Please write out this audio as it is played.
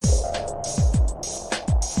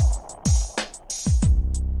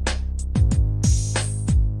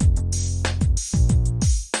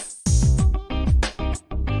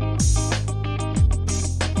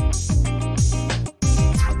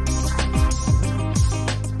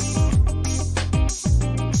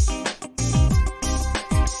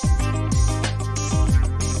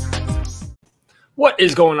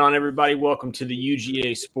is going on, everybody? Welcome to the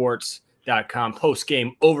UGA Sports.com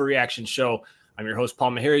Postgame Overreaction Show. I'm your host, Paul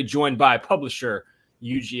Maharry, joined by publisher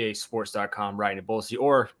UGA Sports.com, Radi Nabulsi,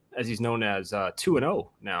 or as he's known as 2-0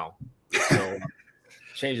 now. So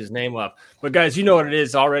change his name up. But guys, you know what it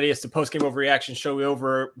is already. It's the Postgame Overreaction Show. We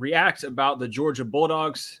overreact about the Georgia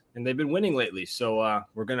Bulldogs, and they've been winning lately. So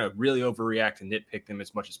we're going to really overreact and nitpick them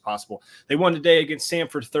as much as possible. They won today against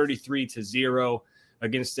Samford 33-0.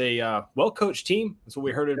 Against a well-coached team. That's what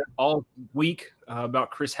we heard all week about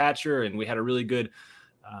Chris Hatcher, and we had a really good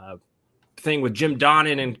thing with Jim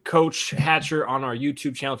Donnan and Coach Hatcher on our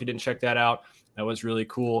YouTube channel. If you didn't check that out, that was really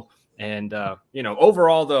cool. And,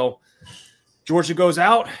 overall, though, Georgia goes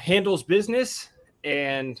out, handles business,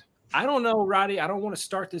 and I don't know, Radi, I don't want to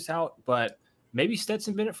start this out, but maybe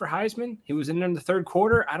Stetson Bennett for Heisman. He was in there in the third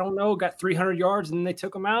quarter. I don't know, got 300 yards, and then they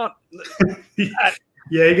took him out.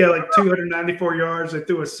 Yeah, he got like 294 yards. They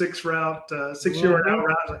threw a 6-yard out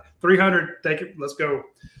route. Like 300, take it, let's go.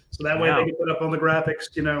 So that way they can put up on the graphics,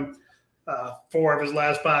 4 of his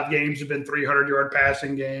last 5 games have been 300-yard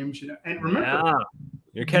passing games. And remember,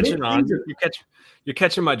 you're catching on. You're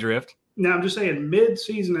catching my drift. Now, I'm just saying,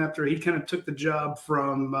 mid-season after he kind of took the job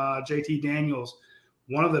from JT Daniels,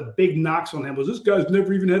 one of the big knocks on him was this guy's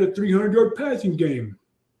never even had a 300-yard passing game.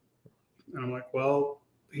 And I'm like, well,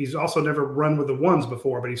 he's also never run with the ones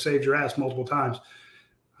before, but he saved your ass multiple times.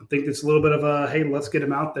 I think it's a little bit of a, hey, let's get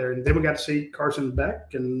him out there. And then we got to see Carson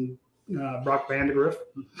Beck and Brock Vandegrift.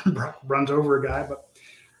 Brock runs over a guy, but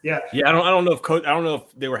yeah. Yeah, I don't know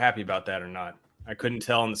if they were happy about that or not. I couldn't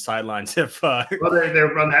tell on the sidelines if well, they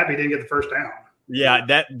were unhappy he didn't get the first down. Yeah,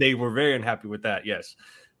 that they were very unhappy with that, yes.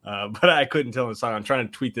 But I couldn't tell on the sideline. I'm trying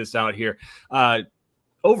to tweet this out here.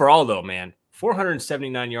 Overall, though, man,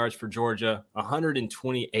 479 yards for Georgia,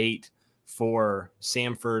 128 for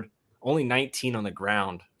Samford, only 19 on the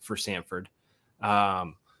ground for Samford.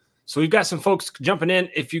 So we've got some folks jumping in.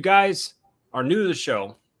 If you guys are new to the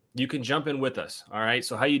show, you can jump in with us. All right.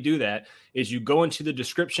 So how you do that is you go into the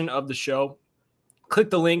description of the show,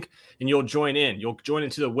 click the link, and you'll join in. You'll join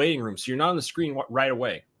into the waiting room. So you're not on the screen right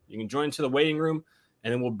away. You can join into the waiting room,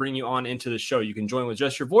 and then we'll bring you on into the show. You can join with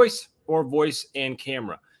just your voice or voice and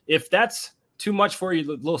camera. If that's too much for you,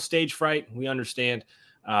 a little stage fright, we understand.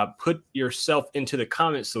 Put yourself into the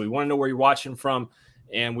comments. So we want to know where you're watching from.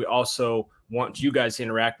 And we also want you guys to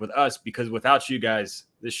interact with us, because without you guys,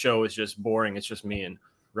 this show is just boring. It's just me and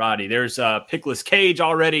Radi. There's Pickless Cage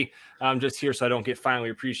already. I'm just here so I don't get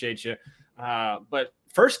finally appreciate you. But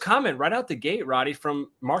first comment right out the gate, Radi,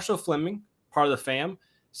 from Marshall Fleming, part of the fam,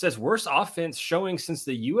 says worst offense showing since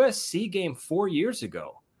the USC game 4 years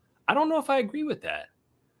ago. I don't know if I agree with that.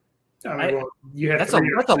 I mean, you had that's a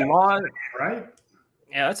long, right?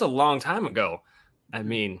 Yeah, that's a long time ago. I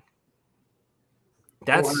mean,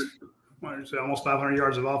 that's almost 500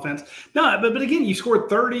 yards of offense. No, but again, you scored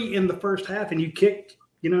 30 in the first half, and you kicked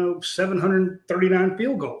 739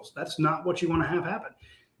 field goals. That's not what you want to have happen.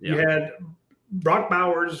 Yeah. You had Brock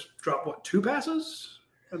Bowers drop 2 passes?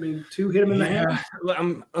 I mean, 2 hit him in the hand. Let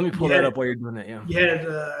me pull that up while you're doing that. Yeah, you had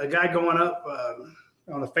a guy going up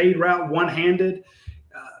on a fade route, one-handed.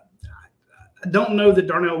 I don't know that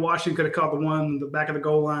Darnell Washington could have caught the one in the back of the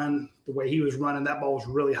goal line the way he was running. That ball was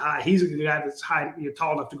really high. He's a guy that's high,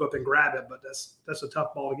 tall enough to go up and grab it, but that's a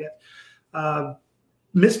tough ball to get.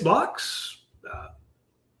 Missed blocks.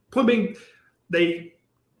 Point being, they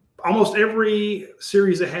almost every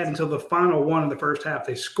series they had until the final one in the first half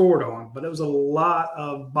they scored on, but it was a lot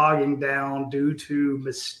of bogging down due to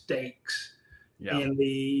mistakes in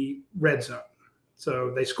the red zone.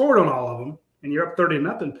 So they scored on all of them, and you're up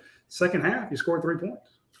 30-0. Second half, you scored 3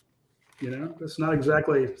 points. It's not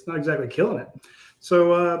exactly killing it.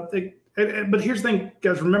 So, but here's the thing,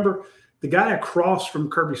 guys. Remember, the guy across from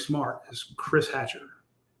Kirby Smart is Chris Hatcher.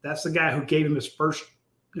 That's the guy who gave him his first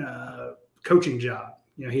coaching job.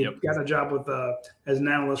 He got a job with as an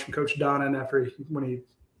analyst from Coach Donnan when he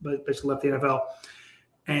basically left the NFL,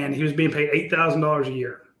 and he was being paid $8,000 a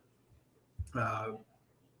year.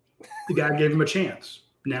 The guy gave him a chance.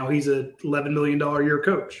 Now he's a $11 million a year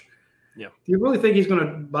coach. Yeah. Do you really think he's going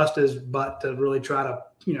to bust his butt to really try to,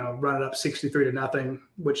 run it up 63-0,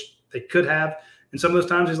 which they could have? And some of those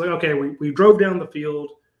times he's like, okay, we drove down the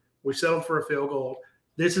field. We settled for a field goal.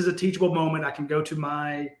 This is a teachable moment. I can go to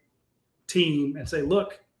my team and say,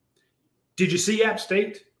 look, did you see App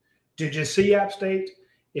State? Did you see App State?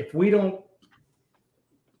 If we don't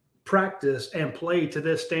practice and play to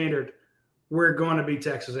this standard, we're going to be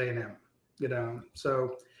Texas A&M.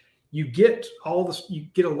 So you get all this, you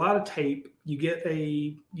get a lot of tape. You get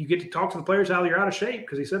to talk to the players how you're out of shape,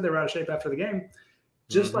 because he said they were out of shape after the game.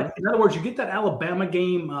 Just like, in other words, you get that Alabama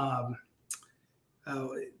game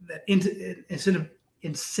that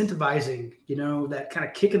incentivizing, that kind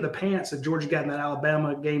of kick in the pants that Georgia got in that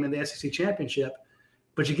Alabama game in the SEC championship,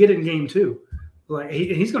 but you get it in game 2. Like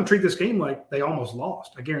he's going to treat this game like they almost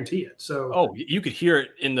lost. I guarantee it. So, you could hear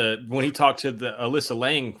it when he talked to the Alyssa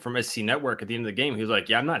Lang from SC Network at the end of the game. He was like,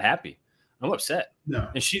 "Yeah, I'm not happy. I'm upset." No,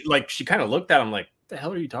 and she kind of looked at him like, "What the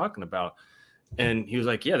hell are you talking about?" And he was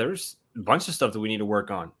like, "Yeah, there's a bunch of stuff that we need to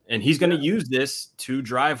work on." And he's going to use this to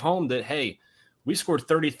drive home that, hey, we scored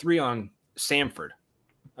 33 on Samford.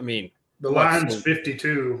 I mean, the line's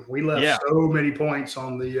 52. We left so many points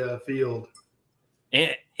on the field.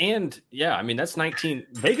 And yeah, I mean, that's 19.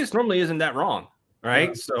 Vegas normally isn't that wrong, right?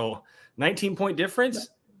 Yeah. So 19-point difference.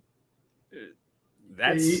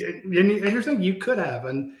 That's and here's the thing you could have.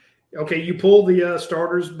 And okay, you pull the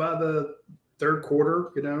starters by the third quarter,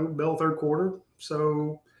 bell third quarter.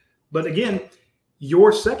 So, but again,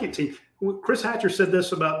 your second team, Chris Hatcher said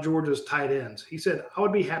this about Georgia's tight ends. He said, I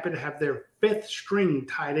would be happy to have their 5th string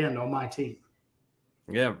tight end on my team.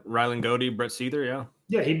 Yeah, Rylan Godey, Brett Seether, yeah.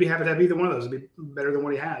 Yeah, he'd be happy to have either one of those. It'd be better than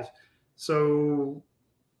what he has. So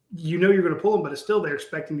you're going to pull him, but it's still they're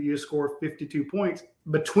expecting you to score 52 points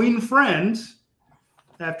between friends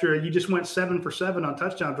after you just went 7 for 7 on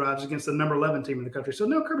touchdown drives against the number 11 team in the country. So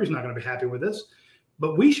no, Kirby's not going to be happy with this,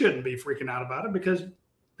 but we shouldn't be freaking out about it because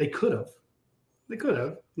they could have. They could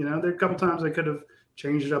have. There are a couple times they could have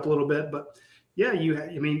changed it up a little bit, but yeah,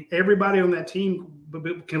 everybody on that team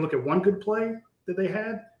can look at one good play that they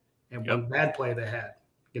had and one bad play they had.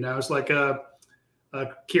 It's like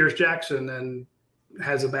Kearis Jackson and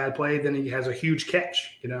has a bad play, then he has a huge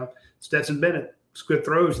catch. Stetson Bennett, good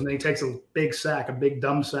throws, and then he takes a big sack, a big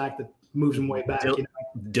dumb sack that moves him way back.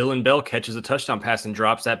 Dylan Bell catches a touchdown pass and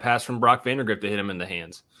drops that pass from Brock Vandergrift to hit him in the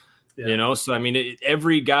hands. Yeah. So I mean,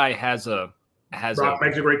 every guy has a. Brock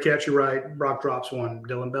makes a great catch. You're right. Brock drops one.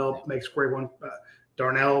 Dylan Bell makes a great one.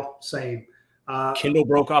 Darnell, same. Kendall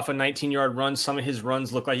broke off a 19-yard run. Some of his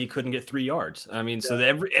runs looked like he couldn't get 3 yards. I mean, so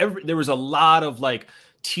there was a lot of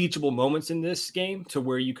teachable moments in this game to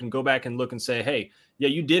where you can go back and look and say, hey, yeah,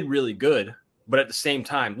 you did really good. But at the same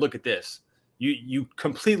time, look at this. You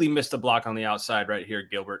completely missed a block on the outside right here,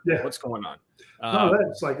 Gilbert. Yeah. What's going on? No,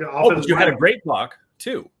 that's like you had a great block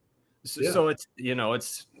too. So it's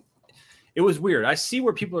it was weird. I see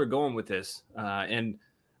where people are going with this, and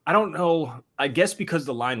I don't know. I guess because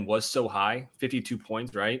the line was so high, 52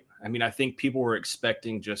 points, right? I mean, I think people were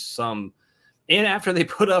expecting just some. And after they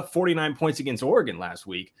put up 49 points against Oregon last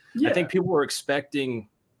week, I think people were expecting,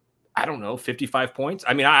 I don't know, 55 points.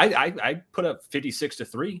 I mean, I put up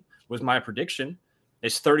 56-3 was my prediction.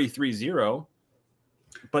 It's 33-0.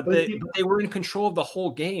 But they were in control of the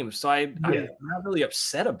whole game. So I'm not really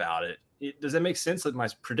upset about it. Does that make sense that my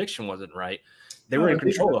prediction wasn't right? They were in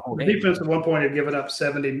control of the whole game. Defense at one point had given up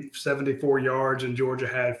 74 yards, and Georgia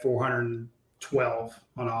had 412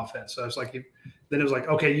 on offense. So it's like then it was like,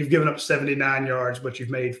 okay, you've given up 79 yards, but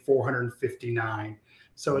you've made 459.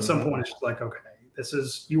 So at some point, it's like, okay,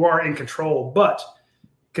 you are in control, but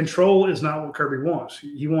control is not what Kirby wants.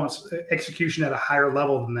 He wants execution at a higher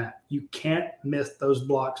level than that. You can't miss those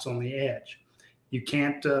blocks on the edge. You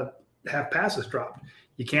can't have passes dropped.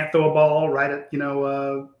 You can't throw a ball right at,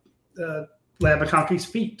 Ladd McConkey's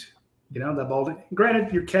feet. That ball,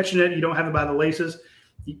 granted, you're catching it. You don't have it by the laces.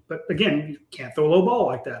 But again, you can't throw a low ball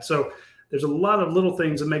like that. So there's a lot of little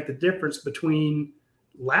things that make the difference between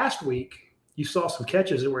last week. You saw some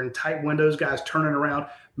catches that were in tight windows, guys turning around.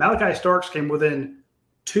 Malachi Starks came within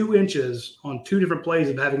 2 inches on 2 different plays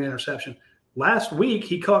of having an interception. Last week,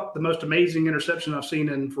 he caught the most amazing interception I've seen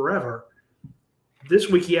in forever. This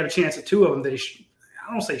week, he had a chance at 2 of them that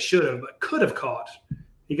I don't say should have, but could have caught.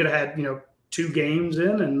 He could have had, 2 games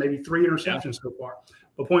in and maybe 3 interceptions so far.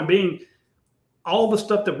 But point being, all the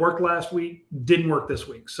stuff that worked last week didn't work this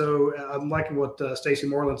week. So I'm liking what Stacey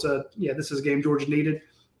Moreland said. Yeah, this is a game Georgia needed.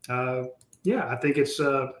 I think it's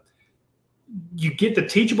you get the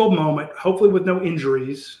teachable moment, hopefully with no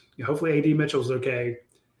injuries. Hopefully A.D. Mitchell's okay.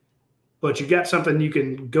 But you got something you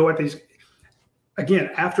can go at these. Again,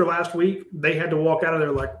 after last week, they had to walk out of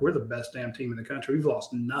there like, we're the best damn team in the country. We've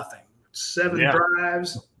lost nothing. 7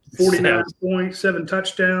 drives, 49 points, 7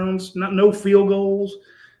 touchdowns, no field goals.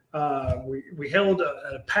 We held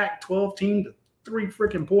a Pac-12 team to 3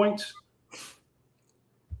 freaking points.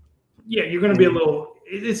 Yeah, you're going to be a little –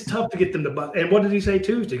 it's tough to get them to – and what did he say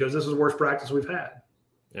Tuesday? Because this is the worst practice we've had.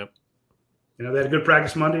 Yep. They had a good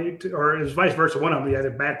practice Monday, or it was vice versa. One of them, had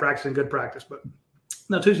a bad practice and good practice. But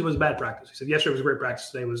no, Tuesday was bad practice. He said yesterday was a great practice.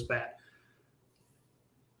 Today was bad.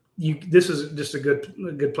 This is just a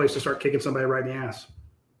good place to start kicking somebody right in the ass.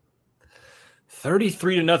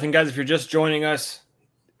 33-0, guys. If you're just joining us,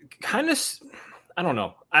 don't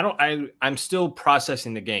know. I'm still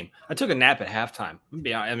processing the game. I took a nap at halftime.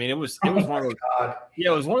 I mean, it was one of those.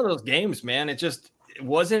 Yeah, it was one of those games, man. It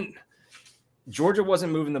wasn't. Georgia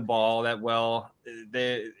wasn't moving the ball that well.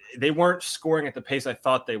 They weren't scoring at the pace I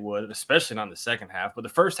thought they would, especially not in the second half. But the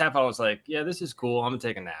first half, I was like, yeah, this is cool. I'm going to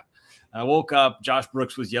take a nap. I woke up. Josh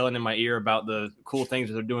Brooks was yelling in my ear about the cool things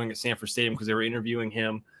that they're doing at Samford Stadium because they were interviewing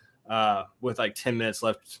him with like 10 minutes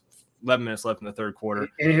left, 11 minutes left in the third quarter.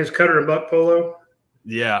 In his Cutter and Buck polo?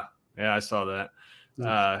 Yeah, I saw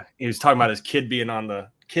that. He was talking about his kid being on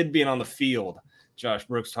the field. Josh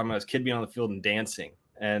Brooks talking about his kid being on the field and dancing.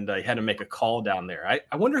 And he had to make a call down there.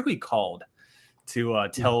 I wonder who he called to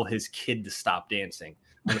tell his kid to stop dancing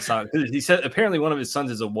on the side. He said apparently one of his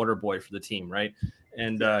sons is a water boy for the team, right?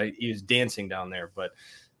 And he was dancing down there. But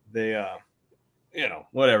they,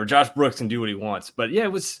 whatever. Josh Brooks can do what he wants. But yeah,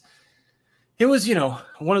 it was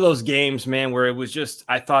one of those games, man, where it was just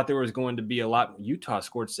I thought there was going to be a lot. Utah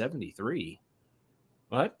scored 73.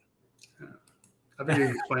 What? I think you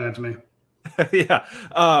can explain that to me. Yeah.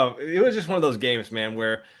 It was just one of those games, man,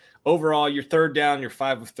 where overall you're third down, you're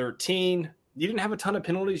 5 of 13. You didn't have a ton of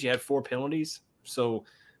penalties. You had 4 penalties. So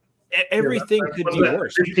everything could be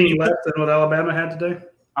worse. 15 less than what Alabama had today.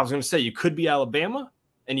 I was going to say you could be Alabama,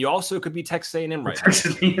 and you also could be Texas A&M right now.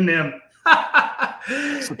 Texas A&M.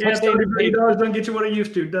 So $30 don't get you what it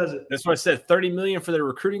used to, does it? That's what I said. $30 million for their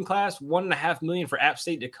recruiting class, $1.5 million for App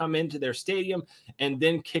State to come into their stadium and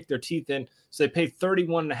then kick their teeth in. So they paid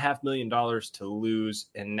 $31.5 million to lose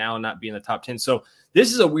and now not be in the top 10. So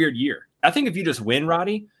this is a weird year. I think if you just win,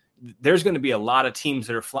 Radi, there's going to be a lot of teams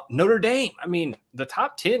that are Notre Dame. I mean, the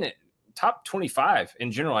top 10, top 25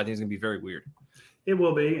 in general, I think is going to be very weird. It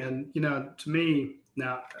will be. And, to me,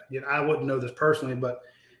 now, I wouldn't know this personally, but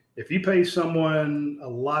if you pay someone a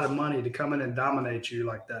lot of money to come in and dominate you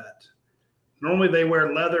like that, normally they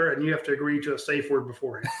wear leather and you have to agree to a safe word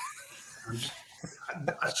beforehand.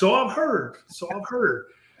 So I've heard.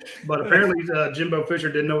 But apparently Jimbo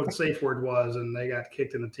Fisher didn't know what the safe word was and they got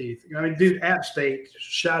kicked in the teeth. Dude, App State,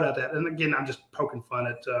 shout out that. And again, I'm just poking fun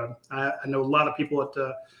at I know a lot of people at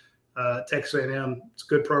Texas A&M. It's a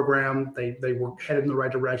good program. They were headed in the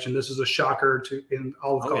right direction. This is a shocker in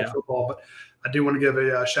all of college football, but I do want to give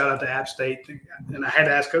a shout out to App State. And I had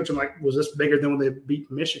to ask Coach, I'm like, was this bigger than when they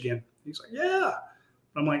beat Michigan? He's like, yeah.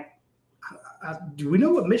 I'm like, do we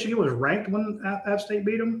know what Michigan was ranked when App State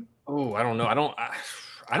beat them? Oh, I don't know. I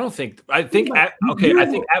don't think. I think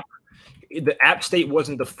the App State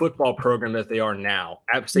wasn't the football program that they are now.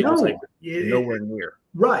 App State was nowhere near.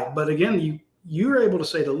 Right, but again, you're able to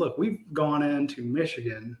say that, look, we've gone into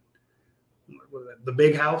Michigan, the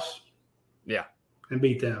big house, and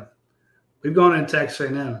beat them. We've gone in Texas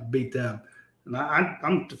A&M, beat them.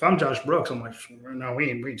 And if I'm Josh Brooks, I'm like, no, we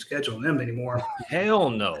ain't scheduling them anymore. Hell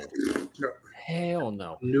no. Hell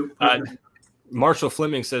no. Nope. Marshall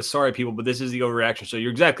Fleming says, sorry, people, but this is the overreaction. So you're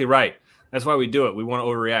exactly right. That's why we do it. We want to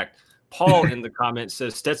overreact. Paul in the comments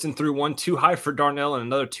says, Stetson threw one too high for Darnell and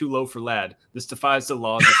another too low for Ladd. This defies the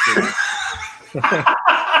laws of physics.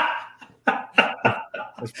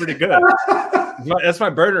 That's pretty good. That's my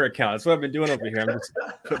burner account. That's what I've been doing over here. I'm just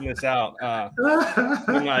putting this out.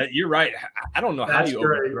 You're right. I don't know how you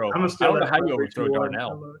overthrow. I don't know how you overthrow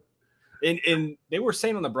Darnell. And they were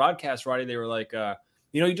saying on the broadcast, Roddy, they were like,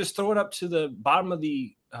 you just throw it up to the bottom of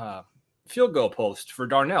the field goal post for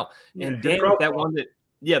Darnell. And damn if that one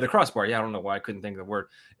the crossbar. Yeah, I don't know why I couldn't think of the word.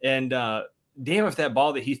 And damn if that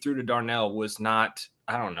ball that he threw to Darnell was not,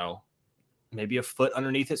 I don't know, maybe a foot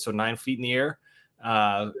underneath it, so 9 feet in the air.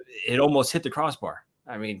 It almost hit the crossbar.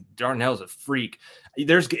 I mean, Darnell's a freak.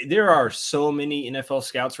 There are so many NFL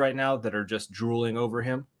scouts right now that are just drooling over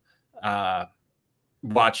him,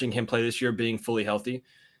 watching him play this year, being fully healthy.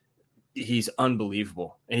 He's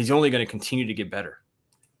unbelievable, and he's only going to continue to get better.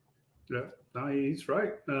 Yeah, no, he's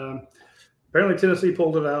right. Apparently, Tennessee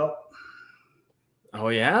pulled it out. Oh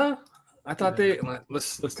yeah, I thought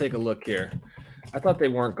let's take a look here. I thought they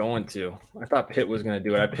weren't going to. I thought Pitt was going to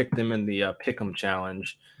do it. I picked them in the Pick'em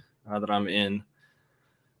challenge that I'm in.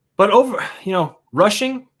 But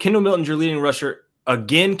rushing, Kendall Milton's your leading rusher.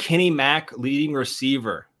 Again, Kenny Mack, leading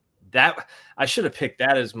receiver. That I should have picked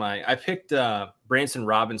that as I picked Branson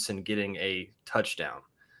Robinson getting a touchdown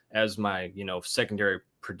as my, secondary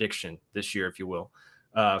prediction this year, if you will,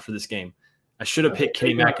 for this game. I should have picked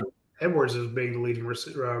Kenny Mack. Edwards is being the leading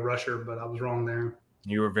rusher, but I was wrong there.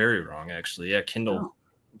 You were very wrong, actually. Yeah, Kendall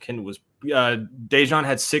was Dejon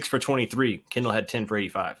had 6 for 23. Kendall had 10 for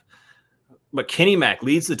 85. But Kenny Mack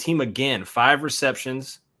leads the team again, 5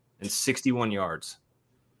 receptions and 61 yards.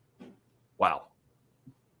 Wow.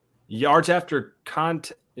 Yards after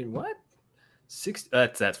contact. What? 6.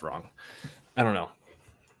 That's wrong. I don't know.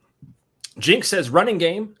 Jinx says running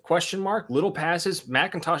game, ? Little passes.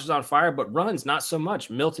 McIntosh is on fire, but runs not so much.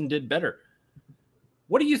 Milton did better.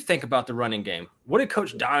 What do you think about the running game? What did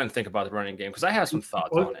Coach Don think about the running game? Because I have some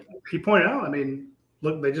thoughts on it. He pointed out, I mean,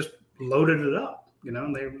 look, they just loaded it up, you know,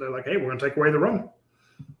 and they're like, hey, we're going to take away the run.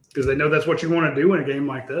 Because they know that's what you want to do in a game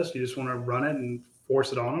like this. You just want to run it and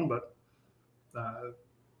force it on them. But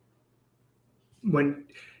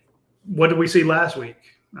what did we see last week?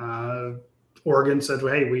 Oregon said,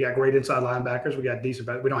 well, hey, we got great inside linebackers. We got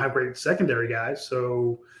decent – we don't have great secondary guys.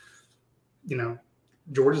 So, you know,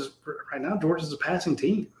 Georgia's a passing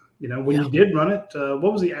team. You know, when you did run it,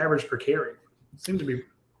 what was the average per carry? It seemed to be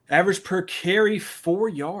 – average per carry, 4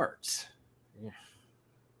 yards.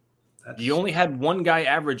 You only had one guy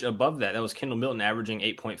average above that. That was Kendall Milton averaging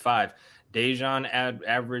 8.5. Dejan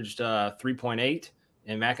averaged 3.8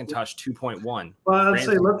 and McIntosh 2.1. Well, I'd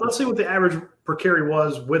say let's see what the average per carry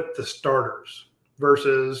was with the starters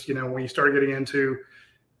versus, you know, when you start getting into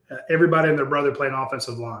everybody and their brother playing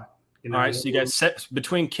offensive line. You know? All right, so you got set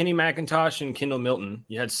between Kenny McIntosh and Kendall Milton.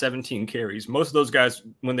 You had 17 carries. Most of those guys,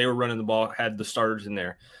 when they were running the ball, had the starters in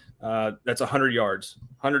there. That's 100 yards.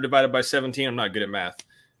 100 divided by 17. I'm not good at math.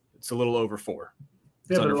 It's a little over 4.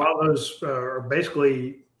 Yeah, but a lot of those are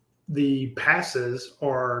basically the passes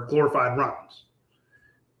are glorified runs.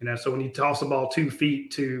 You know, so when you toss the ball 2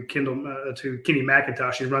 feet to Kenny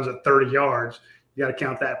McIntosh, he runs at 30 yards. You got to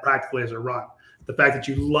count that practically as a run. The fact that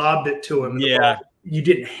you lobbed it to him, you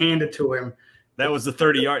didn't hand it to him. That was the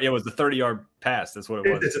 30-yard. It was the 30-yard pass. That's what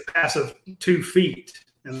it was. It's a pass of 2 feet,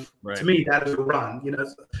 and to me, that is a run. You know,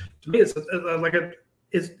 to me, it's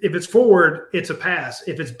if it's forward, it's a pass.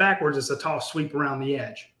 If it's backwards, it's a toss sweep around the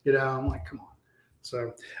edge. You know, I'm like, come on.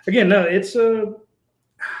 So again, no,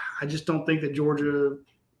 I just don't think that Georgia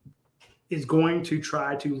is going to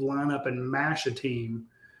try to line up and mash a team.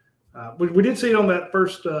 We did see it on that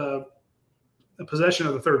first possession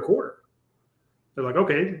of the third quarter. They're like,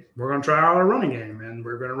 okay, we're going to try our running game and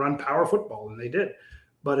we're going to run power football, and they did.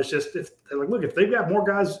 But it's just they're like, look, if they've got more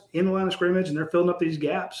guys in the line of scrimmage and they're filling up these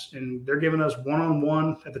gaps and they're giving us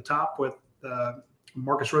one-on-one at the top with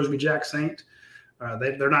Marcus Roseby-Jack Saint,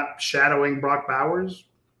 they're not shadowing Brock Bowers.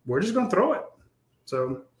 We're just going to throw it.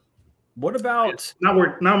 So, what about? Not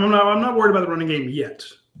worried. No, I'm not worried about the running game yet.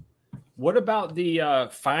 What about the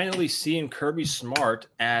finally seeing Kirby Smart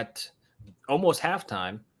at almost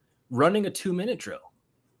halftime running a 2-minute drill?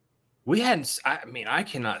 We hadn't. I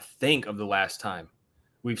cannot think of the last time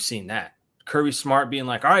we've seen that. Kirby Smart being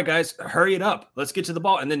like, all right, guys, hurry it up. Let's get to the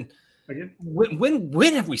ball. And then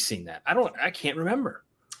when have we seen that? I can't remember.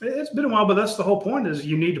 It's been a while, but that's the whole point is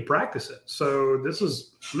you need to practice it. So this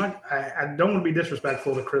is I don't want to be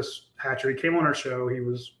disrespectful to Chris Hatcher. He came on our show. He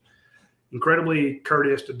was incredibly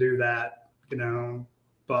courteous to do that, you know,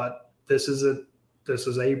 but this is a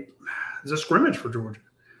scrimmage for Georgia.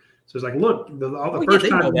 So it's like, look, the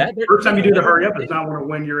first time you do the hurry up, it's not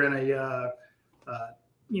when you're in a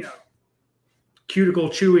cuticle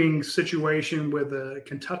chewing situation with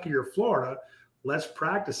Kentucky or Florida. Let's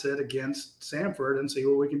practice it against Samford and see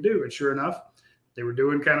what we can do. And sure enough, they were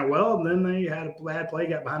doing kind of well. And then they had a bad play,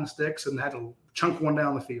 got behind the sticks, and had to chunk one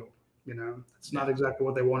down the field. You know, it's not exactly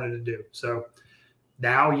what they wanted to do. So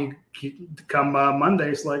now you come Monday,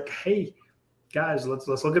 it's like, hey, guys, let's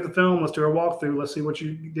look at the film. Let's do our walkthrough. Let's see what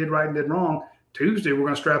you did right and did wrong. Tuesday, we're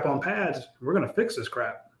going to strap on pads. We're going to fix this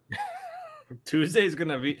crap. Tuesday is going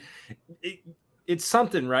to be it's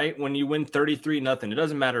something, right? When you win 33-0, it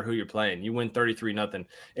doesn't matter who you're playing. You win 33-0,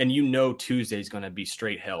 and you know Tuesday's going to be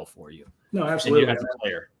straight hell for you. No, absolutely. And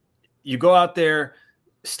you go out there,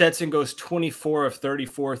 Stetson goes 24 of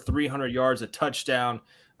 34, 300 yards, a touchdown,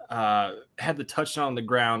 had the touchdown on the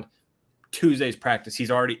ground. Tuesday's practice,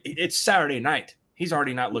 it's Saturday night. He's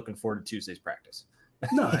already not looking forward to Tuesday's practice.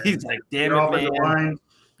 No, he's like, damn it, man.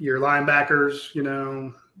 Your linebackers, you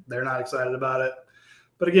know, they're not excited about it.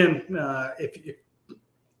 But again, if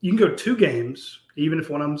you can go 2 games, even if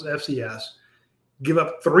one of them's FCS, give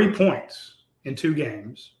up 3 points in 2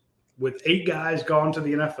 games with 8 guys gone to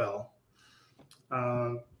the NFL.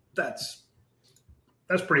 That's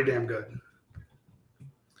pretty damn good.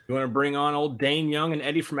 You want to bring on old Dane Young and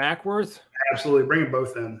Eddie from Ackworth? Absolutely. Bring them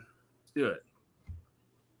both in. Let's do it.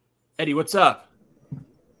 Eddie, what's up?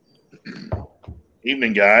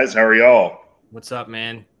 Evening, guys. How are y'all? What's up,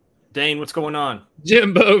 man? Dane, what's going on?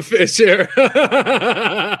 Jimbo Fisher. Look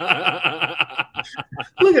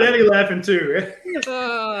at Eddie laughing too. It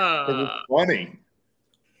was funny.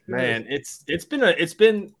 Man, it's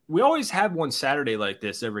been we always have one Saturday like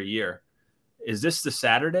this every year. Is this the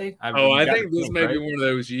Saturday? I think this may be one of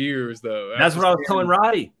those years, though. That's what I was telling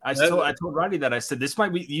Radi. I told Radi that. I said, this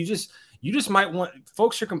might be you just might want –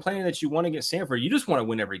 folks are complaining that you won against Samford. You just want to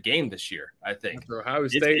win every game this year, I think. After Ohio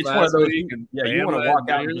State it's one of those, week. you want to walk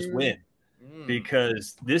out and just win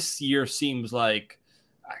because this year seems like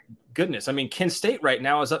 – goodness. I mean, Kent State right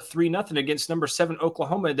now is up 3-0 against number 7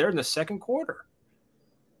 Oklahoma. They're in the second quarter.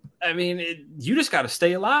 I mean, you just got to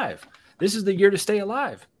stay alive. This is the year to stay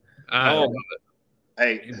alive. I love it.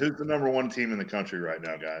 Hey, who's the number 1 team in the country right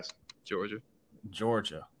now, guys?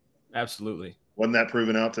 Georgia. Absolutely. Wasn't that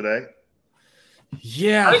proven out today?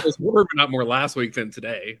 Yeah. I think it was proven out more last week than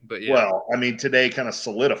today. But yeah. Well, I mean, today kind of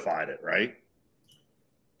solidified it, right?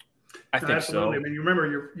 I think absolutely. so. I mean, you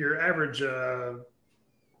remember your average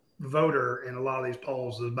voter in a lot of these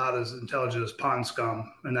polls is about as intelligent as pond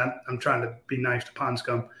scum. And I'm trying to be nice to pond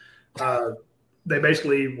scum. They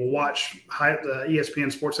basically will watch the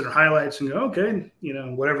ESPN Sports Center highlights and go, okay,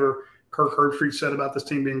 whatever Kirk Herbstreit said about this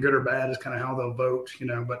team being good or bad is kind of how they'll vote,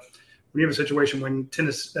 But we have a situation when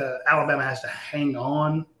Alabama has to hang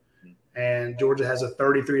on, and Georgia has a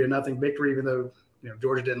 33-0 victory, even though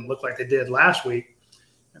Georgia didn't look like they did last week.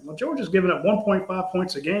 And well, Georgia's given up 1.5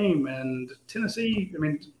 points a game, and Tennessee,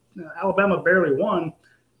 Alabama barely won.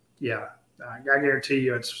 Yeah, I guarantee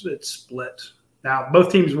you it's split. Now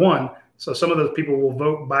both teams won. So some of those people will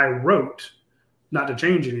vote by rote, not to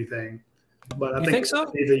change anything. But I think so?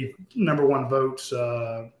 The number 1 votes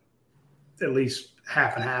at least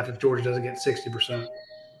half and half if Georgia doesn't get 60%.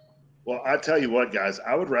 Well, I tell you what, guys,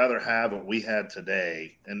 I would rather have what we had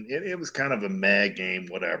today, and it was kind of a mad game,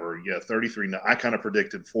 whatever. Yeah, 33. I kind of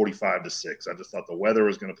predicted 45-6. I just thought the weather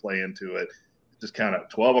was going to play into it. Just kind of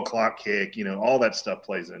 12 o'clock kick, all that stuff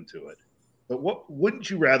plays into it. But wouldn't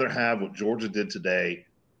you rather have what Georgia did today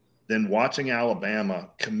than watching Alabama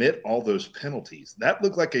commit all those penalties? That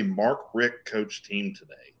looked like a Mark Richt coach team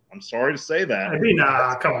today. I'm sorry to say that.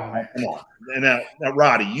 Nah, come on. Come on. And now,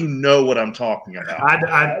 Roddy, you know what I'm talking about.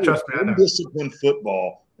 I trust me. I know. Undisciplined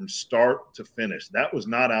football from start to finish. That was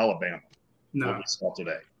not Alabama. No. What we saw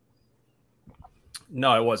today.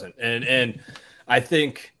 No, it wasn't. And I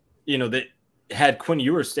think, that had Quinn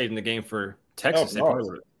Ewers stayed in the game for Texas, they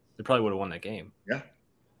probably would have won that game. Yeah.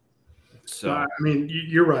 So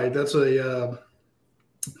you're right. That's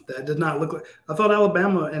that did not look like. I thought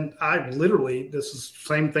Alabama, and this is the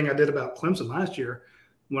same thing I did about Clemson last year.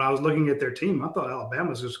 When I was looking at their team, I thought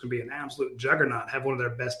Alabama was just going to be an absolute juggernaut, have one of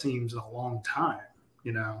their best teams in a long time.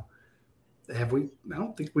 Have we? I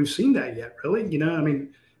don't think we've seen that yet, really.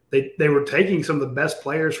 They were taking some of the best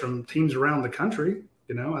players from teams around the country.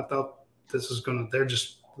 I thought they're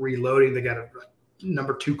just reloading. They got a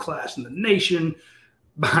number 2 class in the nation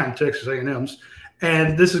behind Texas A&M's.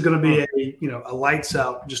 And this is going to be a lights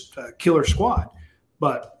out, just a killer squad.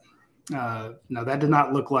 But no, that did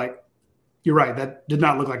not look like – you're right. That did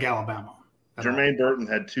not look like Alabama. Jermaine Burton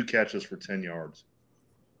had 2 catches for 10 yards.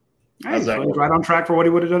 Hey, he's right on track for what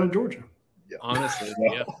he would have done at Georgia. Yeah. Honestly,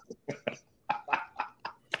 yeah.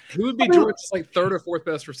 Who would be Georgia's 3rd or 4th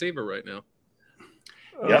best receiver right now?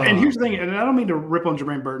 Yeah. And here's the thing, and I don't mean to rip on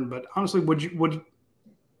Jermaine Burton, but honestly, would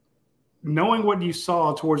knowing what you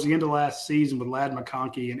saw towards the end of last season with Ladd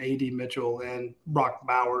McConkey and A.D. Mitchell and Brock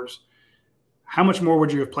Bowers, how much more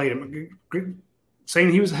would you have played him?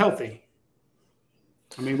 Saying he was healthy.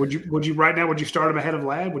 Would you right now? Would you start him ahead of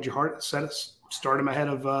Ladd? Would you start him ahead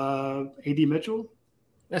of A.D. Mitchell?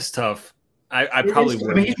 That's tough. I probably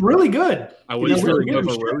would. He's really good. I would really go for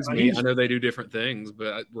Roseme. I know they do different things,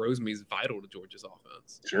 but Roseme's vital to Georgia's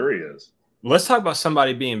offense. Sure he is. Let's talk about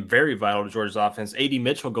somebody being very vital to Georgia's offense. A.D.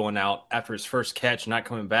 Mitchell going out after his first catch, not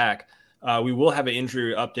coming back. We will have an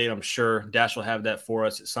injury update, I'm sure. Dash will have that for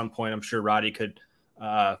us at some point. I'm sure Radi could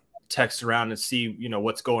text around and see,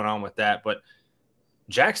 what's going on with that. But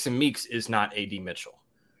Jackson Meeks is not A.D. Mitchell.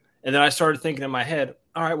 And then I started thinking in my head,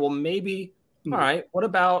 all right, well, maybe, all right, what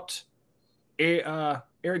about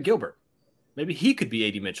Eric Gilbert? Maybe he could be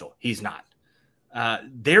A.D. Mitchell. He's not.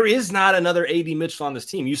 There is not another A.D. Mitchell on this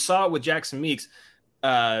team. You saw it with Jackson Meeks.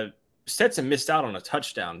 Stetson missed out on a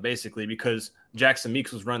touchdown, basically, because Jackson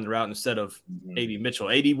Meeks was running the route instead of A.D. Mitchell.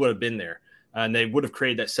 A.D. would have been there, and they would have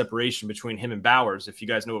created that separation between him and Bowers, if you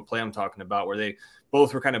guys know what play I'm talking about, where they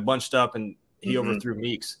both were kind of bunched up, and he overthrew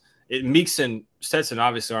Meeks. Meeks and Stetson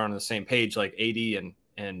obviously are on the same page, like A.D.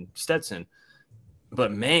 and Stetson.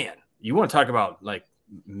 But, man, you want to talk about,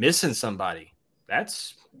 missing somebody.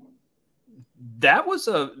 That's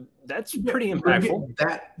pretty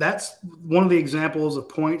impactful. That's one of the examples of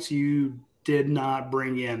points you did not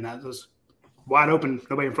bring in. That was wide open,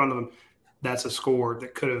 nobody in front of them. That's a score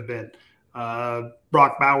that could have been.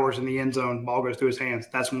 Brock Bowers in the end zone, ball goes through his hands.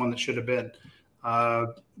 That's one that should have been.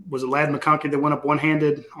 Was it Ladd McConkey that went up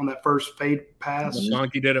one-handed on that first fade pass?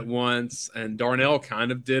 McConkey did it once, and Darnell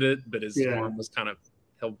kind of did it, but his arm was kind of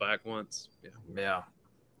held back once. Yeah.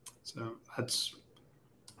 So that's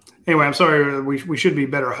 – anyway, I'm sorry. We should be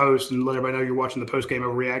better hosts and let everybody know you're watching the Postgame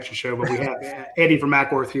Overreaction show, but we have Eddie from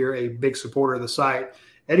Mackworth here, a big supporter of the site.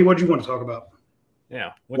 Eddie, what do you want to talk about?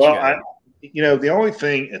 Yeah. The only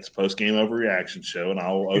thing, it's Postgame Overreaction show, and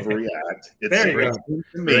I'll overreact. It's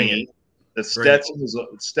to me that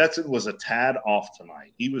Stetson was a tad off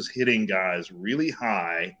tonight. He was hitting guys really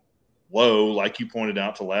high, low, like you pointed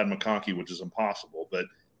out to Ladd McConkey, which is impossible. But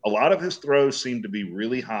a lot of his throws seem to be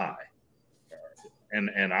really high.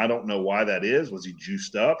 And I don't know why that is. Was he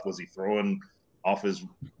juiced up? Was he throwing off the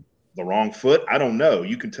wrong foot? I don't know.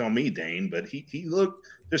 You can tell me, Dane, but he looked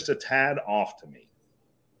just a tad off to me.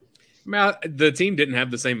 The team didn't have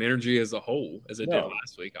the same energy as a whole as it did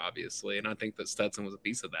last week, obviously, and I think that Stetson was a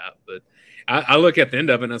piece of that. But I look at the end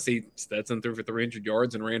of it, and I see Stetson threw for 300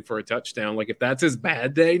 yards and ran for a touchdown. Like, if that's his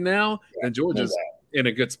bad day now, then Georgia's in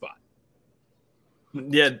a good spot.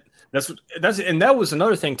 Yeah, and that was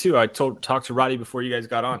another thing too. I talked to Radi before you guys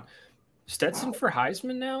got on. Stetson for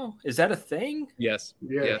Heisman now? Is that a thing? Yes.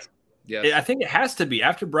 Yes. I think it has to be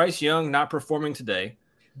after Bryce Young not performing today.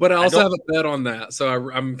 But I also have a bet on that, so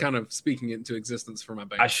I'm kind of speaking it into existence for my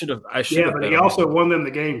bank. I should have. Yeah, but he also won them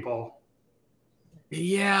the game, Paul.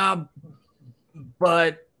 Yeah,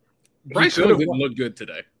 but Bryce Young didn't look good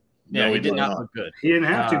today. Yeah, he did not look good. He didn't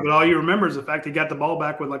have to, but all you remember is the fact he got the ball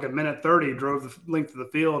back with like a minute 30, drove the length of the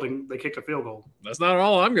field, and they kicked a field goal. That's not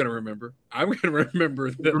all I'm going to remember. I'm going to remember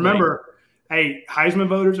that. Remember, hey, Heisman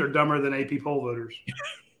voters are dumber than AP poll voters.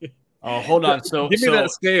 Oh, hold on. So give me that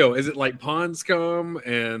scale. Is it like pond scum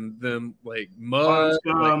and then like mud? Pond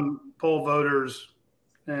scum, poll voters,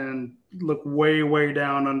 and look way, way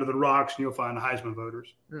down under the rocks, and you'll find the Heisman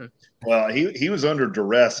voters. Yeah. Well, he was under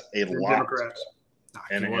duress a lot. Democrats.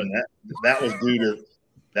 And that was due to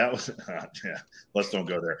let's don't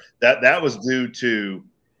go there. That was due to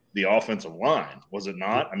the offensive line, was it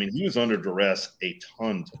not? I mean, he was under duress a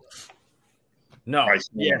ton today. No,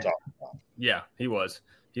 yeah, he was.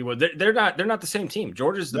 They're not the same team.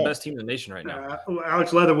 Georgia's the best team in the nation right now.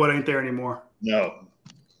 Alex Leatherwood ain't there anymore. No.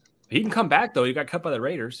 He can come back, though. He got cut by the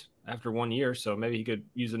Raiders after 1 year, so maybe he could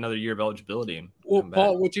use another year of eligibility. Well,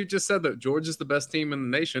 Paul, what you just said, that Georgia's the best team in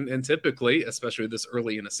the nation, and typically, especially this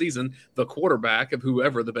early in a season, the quarterback of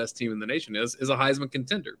whoever the best team in the nation is a Heisman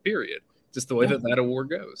contender, period. Just the way that award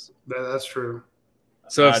goes. That's true.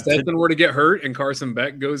 So if Stetson were to get hurt and Carson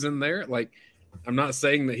Beck goes in there, like, I'm not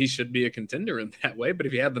saying that he should be a contender in that way, but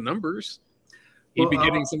if he had the numbers, he'd be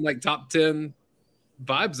getting some like top 10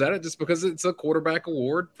 vibes at it just because it's a quarterback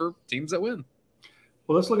award for teams that win.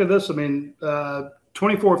 Well, let's look at this. I mean,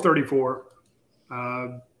 24-34.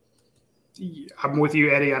 I'm with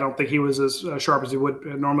you, Eddie. I don't think he was as sharp as he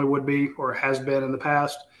normally would be or has been in the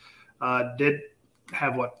past. Did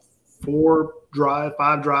have, 5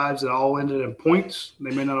 drives that all ended in points.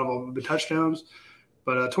 They may not have all been touchdowns.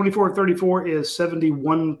 But 24-34 is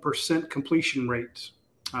 71% completion rate.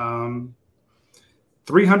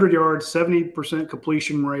 300 yards, 70%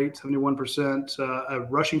 completion rate, 71%, a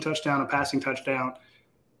rushing touchdown, a passing touchdown.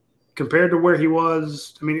 Compared to where he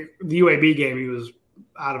was, I mean, the UAB game, he was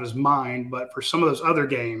out of his mind. But for some of those other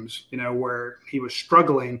games, where he was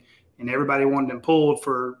struggling and everybody wanted him pulled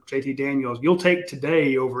for JT Daniels, you'll take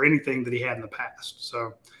today over anything that he had in the past.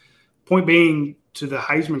 So point being, to the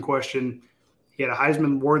Heisman question, he had a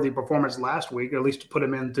Heisman-worthy performance last week, or at least to put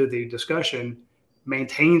him into the discussion,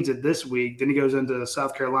 maintains it this week. Then he goes into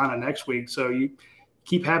South Carolina next week. So you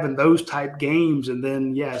keep having those type games, and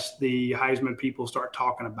then, yes, the Heisman people start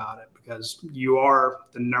talking about it because you are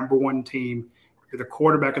the number one team. You're the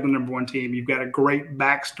quarterback of the number one team. You've got a great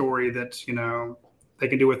backstory that's, they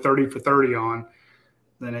can do a 30 for 30 on.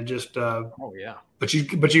 Then it just But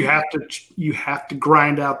you have to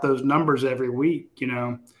grind out those numbers every week,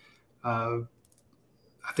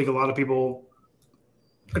 I think a lot of people,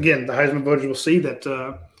 again, the Heisman voters will see that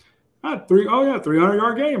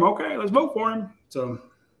 300-yard game. Okay, let's vote for him. So,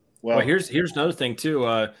 well, here's another thing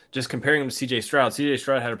too. Just comparing him to C.J. Stroud. C.J.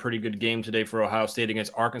 Stroud had a pretty good game today for Ohio State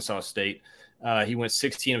against Arkansas State. He went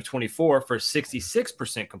 16 of 24 for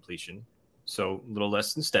 66% completion, so a little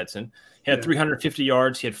less than Stetson. He had 350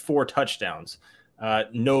 yards. He had 4 touchdowns.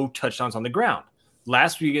 No touchdowns on the ground.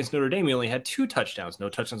 Last week against Notre Dame, he only had 2 touchdowns, no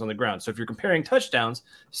touchdowns on the ground. So if you're comparing touchdowns,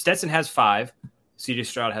 Stetson has 5, C.J.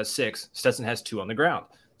 Stroud has 6, Stetson has 2 on the ground.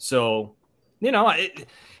 So, that's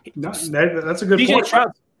a good point.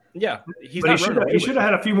 Stroud, he should have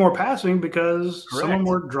had a few more passing because some of them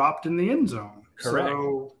were dropped in the end zone. Correct.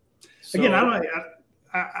 So again,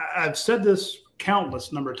 I've said this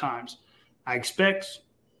countless number of times. I expect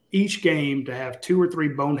each game to have 2 or 3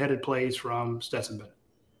 boneheaded plays from Stetson Bennett.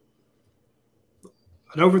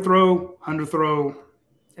 An overthrow, underthrow,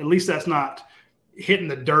 at least that's not hitting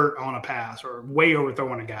the dirt on a pass or way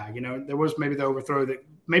overthrowing a guy. There was maybe the overthrow that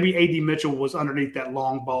maybe A.D. Mitchell was underneath that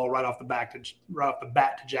long ball right off the bat to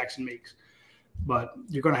Jackson Meeks. But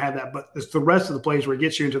you're going to have that. But it's the rest of the plays where it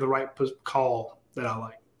gets you into the right call that I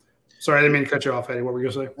like. Sorry, I didn't mean to cut you off, Eddie. What were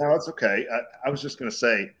you going to say? No, it's okay. I was just going to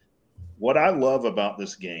say, what I love about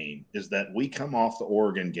this game is that we come off the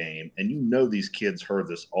Oregon game, and these kids heard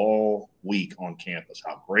this all week on campus,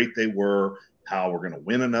 how great they were, how we're going to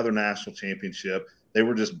win another national championship. They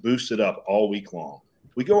were just boosted up all week long.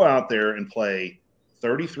 We go out there and play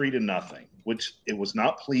 33-0, which it was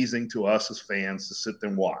not pleasing to us as fans to sit there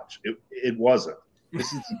and watch. It wasn't.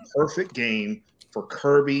 This is the perfect game for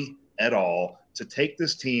Kirby et al. To take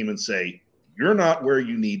this team and say, you're not where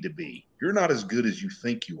you need to be. You're not as good as you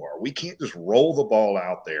think you are. We can't just roll the ball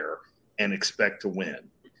out there and expect to win.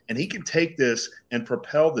 And he can take this and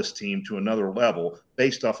propel this team to another level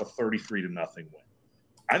based off a 33-0 win.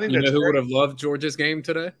 I think who would have loved Georgia's game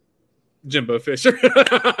today? Jimbo Fisher.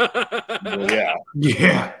 Yeah.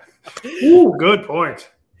 Yeah. Ooh, good point.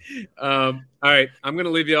 All right. I'm going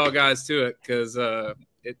to leave you all guys to it because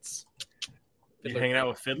it's – You hanging out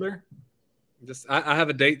with Fiddler? I have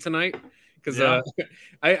a date tonight because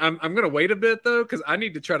I'm going to wait a bit, though, because I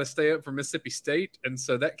need to try to stay up for Mississippi State. And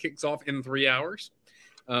so that kicks off in 3 hours.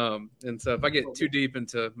 And so if I get too deep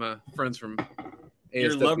into my friends from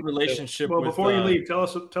your love relationship. Well, before you leave, tell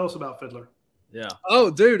us about Fiddler. Yeah.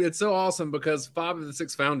 Oh, dude, it's so awesome because 5 of the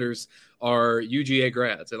 6 founders are UGA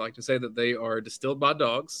grads. I like to say that they are distilled by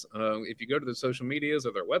dogs. If you go to their social medias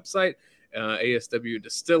or their website,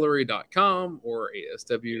 aswdistillery.com or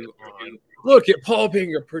ASW on. Look at Paul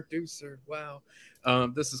being a producer. Wow.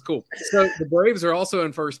 This is cool. So the Braves are also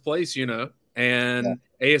in first place, and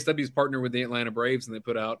ASW's partnered with the Atlanta Braves, and they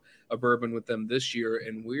put out a bourbon with them this year,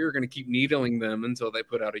 and we're going to keep needling them until they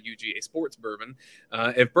put out a UGA sports bourbon.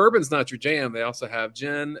 If bourbon's not your jam, they also have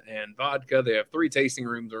gin and vodka. They have 3 tasting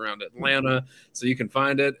rooms around Atlanta, so you can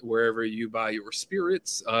find it wherever you buy your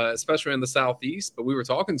spirits, especially in the Southeast. But we were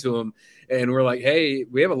talking to them, and we're like, hey,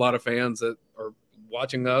 we have a lot of fans that are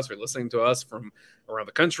watching us or listening to us from around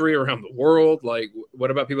the country, around the world. Like, what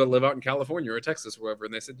about people that live out in California or Texas or wherever?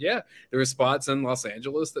 And they said, yeah, there are spots in Los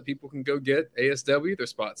Angeles that people can go get ASW.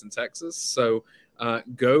 There's spots in Texas. So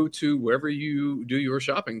go to wherever you do your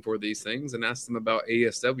shopping for these things and ask them about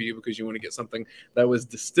ASW because you want to get something that was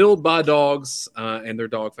distilled by dogs and they're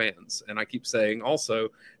dog fans. And I keep saying also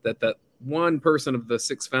that one person of the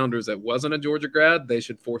 6 founders that wasn't a Georgia grad, they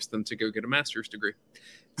should force them to go get a master's degree.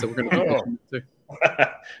 So we're going to do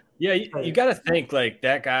Yeah, you got to think like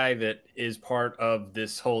that guy that is part of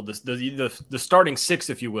this whole the starting 6,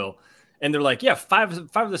 if you will, and they're like, yeah, five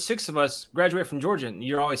of the 6 of us graduate from Georgia, and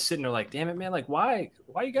you're always sitting there like, damn it, man, like why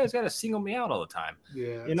you guys got to single me out all the time?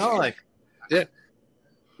 Yeah,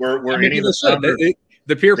 Were any of the founders,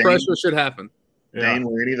 the peer pressure should happen. Dane,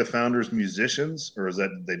 were any of the founders musicians, or is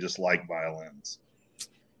that they just like violins?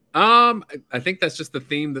 I think that's just the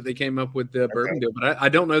theme that they came up with the bourbon deal, but I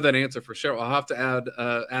don't know that answer for sure. I'll have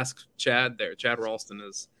to ask Chad there. Chad Ralston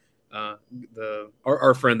is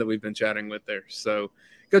our friend that we've been chatting with there. So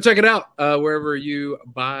go check it out wherever you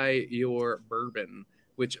buy your bourbon.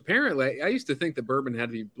 Which apparently I used to think that bourbon had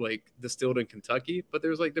to be like distilled in Kentucky, but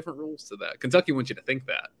there's like different rules to that. Kentucky wants you to think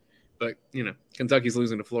that, but Kentucky's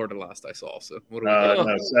losing to Florida last I saw. So what do we got?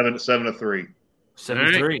 No, 7-3.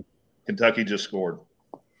 7-3. Kentucky just scored.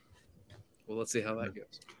 Well, let's see how that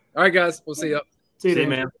goes. All right, guys. We'll see you. See you,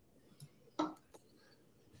 man.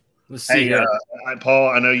 Let's see. Paul,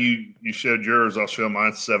 I know you showed yours. I'll show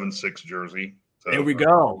mine. 7-6 jersey. So, there we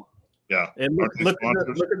go. Yeah. And look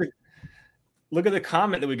at the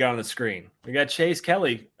comment that we got on the screen. We got Chase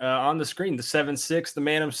Kelly on the screen, the 7-6, the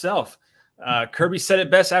man himself. Kirby said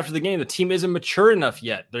it best after the game. The team isn't mature enough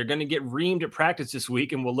yet. They're going to get reamed at practice this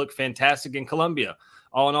week and will look fantastic in Columbia.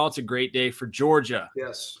 All in all, it's a great day for Georgia.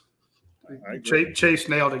 Yes. Chase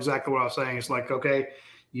nailed exactly what I was saying. It's like, okay,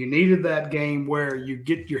 you needed that game where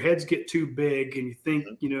your heads get too big and you think,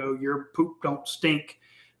 your poop don't stink.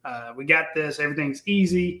 We got this. Everything's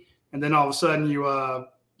easy. And then all of a sudden you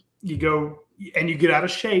go and you get out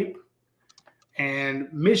of shape. And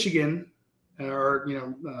Michigan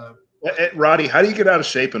Radi, how do you get out of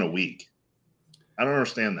shape in a week? I don't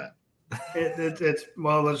understand that. It's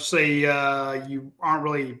let's say you aren't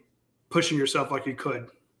really pushing yourself like you could.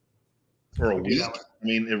 For a week? I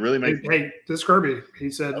mean, it really makes Hey, this Kirby, he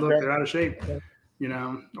said, look, they're out of shape,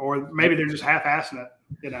 or maybe they're just half-assing it.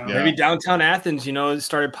 Maybe downtown Athens, it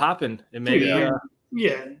started popping. And maybe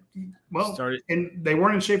Well, and they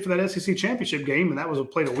weren't in shape for that SEC championship game, and that was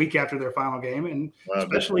played a week after their final game. And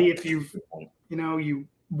especially if you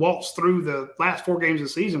waltz through the last 4 games of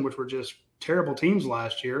the season, which were just terrible teams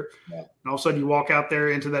last year, and all of a sudden you walk out there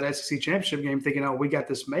into that SEC championship game thinking, "Oh, we got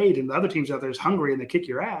this made," and the other teams out there is hungry and they kick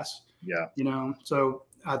your ass. Yeah, So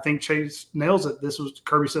I think Chase nails it.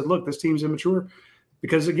 Kirby said, "Look, this team's immature."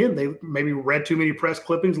 Because, again, they maybe read too many press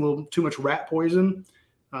clippings, a little too much rat poison,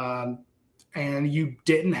 and you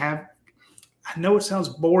didn't have – I know it sounds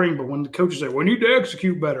boring, but when the coaches say, we need to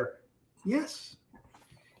execute better. Yes.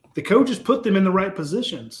 The coaches put them in the right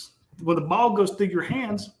positions. When the ball goes through your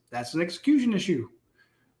hands, that's an execution issue.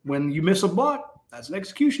 When you miss a block, that's an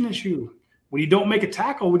execution issue. When you don't make a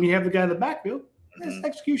tackle when you have the guy in the backfield, that's an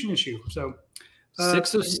execution issue. So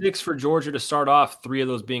 6 of 6 for Georgia to start off, 3 of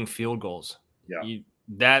those being field goals. Yeah.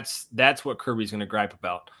 That's what Kirby's going to gripe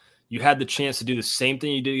about. You had the chance to do the same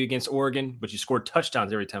thing you did against Oregon, but you scored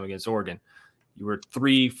touchdowns every time against Oregon. You were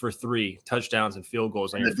 3 for 3 touchdowns and field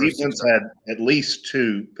goals. And the defense had at least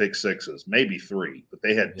 2 pick sixes, maybe 3, but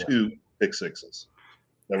they had 2 pick sixes.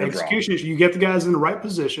 Execution is you get the guys in the right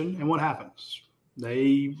position, and what happens?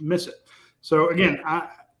 They miss it. So, again,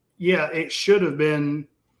 it should have been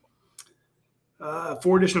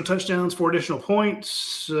 4 additional touchdowns, 4 additional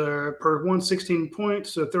points per 16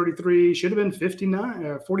 points. So 33 should have been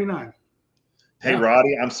 49. Hey,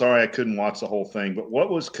 Radi, I'm sorry I couldn't watch the whole thing, but what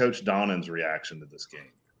was Coach Donnan's reaction to this game?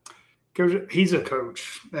 Coach, he's a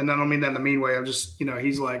coach, and I don't mean that in a mean way. I'm just,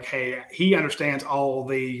 he's like, hey, he understands all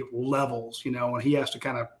the levels, and he has to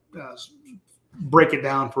kind of break it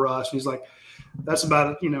down for us. And he's like, that's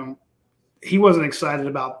about it. He wasn't excited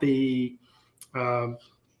about the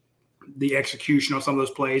execution on some of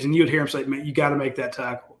those plays, and you'd hear him say, "Man, you got to make that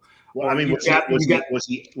tackle." Well, I mean, was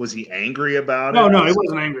he angry about it? No, he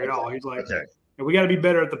wasn't angry at all. He's like, okay. We got to be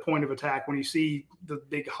better at the point of attack when you see the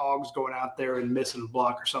big hogs going out there and missing a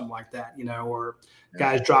block or something like that, or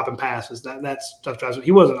guys dropping passes. That's tough.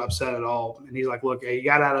 He wasn't upset at all, and he's like, "Look, hey, you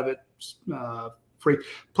got out of it free."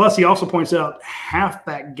 Plus, he also points out half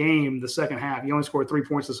that game, the second half, you only scored 3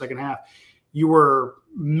 points in the second half. You were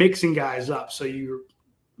mixing guys up, so you're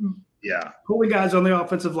pulling guys on the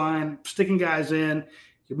offensive line, sticking guys in,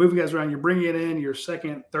 you're moving guys around, you're bringing it in, your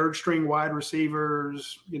second, third string wide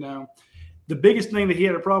receivers, The biggest thing that he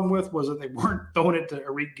had a problem with was that they weren't throwing it to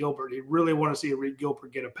Arik Gilbert. He really wanted to see Arik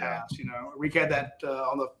Gilbert get a pass. Arik had that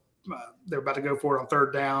they're about to go for it on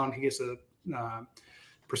third down. He gets a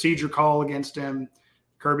procedure call against him.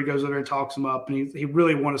 Kirby goes over and talks him up, and he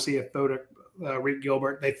really wanted to see a throw to Arik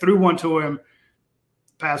Gilbert. They threw one to him.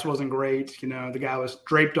 Pass wasn't great. The guy was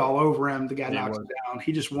draped all over him. The guy knocks him down.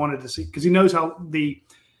 He just wanted to see, because he knows how the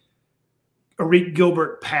Arik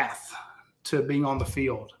Gilbert path to being on the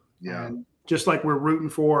field. Yeah. And just like we're rooting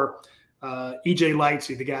for E.J.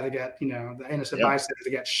 Lightsey, the guy that got, the innocent bystander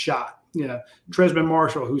that got shot. Tresman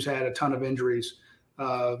Marshall, who's had a ton of injuries.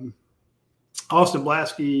 Austin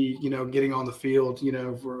Blasky, getting on the field,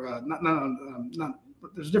 for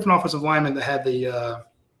there's a different offensive lineman that had the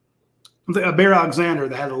Bear Alexander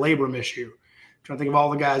that had a labrum issue. I'm trying to think of all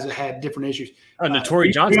the guys that had different issues.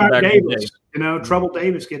 Notori Johnson back Davis, Trouble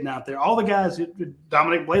Davis getting out there. All the guys,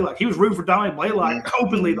 Dominic Blaylock. He was rooting for Dominic Blaylock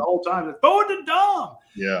openly the whole time. Throw it to Dom.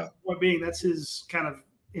 Yeah. Point being, that's his kind of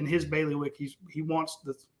in his bailiwick. He wants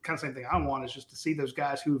the kind of same thing I want, is just to see those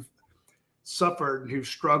guys who've suffered and who've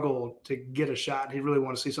struggled to get a shot. He really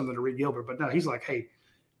wants to see something to Reed Gilbert. But no, he's like, hey,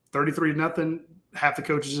 33-0. Half the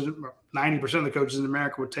coaches, 90% of the coaches in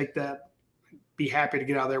America would take that. Be happy to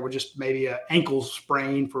get out there with just maybe an ankle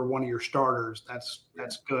sprain for one of your starters.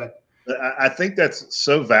 That's good. I think that's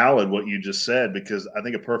so valid what you just said, because I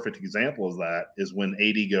think a perfect example of that is when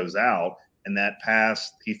AD goes out and that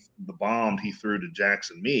pass, the bomb he threw to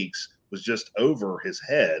Jackson Meeks was just over his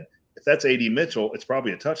head. If that's AD Mitchell, it's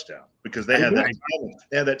probably a touchdown, because they had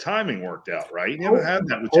that timing worked out, right? You never had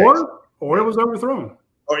that with Jackson. Or it was overthrown.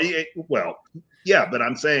 Yeah, but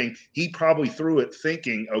I'm saying he probably threw it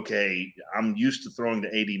thinking, okay, I'm used to throwing to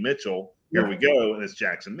AD Mitchell. Here we go, and it's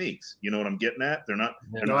Jackson Meeks. You know what I'm getting at? They're not.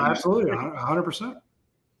 Absolutely, 100%.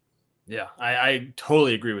 Yeah, I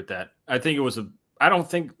totally agree with that. I think it was I don't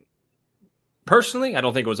think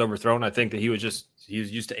it was overthrown. I think that he was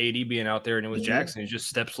used to AD being out there, and it was Jackson. He just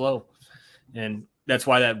stepped slow, and that's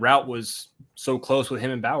why that route was so close with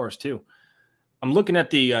him and Bowers too. I'm looking at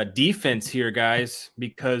the defense here, guys,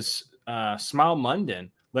 because Smile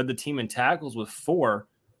Munden led the team in tackles with 4,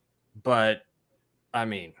 but I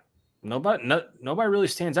mean, nobody really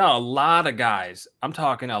stands out. A lot of guys, I'm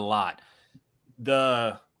talking a lot.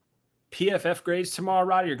 The PFF grades tomorrow,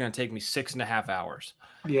 Roddy, are going to take me 6.5 hours.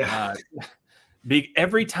 Yeah.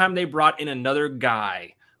 Every time they brought in another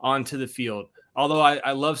guy onto the field, although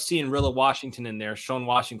I love seeing Rilla Washington in there, Sean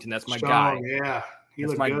Washington, that's my guy. Yeah,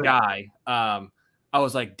 that's my good. guy. I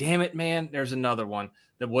was like, damn it, man, there's another one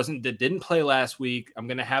that didn't play last week. I'm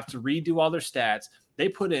gonna have to redo all their stats. They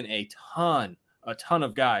put in a ton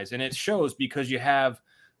of guys, and it shows because you have,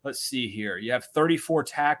 let's see here, you have 34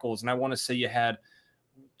 tackles, and I want to say you had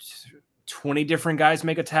 20 different guys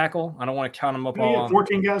make a tackle. I don't want to count them up all.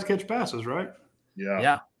 14 guys catch passes, right?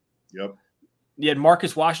 Yeah. Yep. You had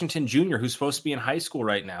Marcus Washington Jr., who's supposed to be in high school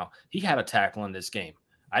right now. He had a tackle in this game.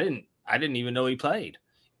 I didn't even know he played.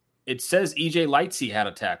 It says EJ Lightsey had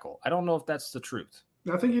a tackle. I don't know if that's the truth.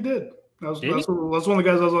 I think he did. That's one of the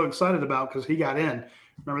guys I was excited about because he got in.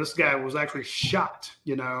 Remember, this guy was actually shot.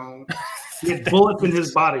 He had bullets in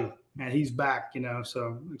his body, and he's back.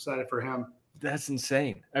 So I'm excited for him. That's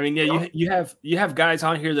insane. I mean, yeah, you have guys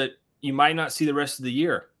on here that you might not see the rest of the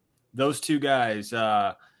year. Those two guys,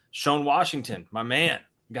 Sean Washington, my man,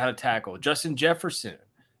 got a tackle. Jonathan Jefferson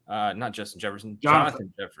got a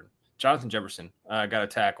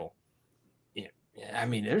tackle. Yeah, I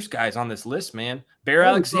mean, there's guys on this list, man. Bear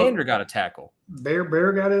Alexander got a tackle.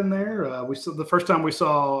 Bear got in there. We saw the first time we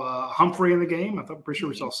saw Humphrey in the game. I'm pretty sure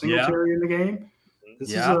we saw Singletary in the game. This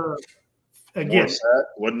is again.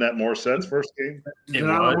 Wasn't that Morset's first game?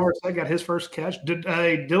 Morset got his first catch.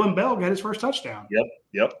 Dylan Bell got his first touchdown.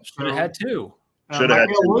 Yep. Should have had two. Michael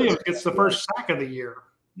Williams gets the first sack of the year.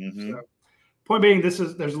 Mm-hmm. So, point being, there's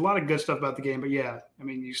a lot of good stuff about the game, but yeah, I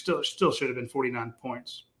mean, you still should have been 49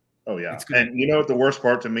 points. Oh yeah, and you know what the worst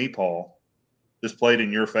part to me, Paul, this played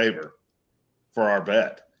in your favor for our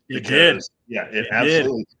bet. It did. Yeah, it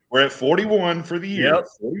absolutely. Did. We're at 41 for the year. Yep,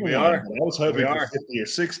 41. we are. I was hoping for 50 or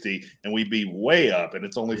 60, and we'd be way up, and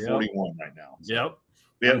it's only 41 right now. So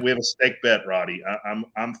we have a stake bet, Roddy.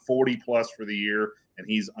 I'm 40 plus for the year, and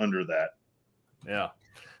he's under that. Yeah.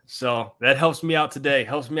 So that helps me out today. That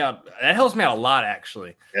helps me out a lot,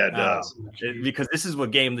 actually. Yeah, it does. Because this is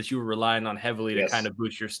what game that you were relying on heavily to kind of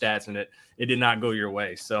boost your stats, and it did not go your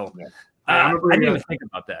way. So I didn't even think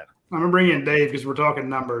about that. I'm going to bring in Dave because we're talking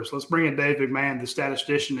numbers. Let's bring in Dave McMahon, the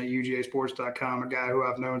statistician at UGAsports.com, a guy who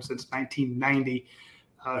I've known since 1990,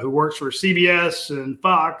 who works for CBS and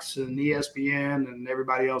Fox and ESPN and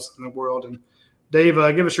everybody else in the world. And Dave,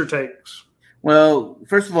 give us your takes. Well,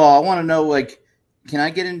 first of all, I want to know, can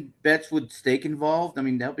I get in bets with steak involved? I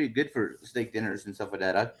mean, that would be good for steak dinners and stuff like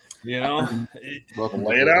that. Lay it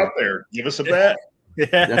out there. Give us a bet.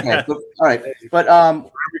 Okay. All right. But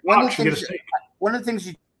one of the things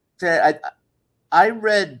you said, I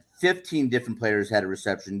read 15 different players had a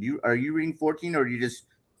reception. Are you reading 14, or do you just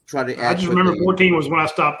try to add? I just remember 14 was when I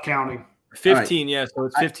stopped counting. 15, right. Yeah. So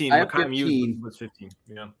it's 15. I have 15. Was 15.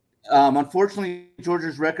 Yeah. Unfortunately,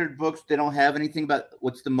 Georgia's record books, they don't have anything about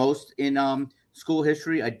what's the most in school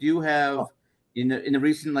history. I do have in the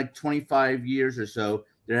recent 25 years or so,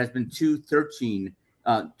 there has been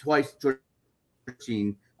twice Georgia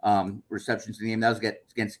 13 receptions in the game. That was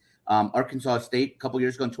against Arkansas State a couple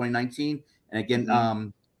years ago in 2019, and again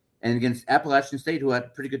and against Appalachian State, who had a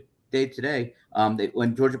pretty good day today.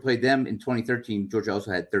 When Georgia played them in 2013, Georgia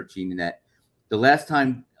also had 13 in that. The last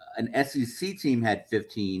time an SEC team had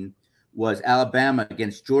 15 was Alabama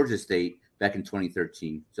against Georgia State back in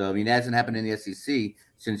 2013. So, I mean, it hasn't happened in the SEC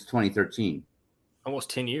since 2013. Almost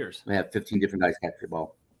 10 years. We have 15 different guys catch the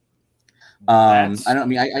ball. I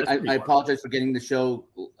apologize for getting the show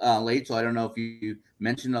late, so I don't know if you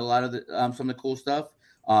mentioned a lot of the some of the cool stuff.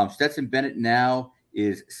 Stetson Bennett now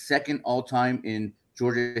is second all-time in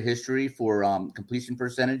Georgia history for completion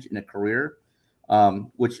percentage in a career,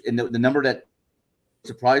 which in the number that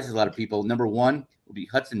surprises a lot of people. Number one will be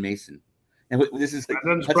Hudson Mason, and this is that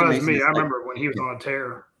doesn't surprise me. I remember when he was on a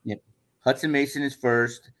tear. Yeah, Hudson Mason is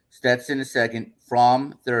first, Stetson is second,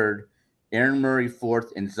 Fromm third, Aaron Murray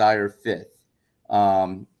fourth, and Zaire fifth.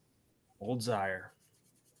 Old Zaire.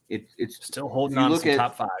 It's still holding on to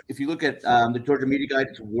top five. If you look at the Georgia media guide,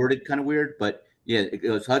 it's worded kind of weird, but yeah, it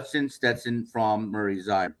goes Hudson, Stetson, Fromm, Murray,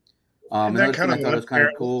 Zaire. Another thing I thought was kind of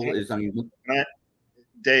cool is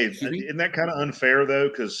Dave, isn't that kind of unfair though?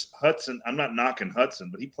 Because Hudson, I'm not knocking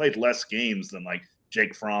Hudson, but he played less games than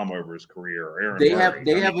Jake Fromm over his career. Or Aaron Murray.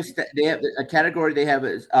 They have a category they have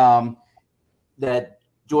is that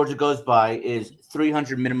Georgia goes by is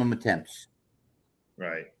 300 minimum attempps.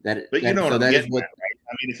 Right. But you know what I'm getting at, right?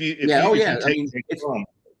 I mean,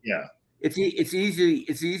 it's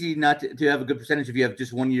easy not to have a good percentage if you have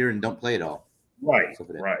just 1 year and don't play at all. Right.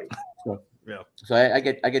 Right. So I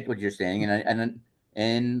get what you're saying,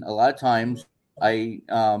 and a lot of times I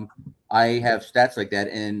have stats like that,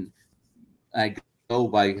 and I go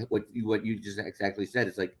by what you just exactly said.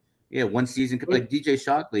 It's like, yeah, one season, like DJ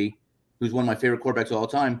Shockley, who's one of my favorite quarterbacks of all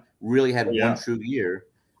time, really had one true year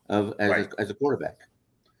as a quarterback.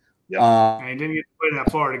 Yeah, he didn't get to play that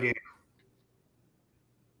Florida game.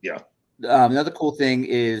 Yeah. Another cool thing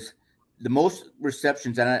is the most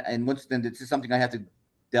receptions, and once again, this is something I have to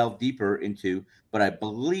delve deeper into, but I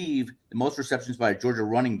believe the most receptions by a Georgia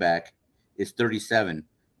running back is 37,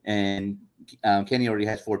 and Kenny already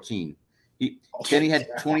has 14. Kenny had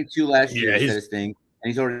 22 last year, said his thing, and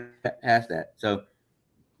he's already past that. So,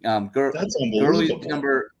 that's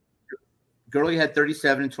unbelievable. Gurley had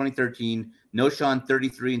 37 in 2013, Noshawn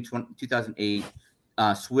 33 in 2008,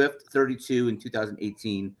 Swift 32 in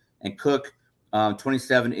 2018, and Cook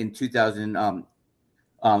 27 in 2000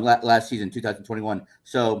 last season, 2021.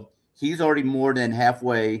 So he's already more than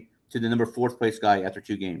halfway to the number 4th place guy after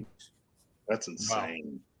 2 games. That's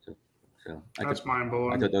insane. Wow. So that's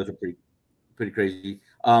mind-blowing. I thought those were pretty crazy.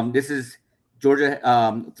 This is Georgia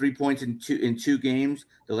 3 points in two games.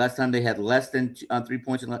 The last time they had less than 3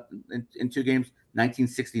 points in 2 games,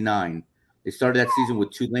 1969. They started that season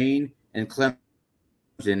with Tulane and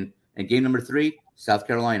Clemson, and game number 3, South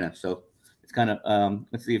Carolina. So it's kind of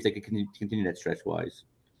let's see if they can continue that stretch wise.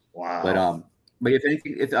 Wow. But if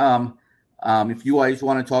anything, if you guys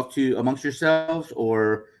want to talk to amongst yourselves,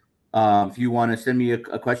 or if you want to send me a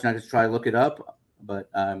question, I can try to look it up. But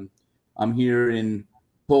I'm here in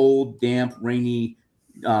cold, damp, rainy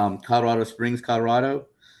Colorado Springs, Colorado.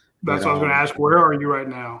 That's what I was going to ask. Where are you right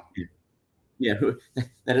now? Yeah,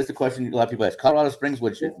 that is the question a lot of people ask. Colorado Springs,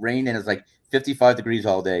 which it rained and it's like 55 degrees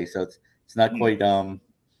all day, so it's not quite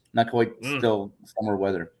still summer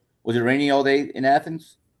weather. Was it raining all day in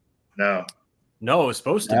Athens? No, it was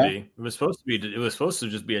supposed to be. It was supposed to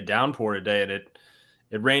just be a downpour today, and it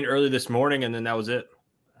rained early this morning, and then that was it.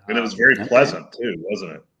 And it was very pleasant too,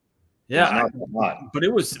 wasn't it? Yeah, but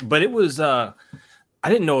it was. I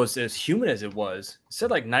didn't know it was as humid as it was. It said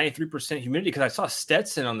like 93% humidity because I saw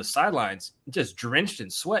Stetson on the sidelines just drenched in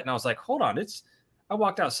sweat, and I was like, "Hold on!" I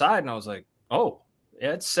walked outside and I was like, "Oh,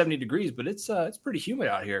 yeah, it's 70 degrees, but it's pretty humid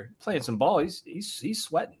out here. Playing some ball, he's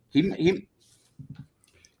sweating."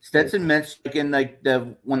 Stetson mentioned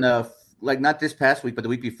not this past week, but the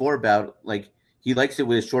week before about like he likes it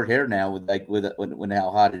with his short hair now when how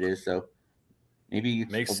hot it is. So maybe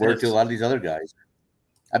it's a word to a lot of these other guys.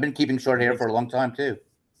 I've been keeping short hair for a long time too.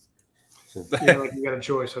 So. Yeah, like you got a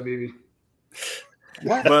choice, Habibi.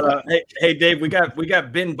 But hey, Dave, we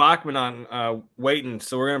got Ben Bachman on waiting,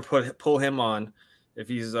 so we're gonna pull him on if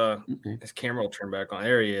he's his camera will turn back on.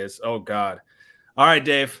 There he is. Oh God! All right,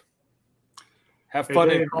 Dave. Have fun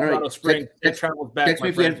in Colorado Springs. It travels back. Text me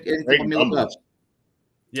if you have anything to look up.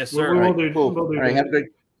 Yes, sir. We'll do. Cool. We'll do. All right, have a great.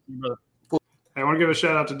 I want to give a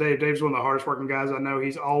shout out to Dave. Dave's one of the hardest working guys I know.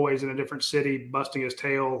 He's always in a different city, busting his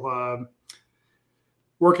tail,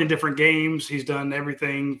 working different games. He's done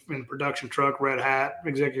everything in production truck, red hat,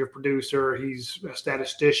 executive producer. He's a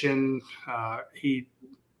statistician. I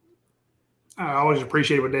always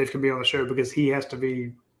appreciate when Dave can be on the show because he's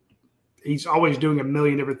always doing a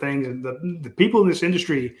million different things. And the people in this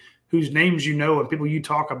industry whose names you know and people you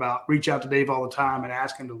talk about reach out to Dave all the time and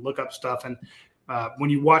ask him to look up stuff. And when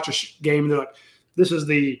you watch a game, they're like, this is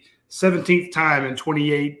the 17th time in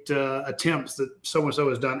 28 attempts that so-and-so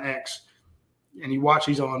has done X. And you watch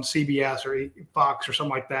he's on CBS or Fox or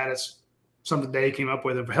something like that. It's something Dave came up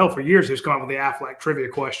with. And for years, he's come up with the Affleck trivia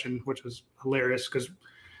question, which was hilarious because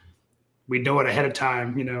we know it ahead of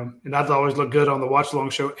time, and that's always look good on the watch-along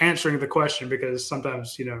show answering the question because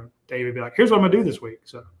sometimes, Dave would be like, here's what I'm going to do this week.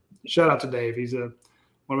 So shout out to Dave. He's one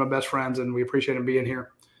of my best friends, and we appreciate him being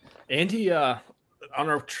here. And he, on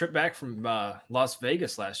our trip back from Las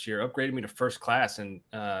Vegas last year, upgraded me to first class and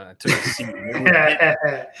took a seat.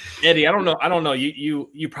 Eddie, I don't know.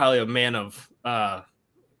 You probably a man of desire.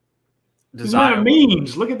 He's not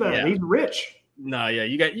means. Look at that. Yeah. He's rich. No, yeah,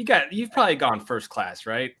 you've probably gone first class,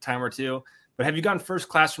 right? Time or two. But have you gone first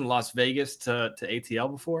class from Las Vegas to ATL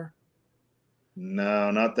before? No,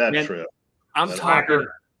 not that trip.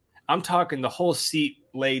 I'm talking the whole seat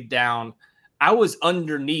laid down. I was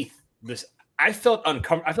underneath this. I felt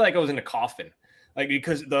uncomfortable. I felt like I was in a coffin, like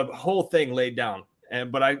because the whole thing laid down.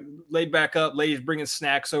 But I laid back up. Ladies bringing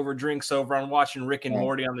snacks over, drinks over. I'm watching Rick and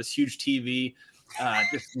Morty on this huge TV.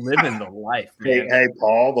 Just living the life, man. Hey,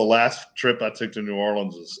 Paul, the last trip I took to New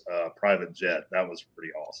Orleans was a private jet. That was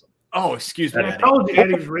pretty awesome. Oh, excuse me. I told you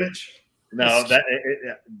Eddie's rich. No,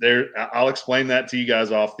 I'll explain that to you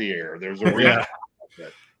guys off the air. There's a reason.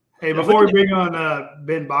 Hey, before we bring on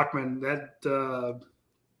Ben Bachman,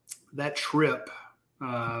 that trip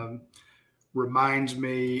reminds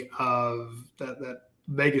me of that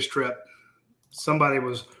Vegas trip somebody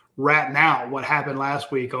was ratting out what happened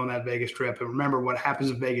last week on that Vegas trip. And remember, what happens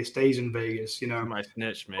in Vegas stays in Vegas, My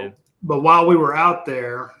snitch, man. But while we were out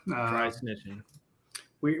there, Try snitching.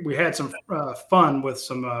 We had some fun with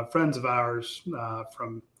some friends of ours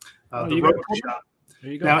from the Rogue Shop.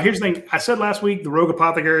 There you go. Now, here's the thing. I said last week the Rogue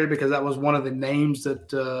Apothecary because that was one of the names that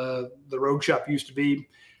the Rogue Shop used to be.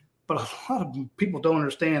 But a lot of people don't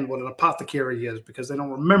understand what an apothecary is because they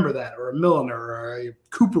don't remember that, or a milliner, or a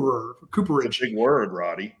cooperage. It's a big word,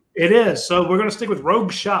 Roddy. It is. So we're going to stick with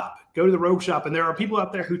Rogue Shop. Go to the Rogue Shop. And there are people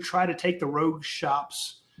out there who try to take the Rogue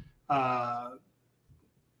Shop's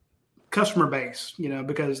customer base,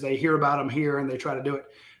 because they hear about them here and they try to do it.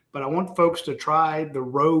 But I want folks to try the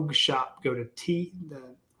Rogue Shop. Go to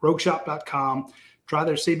rogueshop.com. Try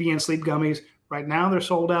their CBN sleep gummies. Right now they're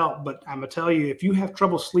sold out, but I'm going to tell you, if you have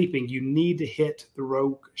trouble sleeping, you need to hit the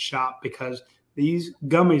Rogue Shop because these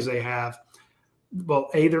gummies they have, well,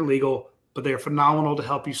 they're legal, but they're phenomenal to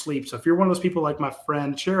help you sleep. So if you're one of those people like my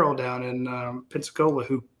friend Cheryl down in Pensacola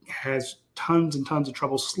who has tons and tons of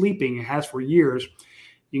trouble sleeping and has for years,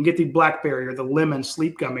 you can get the blackberry or the lemon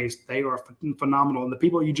sleep gummies. They are phenomenal. And the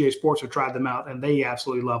people at UGA Sports have tried them out, and they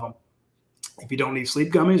absolutely love them. If you don't need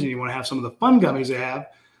sleep gummies and you want to have some of the fun gummies they have,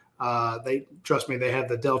 trust me, they have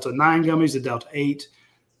the Delta 9 gummies, the Delta 8,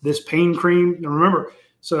 this pain cream. Now remember,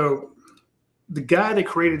 so the guy that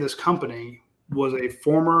created this company was a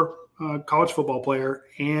former college football player,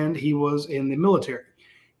 and he was in the military.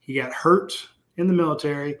 He got hurt in the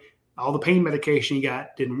military. All the pain medication he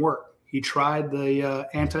got didn't work. He tried the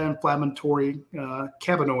anti-inflammatory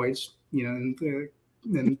cannabinoids,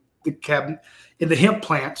 in the hemp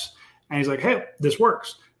plants, and he's like, "Hey, this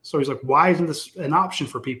works." So he's like, "Why isn't this an option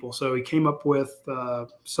for people?" So he came up with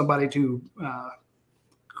somebody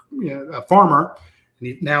a farmer,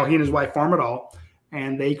 and now he and his wife farm it all,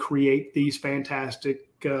 and they create these fantastic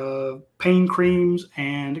pain creams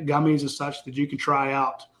and gummies and such that you can try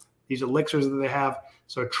out. These elixirs that they have.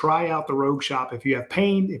 So try out the Rogue Shop if you have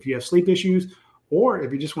pain, if you have sleep issues, or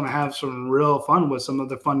if you just want to have some real fun with some of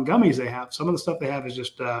the fun gummies they have. Some of the stuff they have is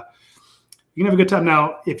just you can have a good time.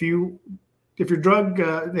 Now, if your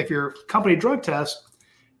company drug test,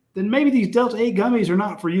 then maybe these Delta 8 gummies are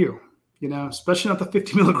not for you, especially not the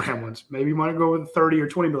 50 milligram ones. Maybe you want to go with 30 or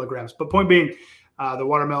 20 milligrams. But point being, the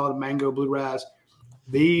watermelon, mango, blue raz,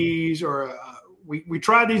 these are we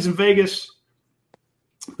tried these in Vegas.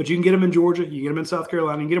 But you can get them in Georgia. You can get them in South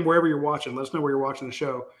Carolina. You can get them wherever you're watching. Let us know where you're watching the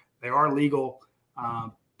show. They are legal,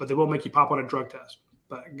 but they will make you pop on a drug test.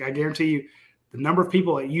 But I guarantee you, the number of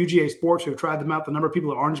people at UGA Sports who have tried them out, the number of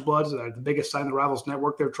people at Orange Bloods, the biggest site in the Rivals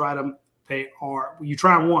Network, they've tried them. You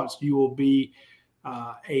try them once, you will be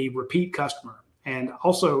a repeat customer. And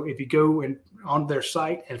also, if you go on their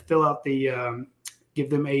site and fill out give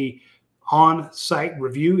them a on-site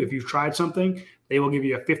review, if you've tried something, they will give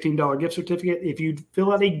you a $15 gift certificate. If you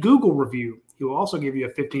fill out a Google review, he will also give you a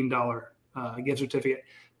 $15 gift certificate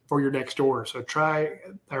for your next order. So try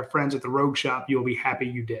our friends at the Rogue Shop. You'll be happy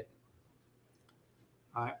you did.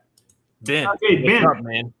 All right. Ben. Okay, Ben. What's up,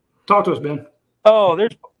 man? Talk to us, Ben. Oh,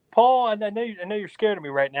 there's Paul. I know you're scared of me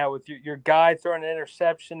right now with your guy throwing an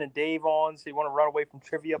interception and Dave on, so you want to run away from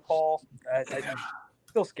trivia, Paul. I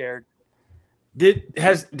feel scared. Did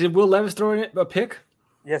Will Levis throw in a pick?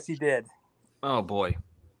 Yes, he did. Oh boy.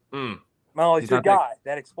 Well, he's the guy.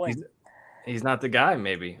 That explains it. He's not the guy.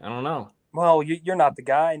 Maybe, I don't know. Well, you're not the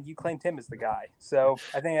guy, and you claimed him as the guy, so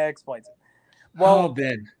I think that explains it. Well,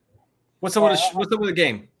 Ben, what's up with the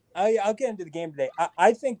game? I'll get into the game today.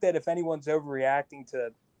 I think that if anyone's overreacting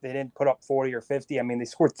to they didn't put up 40 or 50, I mean, they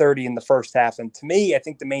scored 30 in the first half, and to me, I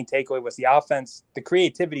think the main takeaway was the offense. The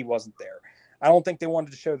creativity wasn't there. I don't think they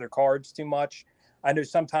wanted to show their cards too much. I know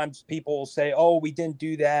sometimes people will say, "Oh, we didn't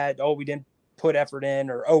do that. Oh, we didn't put effort in,"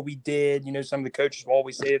 or "Oh, we did." Some of the coaches will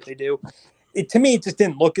always say that they do. To me, it just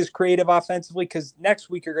didn't look as creative offensively because next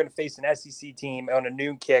week you're going to face an SEC team on a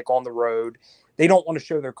noon kick on the road. They don't want to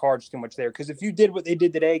show their cards too much there because if you did what they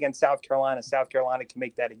did today against South Carolina can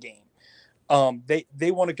make that a game.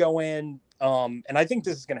 They want to go in, and I think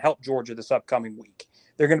this is going to help Georgia this upcoming week.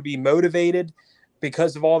 They're going to be motivated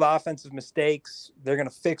because of all the offensive mistakes. They're going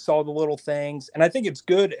to fix all the little things. And I think it's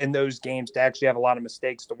good in those games to actually have a lot of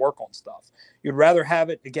mistakes to work on stuff. You'd rather have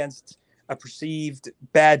it against a perceived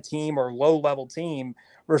bad team or low-level team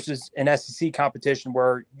versus an SEC competition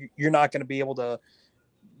where you're not going to be able to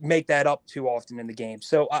make that up too often in the game.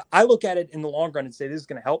 So I look at it in the long run and say this is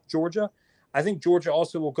going to help Georgia. I think Georgia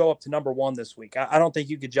also will go up to number 1 this week. I don't think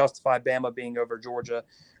you could justify Bama being over Georgia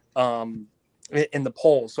in the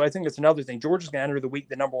polls. So I think it's another thing. Georgia's going to enter the week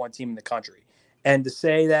the number 1 team in the country. And to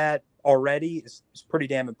say that already is pretty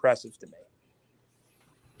damn impressive to me.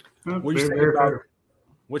 What do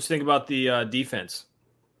you think about the defense?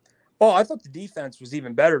 Well, I thought the defense was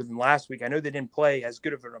even better than last week. I know they didn't play as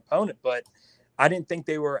good of an opponent, but I didn't think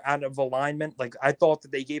they were out of alignment. Like, I thought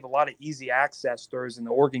that they gave a lot of easy access throws in the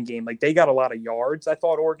Oregon game. Like, they got a lot of yards, I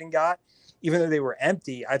thought Oregon got. Even though they were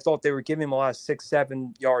empty, I thought they were giving them a lot of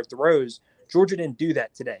 6-7 yard throws. Georgia didn't do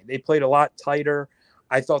that today. They played a lot tighter.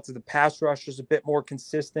 I thought that the pass rush was a bit more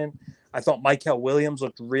consistent. I thought Michael Williams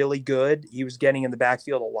looked really good. He was getting in the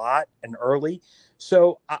backfield a lot and early.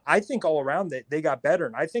 So I think all around that they got better.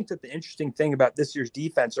 And I think that the interesting thing about this year's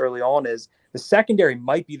defense early on is the secondary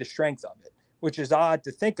might be the strength of it, which is odd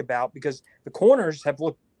to think about because the corners have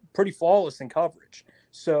looked pretty flawless in coverage.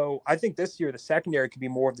 So I think this year the secondary could be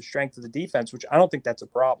more of the strength of the defense, which I don't think that's a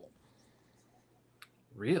problem.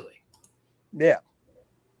 Really? Yeah.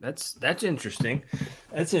 That's interesting.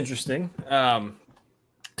 That's interesting.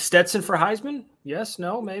 Stetson for Heisman? Yes,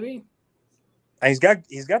 no, maybe? And he's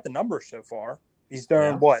got the numbers so far. He's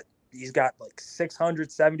done what? He's got like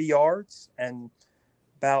 670 yards and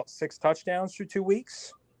about 6 touchdowns through 2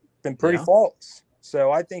 weeks. Been pretty flawless.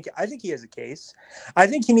 So I think he has a case. I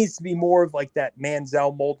think he needs to be more of like that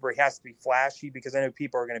Manziel mold where he has to be flashy because I know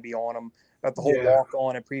people are going to be on him about the whole walk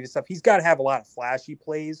on and previous stuff. He's got to have a lot of flashy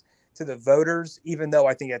plays to the voters, even though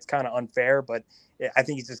I think that's kind of unfair, but I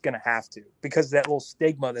think he's just going to have to because of that little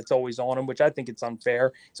stigma that's always on him, which I think it's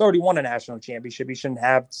unfair. He's already won a national championship. He shouldn't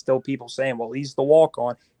have still people saying, well, he's the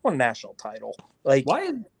walk-on. He won a national title. Like,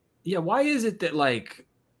 why is it that like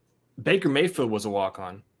Baker Mayfield was a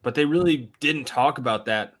walk-on, but they really didn't talk about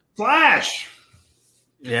that? Flash.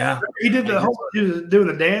 Yeah. He did he was doing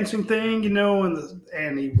the dancing thing,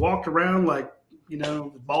 and he walked around like,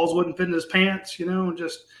 the balls wouldn't fit in his pants, and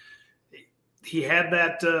just – he had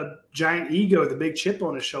that giant ego, the big chip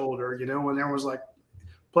on his shoulder, and there was like,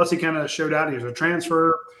 plus he kind of showed out he was a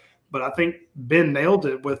transfer, but I think Ben nailed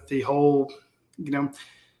it with the whole, and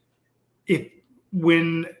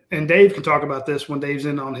Dave can talk about this when Dave's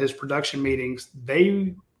in on his production meetings,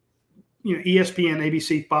 they, ESPN,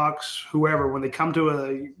 ABC, Fox, whoever, when they come to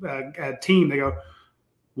a team, they go,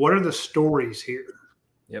 what are the stories here?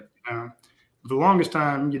 Yep. The longest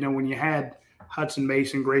time, when you had Hudson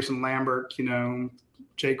Mason, Grayson Lambert,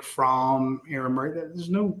 Jake Fromm, Aaron Murray. There's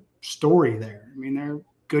no story there. I mean, they're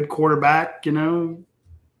good quarterback, there's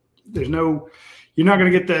no – you're not going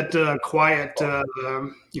to get that quiet,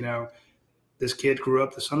 this kid grew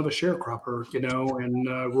up the son of a sharecropper, in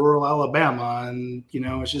rural Alabama. And,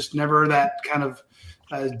 it's just never that kind of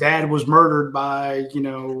dad was murdered by,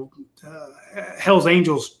 Hell's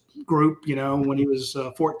Angels group, when he was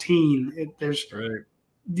 14. Right.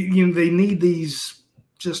 They need these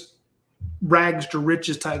just rags to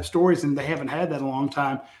riches type stories, and they haven't had that in a long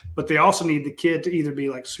time. But they also need the kid to either be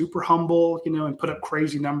like super humble, and put up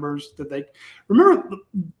crazy numbers that they remember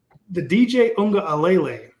the DJ Unga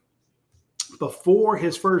Alele before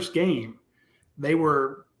his first game. They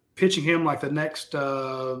were pitching him like the next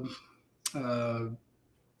trying to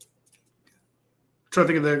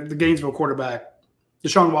think of the Gainesville quarterback,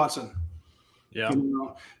 Deshaun Watson. Yeah.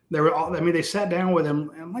 They were all, they sat down with him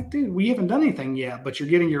and I'm like, dude, we haven't done anything yet, but you're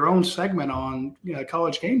getting your own segment on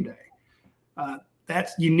College Game Day.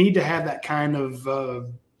 You need to have that kind of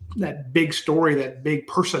that big story, that big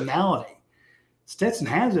personality. Stetson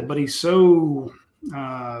has it, but he's so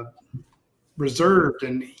reserved,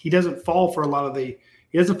 and he doesn't fall for he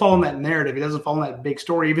doesn't fall in that narrative. He doesn't fall in that big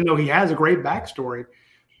story, even though he has a great backstory.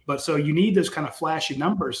 But so you need those kind of flashy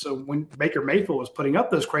numbers. So when Baker Mayfield was putting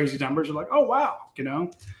up those crazy numbers, you're like, oh, wow,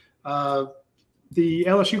 the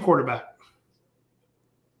LSU quarterback.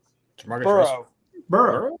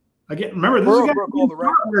 Burrow. Again, remember, this is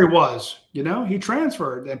where he was, he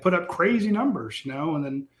transferred and put up crazy numbers, and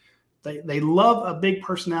then they love a big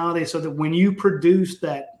personality so that when you produce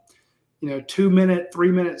that, 2-minute,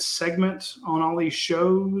 3-minute segments on all these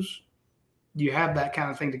shows, you have that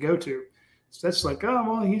kind of thing to go to. So that's like, oh,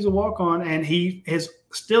 well, he's a walk-on. And he is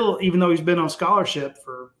still, even though he's been on scholarship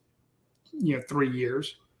for, 3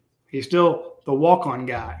 years, he's still the walk-on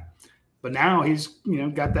guy. But now he's,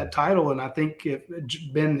 got that title. And I think if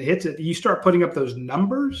Ben hits it, you start putting up those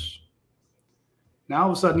numbers. Now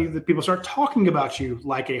all of a sudden, people start talking about you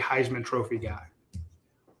like a Heisman Trophy guy.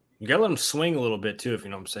 You got to let him swing a little bit too, if you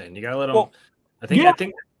know what I'm saying. You got to let him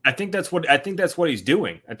I think that's what he's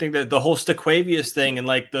doing. I think that the whole Staquavius thing and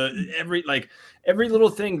like every little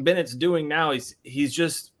thing Bennett's doing now, he's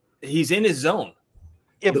in his zone.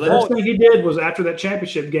 The last thing he did was after that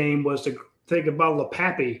championship game was to take a bottle of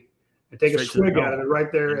Pappy and take a swig out of it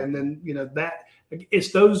right there, and then that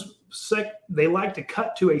it's those they like to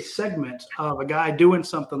cut to a segment of a guy doing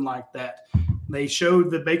something like that. They showed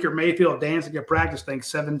the Baker Mayfield dancing at practice thing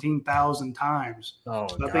 17,000 times. Oh,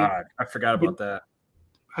 so God. I forgot about that.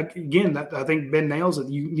 Again, I think Ben nails it.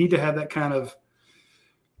 You need to have that kind of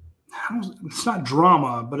 – it's not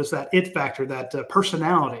drama, but it's that it factor, that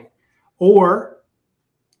personality, or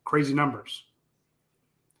crazy numbers.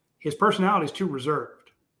 His personality is too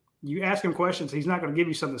reserved. You ask him questions, he's not going to give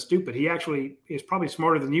you something stupid. He actually is probably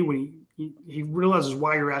smarter than you when he realizes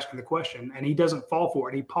why you're asking the question, and he doesn't fall for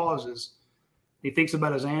it. He pauses. He thinks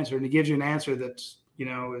about his answer, and he gives you an answer that's,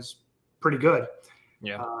 is pretty good.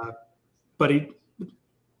 Yeah. But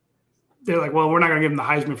they're like, well, we're not going to give him the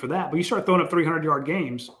Heisman for that. But you start throwing up 300-yard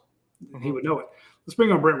games, and he would know it. Let's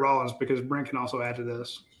bring on Brent Rollins because Brent can also add to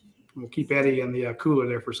this. We'll keep Eddie in the cooler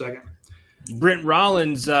there for a second. Brent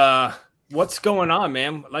Rollins, what's going on,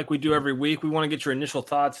 man? Like we do every week, we want to get your initial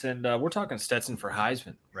thoughts, and we're talking Stetson for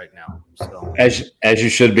Heisman right now. So as you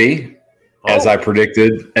should be, as I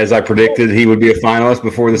predicted, he would be a finalist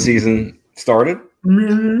before the season started.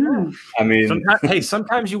 I mean,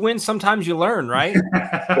 sometimes you win, sometimes you learn, right?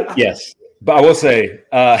 Yes, but I will say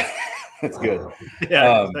that's good.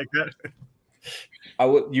 Yeah, like that.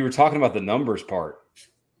 You were talking about the numbers part.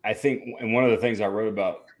 I think, and one of the things I wrote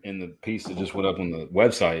about in the piece that just went up on the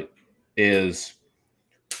website is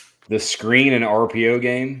the screen and RPO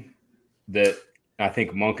game that I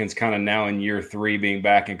think Monken's kind of now in year 3 being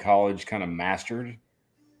back in college kind of mastered.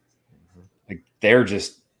 Like they're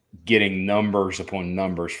just getting numbers upon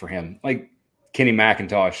numbers for him. Like Kenny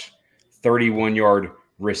McIntosh, 31-yard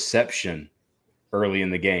reception early in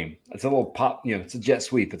the game. It's a little pop, it's a jet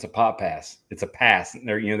sweep. It's a pop pass. It's a pass.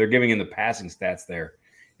 They're giving him the passing stats there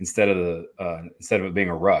instead of it being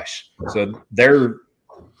a rush. So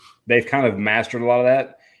they've kind of mastered a lot of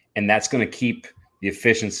that, and that's going to keep the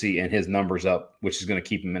efficiency and his numbers up, which is going to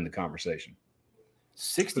keep him in the conversation.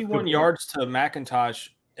 61 yards to McIntosh,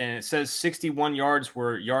 and it says 61 yards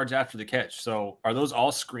were yards after the catch. So are those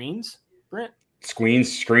all screens, Brent?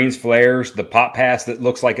 Screens, flares, the pop pass that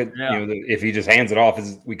looks like it. Yeah. If he just hands it off,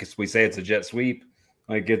 we say it's a jet sweep.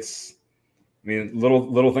 Like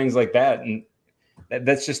little things like that, and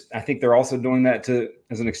that's just. I think they're also doing that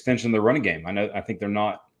as an extension of the running game. I think they're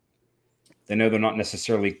not. They know they're not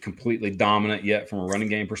necessarily completely dominant yet from a running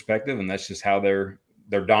game perspective, and that's just how their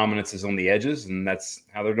dominance is on the edges, and that's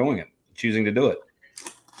how they're doing it, choosing to do it.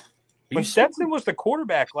 When Stetson was the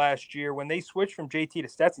quarterback last year, when they switched from JT to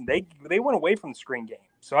Stetson, they went away from the screen game.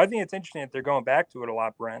 So I think it's interesting that they're going back to it a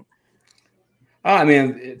lot, Brent. I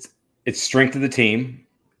mean, it's strength of the team.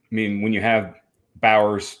 I mean, when you have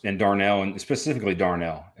Bowers and Darnell, and specifically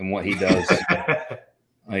Darnell and what he does,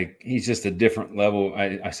 like he's just a different level.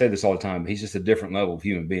 I say this all the time, but he's just a different level of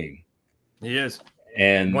human being. He is.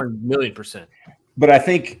 And 1,000,000%. But I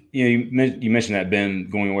think, you mentioned that, Ben,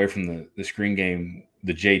 going away from the screen game,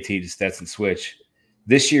 the JT to Stetson switch.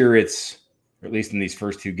 This year, or at least in these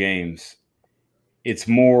first 2 games, it's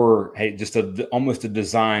more, just almost a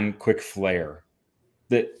design quick flare.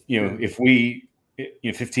 That,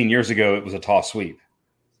 if 15 years ago, it was a toss sweep.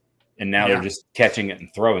 And now they're just catching it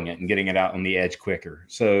and throwing it and getting it out on the edge quicker.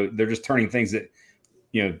 So they're just turning things that,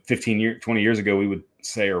 20 years ago, we would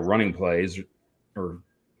say are running plays or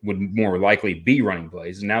would more likely be running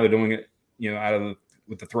plays. And now they're doing it,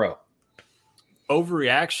 with the throw.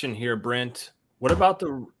 Overreaction here, Brent. What about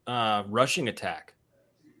the rushing attack?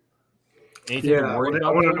 Anything I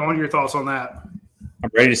want your thoughts on that. I'm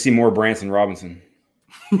ready to see more Branson Robinson.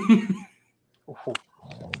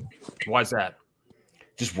 Why's that?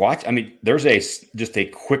 Just watch. I mean, there's just a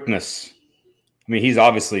quickness. I mean, he's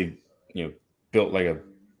obviously, built like a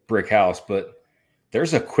brick house, but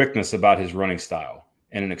there's a quickness about his running style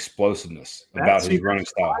and an explosiveness about his running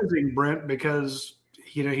style. Brent, because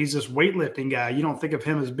he's this weightlifting guy. You don't think of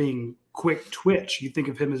him as being quick twitch. You think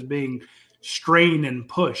of him as being strain and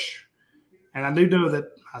push. And I do know that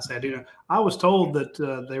I was told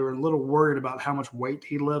that they were a little worried about how much weight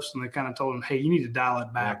he lifts, and they kind of told him, hey, you need to dial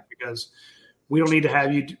it back because we don't need to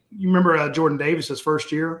have you. You remember Jordan Davis's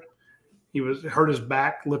first year? He hurt his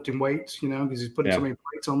back lifting weights, because he's putting so many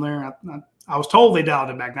plates on there. I was told they dialed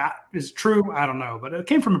it back. Now, is it true? I don't know, but it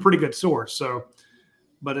came from a pretty good source. So,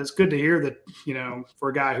 but it's good to hear that, for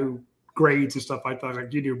a guy who grades and stuff like that,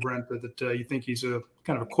 like you do, Brent, that you think he's a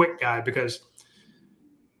kind of a quick guy because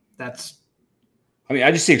that's. I mean,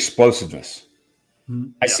 I just see explosiveness.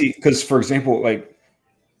 Mm-hmm. I see, because, for example, like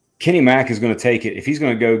Kenny Mack is going to take it. If he's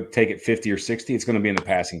going to go take it 50 or 60, it's going to be in the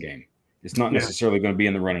passing game. It's not necessarily going to be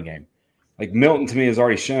in the running game. Like Milton, to me, has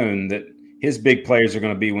already shown that his big plays are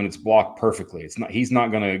going to be when it's blocked perfectly. He's not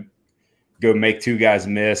going to go make 2 guys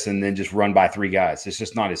miss and then just run by 3 guys. It's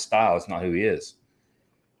just not his style. It's not who he is.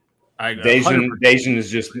 Dejan is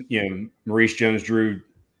just, Maurice Jones-Drew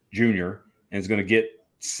Jr. and is going to get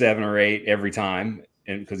 7 or 8 every time,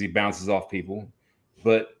 and because he bounces off people.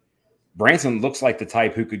 But Branson looks like the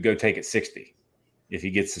type who could go take it 60 if he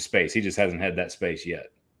gets the space. He just hasn't had that space yet,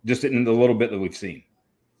 just in the little bit that we've seen.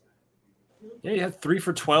 Yeah, he had 3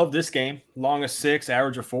 for 12 this game, long of 6,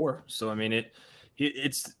 average of 4. So I mean,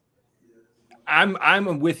 it's.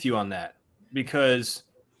 I'm with you on that, because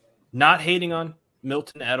not hating on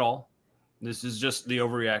Milton at all. This is just the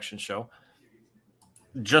overreaction show.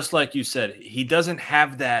 Just like you said, he doesn't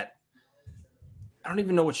have that. I don't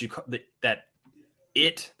even know what you call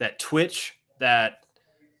that twitch, that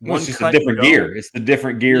one. It's just a different gear. It's the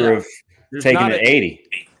different gear of taking it 80.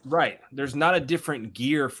 Right. There's not a different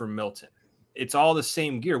gear for Milton. It's all the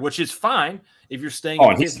same gear, which is fine if you're staying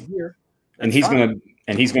in his gear. And he's going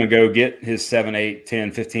to go get his 7, 8,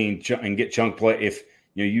 10, 15 and get chunk play. If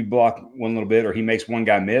you block one little bit, or he makes one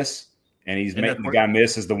guy miss, and he's making the guy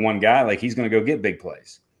miss as the one guy, like, he's going to go get big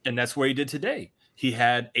plays. And that's what he did today. He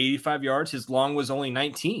had 85 yards. His long was only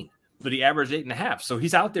 19, but he averaged 8.5. So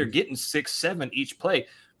he's out there getting 6, 7 each play,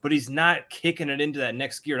 but he's not kicking it into that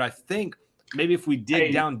next gear. And I think maybe if we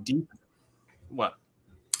dig down deep, what?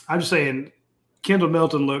 I'm just saying, Kendall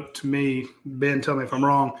Milton looked to me, Ben, tell me if I'm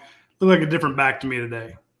wrong, looked like a different back to me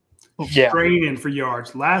today. Yeah. Straining for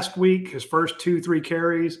yards. Last week, his first 2-3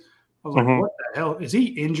 carries, I was like, what the hell? Is he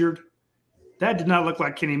injured? That did not look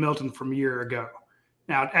like Kenny Milton from a year ago.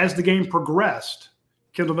 Now, as the game progressed,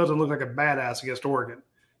 Kendall Milton looked like a badass against Oregon.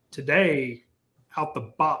 Today, out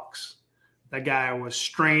the box, that guy was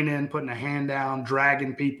straining, putting a hand down,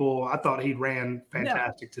 dragging people. I thought he ran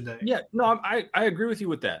fantastic today. Yeah, no, I agree with you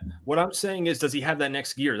with that. What I'm saying is, does he have that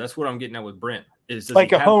next gear? That's what I'm getting at with Brent. Is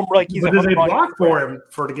like a home, like he's a home run block for him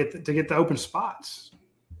to get the open spots.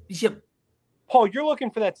 Yep. Paul, you're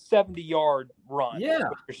looking for that 70-yard run. Yeah.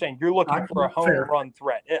 What you're saying. You're looking for a home run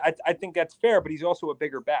threat. I think that's fair, but he's also a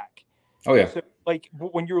bigger back. Oh, yeah. So, like,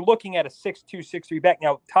 when you're looking at a 6'2", 6'3" back,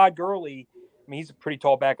 now, Todd Gurley, I mean, he's a pretty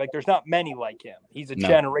tall back. Like, there's not many like him. He's a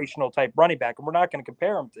generational type running back, and we're not going to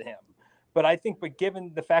compare him to him. But I think,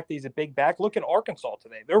 given the fact that he's a big back, look at Arkansas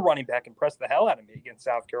today. Their running back impressed the hell out of me against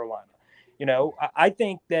South Carolina. I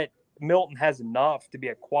think that Milton has enough to be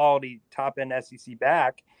a quality top-end SEC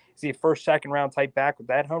back. Is he a first, second-round type back with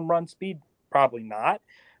that home run speed? Probably not.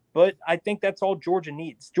 But I think that's all Georgia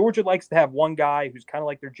needs. Georgia likes to have one guy who's kind of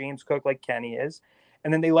like their James Cook, like Kenny is.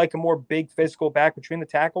 And then they like a more big physical back between the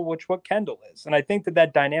tackle, which what Kendall is. And I think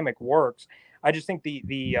that dynamic works. I just think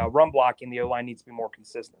the run blocking, the O-line needs to be more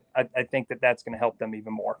consistent. I think that's going to help them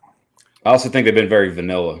even more. I also think they've been very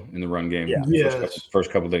vanilla in the run game. Yeah. First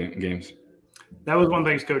couple of games. That was one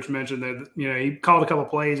thing Coach mentioned that, he called a couple of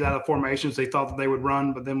plays out of formations they thought that they would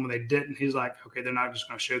run, but then when they didn't, he's like, okay, they're not just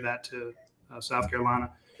going to show that to South Carolina.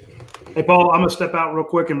 Hey, Paul, I'm going to step out real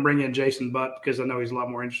quick and bring in Jason Butt because I know he's a lot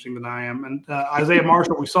more interesting than I am. And Isaiah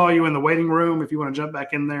Marshall, we saw you in the waiting room. If you want to jump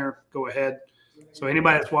back in there, go ahead. So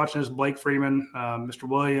anybody that's watching this, Blake Freeman, Mr.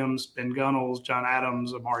 Williams, Ben Gunnels, John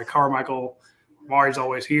Adams, Amari Carmichael, Amari's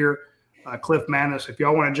always here, Cliff Manis. If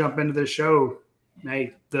y'all want to jump into this show,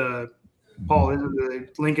 hey, Paul, is the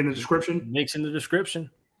link in the description? Links in the description.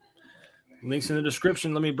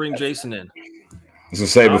 Let me bring Jason in. I was going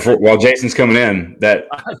to say before, while Jason's coming in, that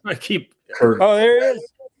I keep. Oh, there he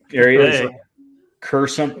is. There he is.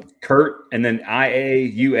 Kurt, and then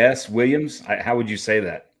IAUS Williams. How would you say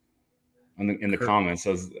that? In the comments,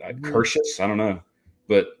 says Curtius. I don't know,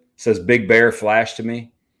 but it says Big Bear flash to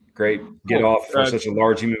me. Great get off for such a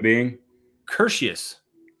large human being. Curtius.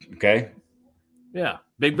 Okay. Yeah,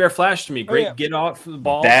 Big Bear flash to me. Great get off the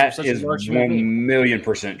ball. That is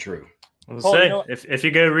 1,000,000% true. If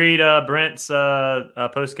you go read Brent's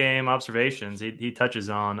post-game observations, he touches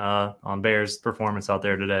on Bears' performance out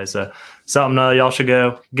there today. So something y'all should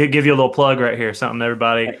go give you a little plug right here. Something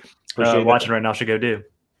everybody watching right now should go do.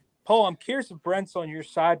 Paul, I'm curious if Brent's on your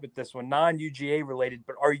side with this one, non-UGA related,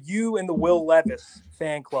 but are you in the Will Levis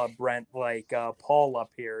fan club, Brent, like Paul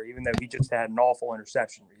up here, even though he just had an awful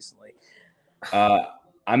interception recently?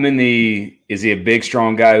 I'm in is he a big,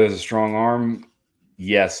 strong guy who has a strong arm?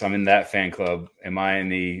 Yes, I'm in that fan club. Am I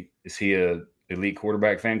is he a elite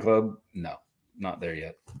quarterback fan club? No, not there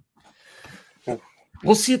yet.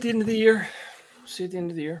 We'll see at the end of the year.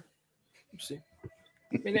 We'll see.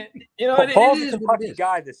 I mean, Paul's a Kentucky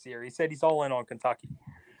guy this year. He said he's all in on Kentucky.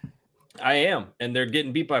 I am, and they're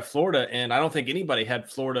getting beat by Florida, and I don't think anybody had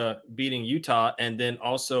Florida beating Utah and then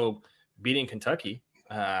also beating Kentucky.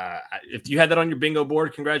 If you had that on your bingo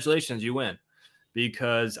board, congratulations, you win.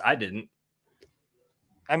 Because I didn't.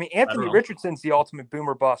 I mean, Anthony Richardson's the ultimate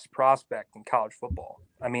boomer bust prospect in college football.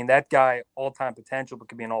 I mean, that guy, all-time potential, but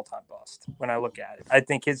could be an all-time bust when I look at it. I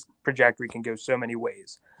think his trajectory can go so many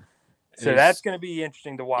ways. So that's going to be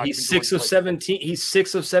interesting to watch. He's 6 of 17. He's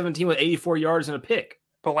 6 of 17 with 84 yards and a pick.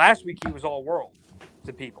 But last week he was all world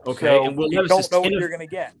to people. Okay, so and you don't know what you're going to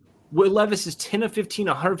get. Will Levis is 10 of 15,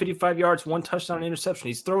 155 yards, 1 touchdown, and interception.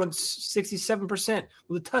 He's throwing 67%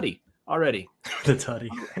 with a tutty already. The tutty.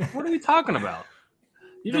 What are we talking about?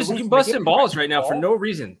 You're busting balls right now for no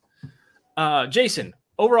reason. Jason,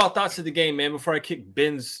 overall thoughts of the game, man, before I kick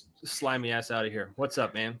Ben's slimy ass out of here. What's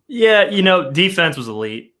up, man? Yeah, defense was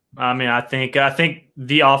elite. I mean, I think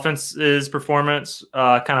the offense's performance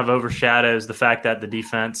kind of overshadows the fact that the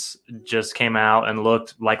defense just came out and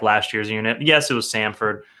looked like last year's unit. Yes, it was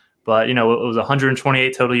Samford, but it was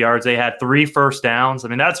 128 total yards. They had 3 first downs. I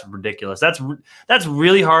mean, that's ridiculous. That's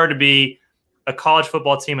really hard to be a college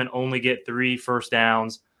football team and only get 3 first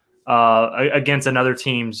downs against another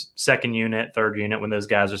team's second unit, third unit when those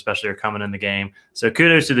guys especially are coming in the game. So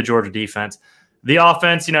kudos to the Georgia defense. The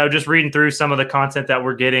offense, just reading through some of the content that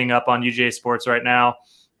we're getting up on UGA Sports right now,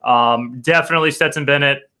 definitely Stetson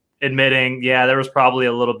Bennett admitting, there was probably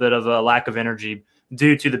a little bit of a lack of energy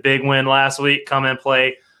due to the big win last week. Come and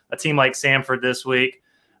play a team like Samford this week.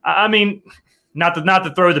 I mean, not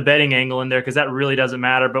to throw the betting angle in there because that really doesn't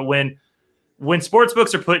matter, but when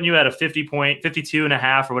sportsbooks are putting you at a 50 point, 52 and a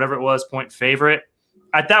half or whatever it was point favorite,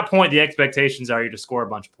 at that point, the expectations are you to score a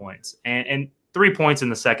bunch of points and 3 points in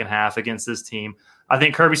the second half against this team. I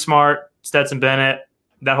think Kirby Smart, Stetson Bennett,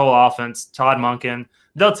 that whole offense, Todd Monken,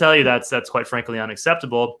 they'll tell you that's quite frankly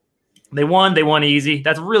unacceptable. They won easy.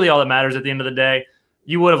 That's really all that matters at the end of the day.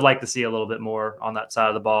 You would have liked to see a little bit more on that side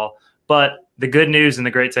of the ball. But the good news and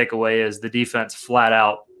the great takeaway is the defense flat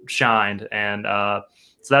out shined. And so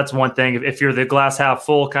that's one thing. If you're the glass half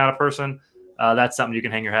full kind of person, that's something you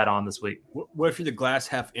can hang your hat on this week. What if you're the glass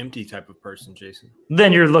half empty type of person, Jason?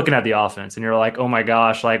 Then you're looking at the offense and you're like, oh my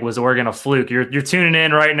gosh, was Oregon a fluke? You're tuning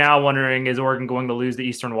in right now wondering, is Oregon going to lose to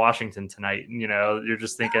Eastern Washington tonight? You're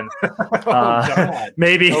just thinking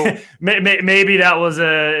maybe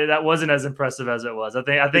that wasn't as impressive as it was. I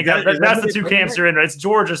think that's the two camps you're in. It's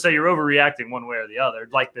Georgia, so you're overreacting one way or the other.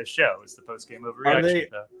 Like this show, it's the post game overreaction.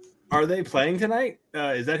 Are they playing tonight?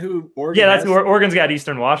 Is that who Oregon? Yeah, that's who Oregon's got.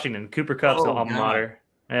 Eastern Washington, Cooper Kupp's alma mater.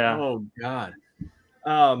 Yeah. Oh God.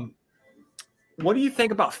 What do you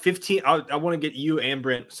think about 15? I want to get you and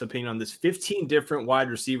Brent's opinion on this. 15 different wide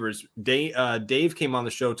receivers. Dave came on the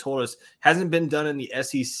show, told us hasn't been done in the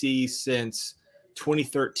SEC since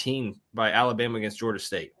 2013 by Alabama against Georgia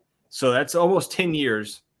State. So that's almost 10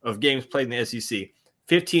 years of games played in the SEC.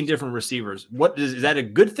 15 different receivers. Is that a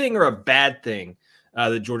good thing or a bad thing?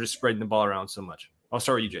 That Georgia's spreading the ball around so much. I'll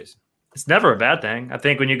start with you, Jason. It's never a bad thing. I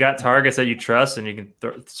think when you got targets that you trust and you can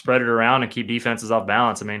spread it around and keep defenses off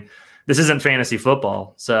balance. I mean, this isn't fantasy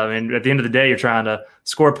football. So, I mean, at the end of the day, you're trying to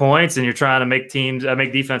score points and you're trying to make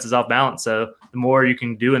defenses off balance. So the more you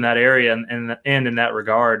can do in that area and in that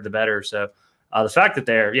regard, the better. So the fact that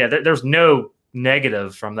there's no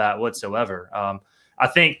negative from that whatsoever. I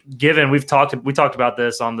think given we talked about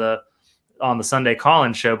this on the Sunday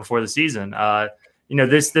call-in show before the season,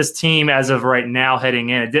 this team as of right now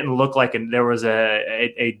heading in, it didn't look like there was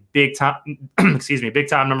a big time, big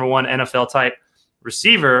time number one NFL type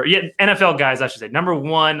receiver. Yeah, NFL guys, I should say, number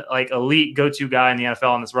one, like elite go-to guy in the NFL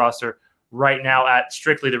on this roster right now at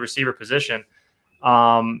strictly the receiver position.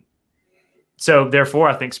 So therefore,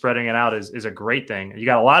 I think spreading it out is a great thing. You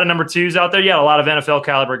got a lot of number twos out there. You got a lot of NFL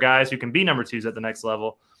caliber guys who can be number twos at the next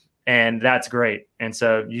level, and that's great. And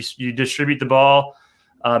so you distribute the ball.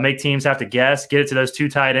 Make teams have to guess, get it to those 2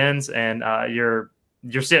 tight ends, and you're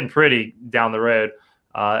sitting pretty down the road.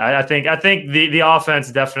 I think the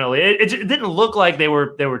offense definitely. It didn't look like they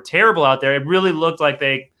were terrible out there. It really looked like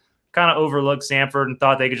they kind of overlooked Samford and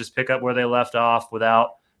thought they could just pick up where they left off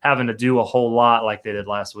without having to do a whole lot like they did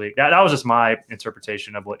last week. That was just my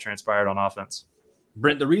interpretation of what transpired on offense.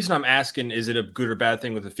 Brent, the reason I'm asking, is it a good or bad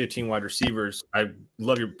thing with the 15 wide receivers? I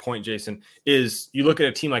love your point, Jason, is you look at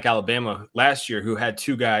a team like Alabama last year who had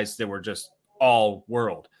 2 guys that were just all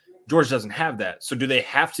world. Georgia doesn't have that. So do they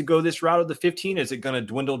have to go this route of the 15? Is it going to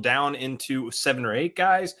dwindle down into 7 or 8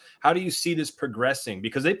 guys? How do you see this progressing?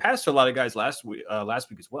 Because they passed to a lot of guys last week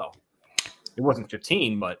as well. It wasn't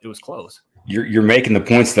 15, but it was close. You're making the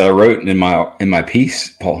points that I wrote in my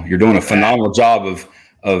piece, Paul. You're doing a phenomenal job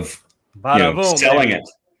of selling baby.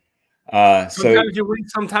 It. Sometimes you win,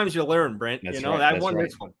 sometimes you learn, Brent. That's right, I won right.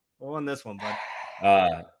 this one. I won this one,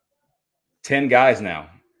 bud. 10 guys now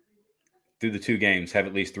through the 2 games have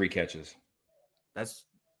at least 3 catches.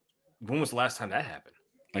 When was the last time that happened?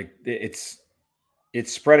 Like it's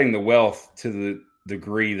it's spreading the wealth to the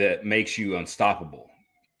degree that makes you unstoppable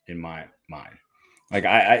in my mind. Like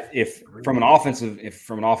if from an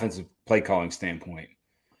offensive play calling standpoint,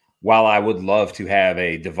 while I would love to have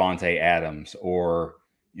a Devontae Adams or,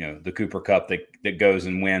 the Cooper Kupp that goes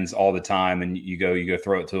and wins all the time, and you go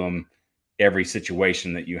throw it to him every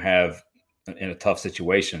situation that you have in a tough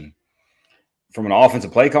situation. From an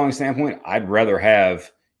offensive play calling standpoint, I'd rather have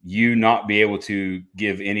you not be able to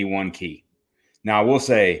give any one key. Now, I will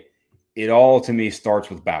say it all to me starts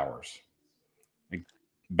with Bowers. Like,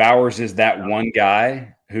 Bowers is that one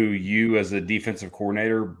guy who you as a defensive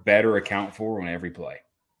coordinator better account for on every play.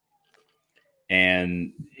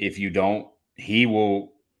 And if you don't, he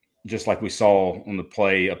will, just like we saw on the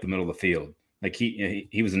play up the middle of the field. Like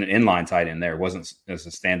he was an inline tight end there, wasn't as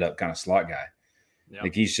a stand-up kind of slot guy. Yep.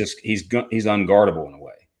 Like he's unguardable in a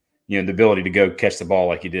way. The ability to go catch the ball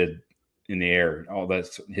like he did in the air, all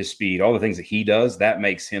that, his speed, all the things that he does, that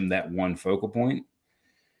makes him that one focal point.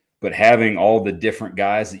 But having all the different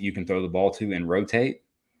guys that you can throw the ball to and rotate,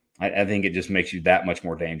 I think it just makes you that much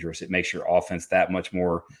more dangerous. It makes your offense that much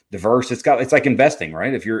more diverse. It's like investing,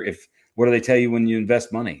 right? What do they tell you when you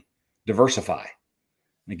invest money? Diversify.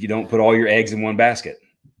 Like you don't put all your eggs in one basket.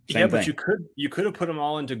 Same but thing. you could have put them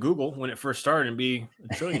all into Google when it first started and be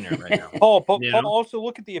a trillionaire right now. Paul, also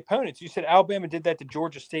look at the opponents. You said Alabama did that to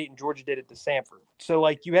Georgia State and Georgia did it to Samford. So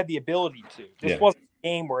like you had the ability to. This wasn't a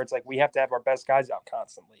game where it's like we have to have our best guys out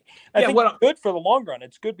constantly. I think it's good for the long run.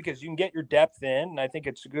 It's good because you can get your depth in, and I think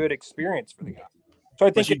it's a good experience for the guys. So I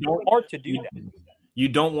think it's hard to do that. You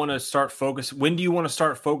don't want to start focus. When do you want to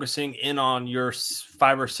start focusing in on your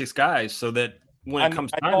 5 or 6 guys so that when it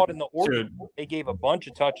comes time? I thought in the Oregon, they gave a bunch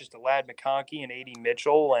of touches to Ladd McConkey and A.D.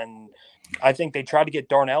 Mitchell, and I think they tried to get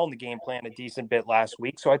Darnell in the game plan a decent bit last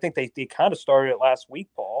week. So I think they kind of started it last week,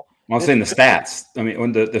 Paul. Well, I'm saying the stats. I mean,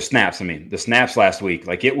 when the snaps. I mean, the snaps last week.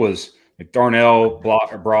 Like it was like Darnell,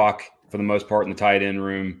 Brock for the most part in the tight end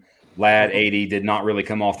room. Ladd, A.D. did not really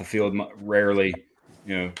come off the field rarely.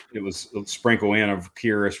 It was a sprinkle in of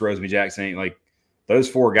Kyrus, Rosemy Jackson. Like those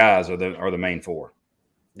 4 guys are the main 4.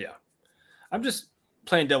 Yeah. I'm just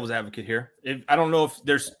playing devil's advocate here. I don't know if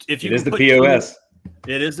you. It is the POS.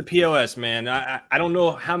 It is the POS, man. I don't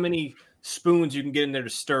know how many spoons you can get in there to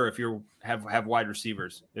stir if you have wide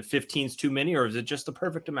receivers. If 15 is too many, or is it just the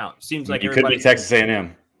perfect amount? It seems like you could be Texas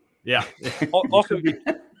A&M. Yeah. Also,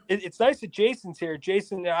 it's nice that Jason's here.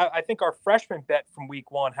 Jason, I think our freshman bet from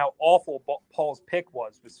week 1, how awful Paul's pick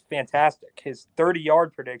was fantastic. His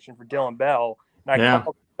 30-yard prediction for Dylan Bell, and I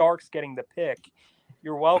called Starks getting the pick.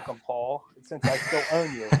 You're welcome, Paul, since I still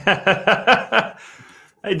own you.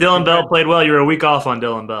 Hey, Dylan Bell played well. You were a week off on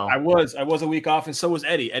Dylan Bell. I was a week off, and so was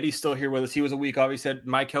Eddie. Eddie's still here with us. He was a week off. He said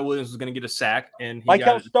Michael Williams was going to get a sack, and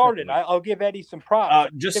Michael started. I'll give Eddie some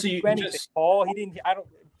props. Paul, he didn't.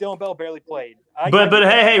 Dylan Bell barely played. But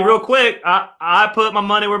hey, real quick, I put my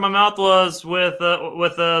money where my mouth was with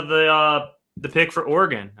the pick for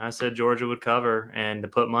Oregon. I said Georgia would cover and to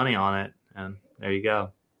put money on it, and there you go.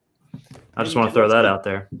 I just want to throw that out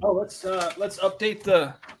there. Oh, let's update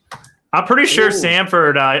the. I'm pretty sure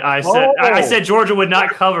Samford. I said Georgia would not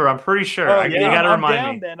cover. I'm pretty sure. You got to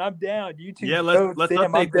remind me. I'm down. You two. Yeah, let's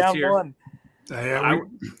update this here. I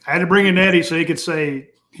had to bring in Eddie so he could say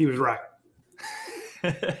he was right.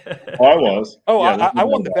 I was. I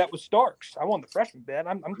won the bet with Starks. I won the freshman bet.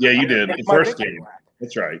 You did the first game.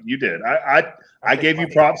 That's right. You did. I gave you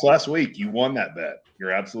props last week. You won that bet.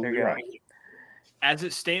 You're absolutely right. As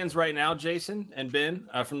it stands right now, Jason and Ben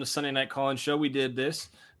from the Sunday Night Call-In Show, we did this.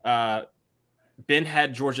 Ben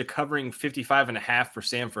had Georgia covering 55.5 for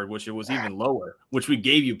Samford, which it was even lower, which we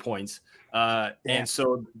gave you points. And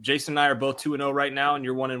so Jason and I are both 2-0 right now, and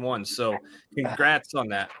you're 1-1. So congrats on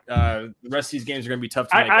that. The rest of these games are going to be tough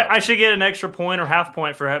to make up. I should get an extra point or half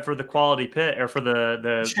point for the quality pit or for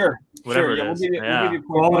the whatever it is. We'll give you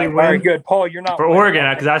quality. Very good, Paul. You're not for Oregon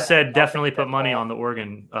because I said definitely put money on the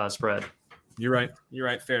Oregon spread. You're right.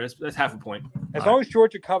 Fair. That's half a point. As long as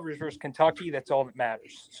Georgia covers versus Kentucky, that's all that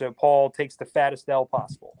matters. So Paul takes the fattest L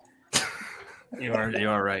possible. You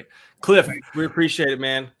are right. Cliff, we appreciate it,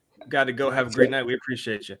 man. Got to go. Have a great night. We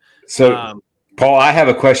appreciate you. So, Paul, I have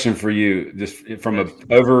a question for you. Just from an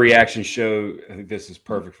overreaction show, I think this is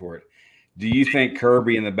perfect for it. Do you think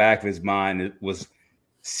Kirby in the back of his mind was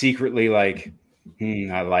secretly like,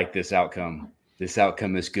 I like this outcome. This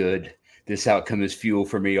outcome is good. This outcome is fuel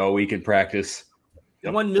for me all week in practice.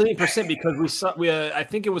 1,000,000% because we saw. I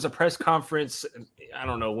think it was a press conference. I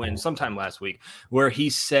don't know when, sometime last week, where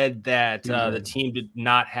he said that the team did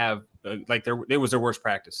not have it was their worst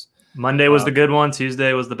practice. Monday was the good one.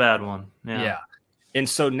 Tuesday was the bad one. Yeah. And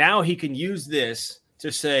so now he can use this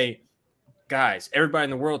to say, guys, everybody in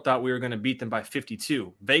the world thought we were going to beat them by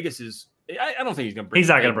 52. Vegas is I don't think he's going to He's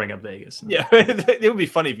not going to bring up Vegas. No. Yeah, it would be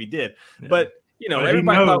funny if he did. Yeah. But,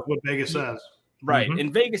 everybody knows thought what Vegas says. Right. Mm-hmm.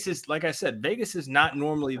 And Vegas is, like I said, Vegas is not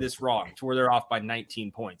normally this wrong to where they're off by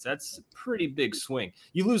 19 points. That's a pretty big swing.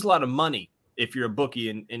 You lose a lot of money if you're a bookie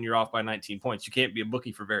and you're off by 19 points. You can't be a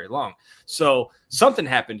bookie for very long. So something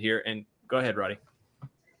happened here. And go ahead, Radi.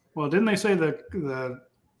 Well, didn't they say the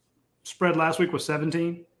spread last week was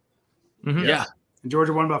 17? Mm-hmm. Yeah. And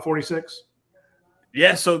Georgia won by 46?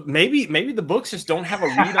 Yeah, so maybe the books just don't have a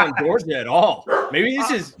read on Georgia at all. Maybe this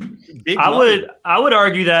is big. I would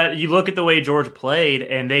argue that you look at the way Georgia played,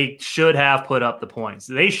 and they should have put up the points.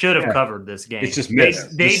 They should have covered this game. It's just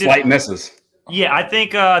slight misses. Yeah, I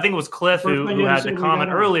think it was Cliff who had the comment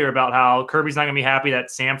earlier about how Kirby's not going to be happy that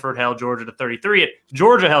Samford held Georgia to 33.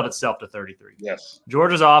 Georgia held itself to 33. Yes,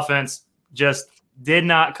 Georgia's offense just did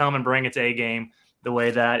not come and bring its A game the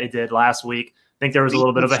way that it did last week. I think there was a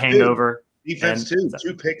little bit of a hangover. Defense too,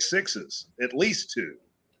 2 pick sixes, at least 2.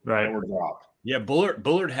 Right, that were dropped. Yeah,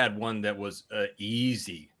 Bullard had one that was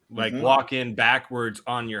easy, like walk in backwards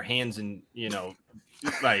on your hands, and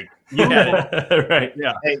like you had it right.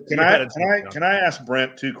 Yeah. Hey, can I ask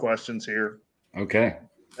Brent 2 questions here? Okay.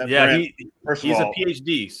 Yeah, Brent, he's a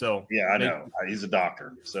PhD, so yeah, I know he's a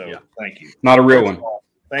doctor. So thank you. Not a real one.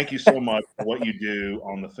 Thank you so much for what you do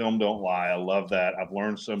on the Film Don't Lie. I love that. I've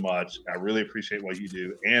learned so much. I really appreciate what you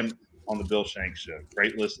do, and on the Bill Shanks Show.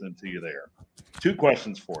 Great listening to you there. 2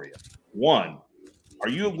 questions for you. 1, are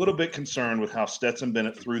you a little bit concerned with how Stetson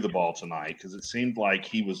Bennett threw the ball tonight? Because it seemed like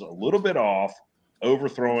he was a little bit off,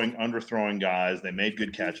 overthrowing, underthrowing guys. They made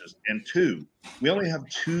good catches. And 2, we only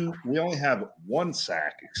have 1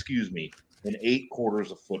 sack, in 8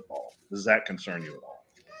 quarters of football. Does that concern you at all?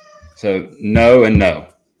 So no and no.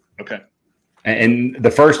 Okay. And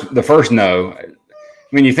the first no.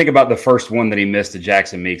 I mean, you think about the first one that he missed to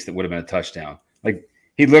Jackson Meeks that would have been a touchdown. Like,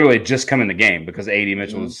 he literally just come in the game because A.D.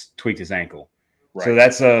 Mitchell's tweaked his ankle. Right. So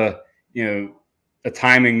that's a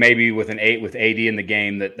timing maybe with with A.D. in the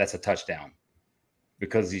game that's a touchdown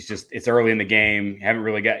because it's early in the game. You haven't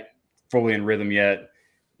really got fully in rhythm yet.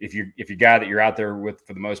 If you're guy that you're out there with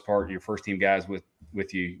for the most part, your first team guys with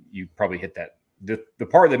you, you probably hit that. The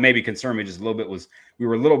part that maybe concerned me just a little bit was we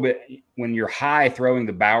were a little bit when you're high throwing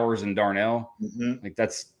the Bowers and Darnell, like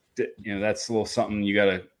that's a little something you got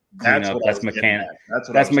to clean up. That's mechanical.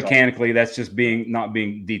 That's mechanically. That's just not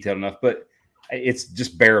being detailed enough. But it's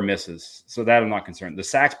just bare misses. So that I'm not concerned. The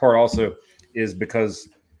sacks part also is because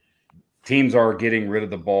teams are getting rid of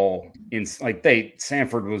the ball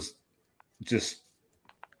Samford was just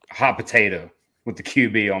hot potato with the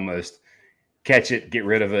QB almost. Catch it, get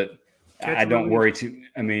rid of it. I don't worry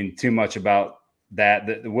too much about that.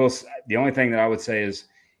 The only thing that I would say is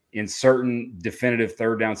in certain definitive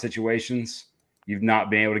third down situations, you've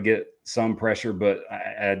not been able to get some pressure, but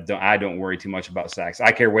I don't worry too much about sacks.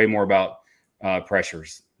 I care way more about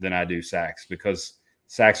pressures than I do sacks because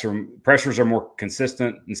pressures are more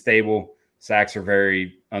consistent and stable. Sacks are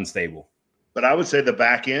very unstable. But I would say the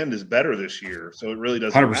back end is better this year, so it really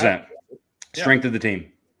doesn't 100%. matter. Strength of the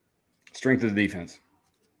team. Strength of the defense.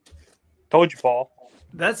 Told you, Paul.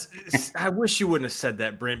 I wish you wouldn't have said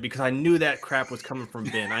that, Brent, because I knew that crap was coming from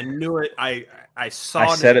Ben. I knew it. I saw it.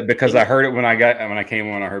 I said it because I heard it when I came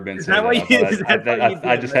on. I heard Ben say that.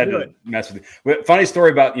 I just had to mess with it. But funny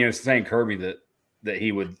story about saying Kirby that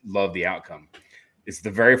he would love the outcome. It's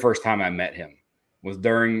the very first time I met him was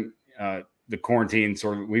during the quarantine.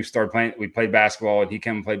 Sort of, we played basketball, and he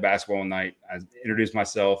came and played basketball one night. I introduced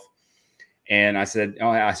myself, and I said,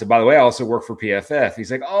 by the way, I also work for PFF. He's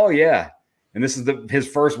like, oh yeah. And this is his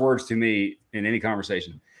first words to me in any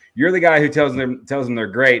conversation. You're the guy who tells them they're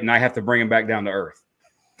great, and I have to bring them back down to earth.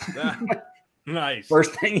 Nice.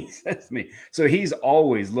 First thing he says to me. So he's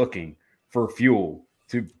always looking for fuel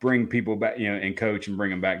to bring people back, and coach and bring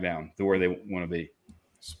them back down to where they want to be.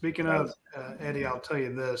 Speaking of Eddie, I'll tell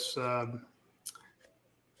you this. I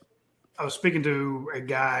was speaking to a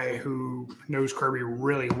guy who knows Kirby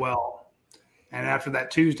really well. And after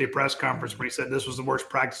that Tuesday press conference, when he said this was the worst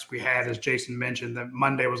practice we had, as Jason mentioned, that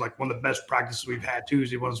Monday was like one of the best practices we've had.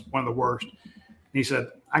 Tuesday was one of the worst. And he said,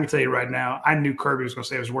 I can tell you right now, I knew Kirby was going to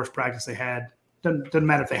say it was the worst practice they had. Doesn't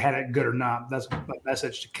matter if they had it good or not. That's a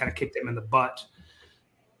message to kind of kick them in the butt.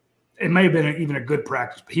 It may have been even a good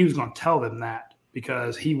practice, but he was going to tell them that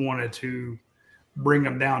because he wanted to bring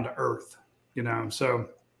them down to earth, So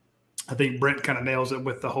I think Brent kind of nails it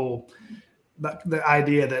with the whole the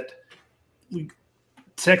idea that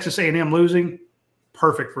Texas A&M losing,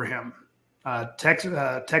 perfect for him.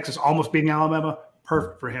 Texas almost beating Alabama,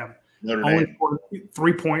 perfect for him. Notre Only Dame.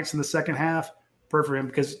 3 points in the second half, perfect for him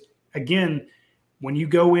because again, when you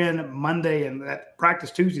go in Monday and that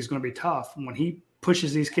practice Tuesday is going to be tough, and when he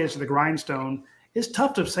pushes these kids to the grindstone, it's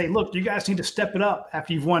tough to say, look, you guys need to step it up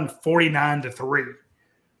after you've won 49-3.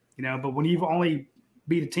 But when you've only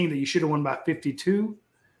beat a team that you should have won by 52,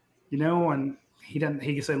 and he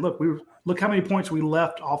can say, look how many points we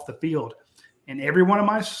left off the field. And every one of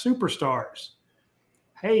my superstars,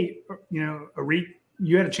 hey, Arik,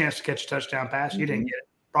 you had a chance to catch a touchdown pass. You didn't get it.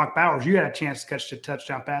 Brock Bowers, you had a chance to catch a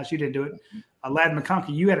touchdown pass. You didn't do it. Lad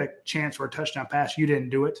McConkey, you had a chance for a touchdown pass. You didn't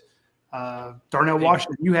do it. Darnell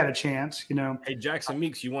Washington, you had a chance. Hey, Jackson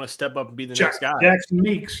Meeks, you want to step up and be the next guy. Jackson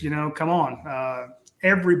Meeks, come on.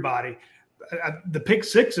 Everybody. The pick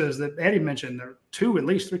sixes that Eddie mentioned, there are two, at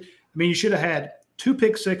least three. I mean, you should have had 2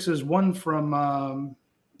 pick sixes, one from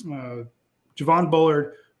Javon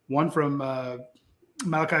Bullard, one from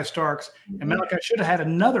Malachi Starks, and Malachi should have had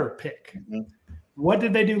another pick. Mm-hmm. What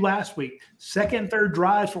did they do last week? Second, third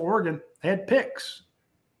drives for Oregon, they had picks.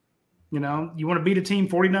 You want to beat a team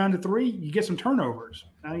 49-3, you get some turnovers.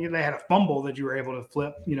 They had a fumble that you were able to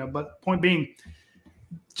flip, but point being,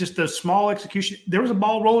 just the small execution. There was a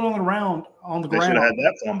ball rolling on the ground. They should have had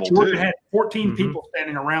that fumble Georgia too. had 14 people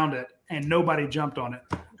standing around it, and nobody jumped on it.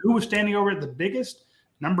 Who was standing over it the biggest?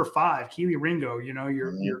 Number 5, Keely Ringo,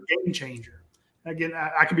 your game changer. Again,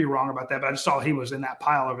 I could be wrong about that, but I just saw he was in that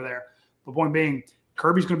pile over there. The point being,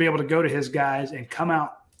 Kirby's going to be able to go to his guys and come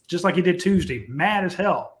out just like he did Tuesday, mad as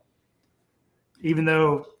hell. Even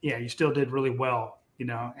though, you still did really well,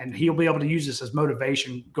 and he'll be able to use this as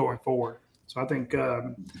motivation going forward. So I think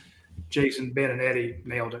Jason, Ben, and Eddie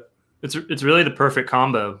nailed it. It's really the perfect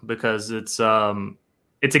combo because it's a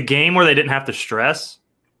game where they didn't have to stress,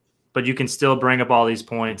 but you can still bring up all these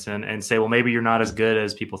points and say, well, maybe you're not as good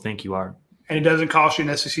as people think you are. And it doesn't cost you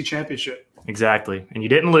an SEC championship. Exactly. And you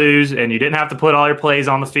didn't lose, and you didn't have to put all your plays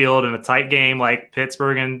on the field in a tight game like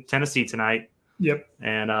Pittsburgh and Tennessee tonight. Yep.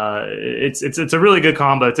 And it's a really good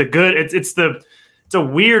combo. It's a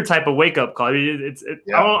weird type of wake up call. I mean,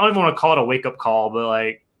 I don't even want to call it a wake up call,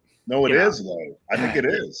 but no, it is though. I think it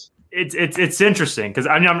is. It's interesting because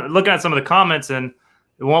I'm looking at some of the comments, and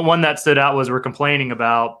one that stood out was we're complaining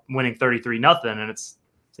about winning 33-0, and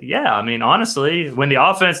I mean, honestly, when the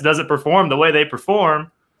offense doesn't perform the way they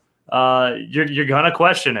perform, you're gonna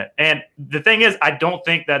question it. And the thing is, I don't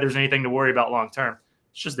think that there's anything to worry about long term.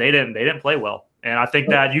 It's just they didn't play well, and I think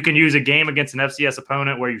that you can use a game against an FCS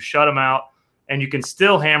opponent where you shut them out, and you can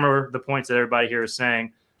still hammer the points that everybody here is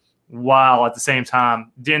saying, while at the same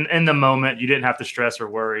time, in the moment, you didn't have to stress or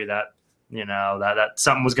worry that that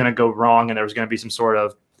something was going to go wrong and there was going to be some sort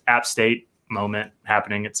of App State moment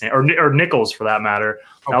happening at or Nichols for that matter.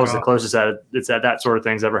 That was the closest that that sort of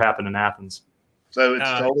thing's ever happened in Athens. So it's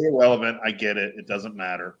totally irrelevant. I get it. It doesn't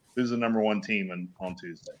matter. Who's the number 1 team on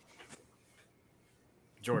Tuesday?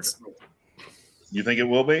 Georgia. You think it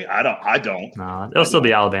will be? I don't. No, it'll still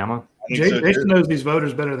be Alabama. Jason knows these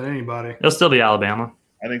voters better than anybody. It'll still be Alabama.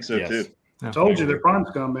 I think so too. I told you they're prime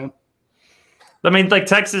scum, man. I mean,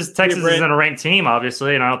 Texas isn't a ranked team,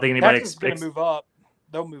 obviously, and I don't think anybody expects. Move up.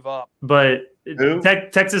 They'll move up. But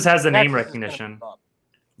Texas has the name recognition.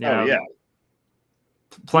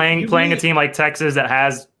 Playing a team like Texas that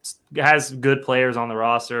has good players on the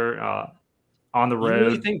roster, on the road. You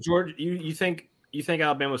really think Georgia? You think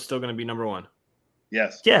Alabama's still going to be number 1?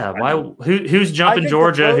 Yes. Yeah. Why? Who's jumping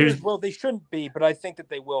Georgia? They shouldn't be, but I think that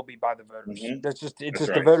they will be by the voters. Mm-hmm. That's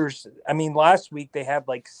the voters. I mean, last week they had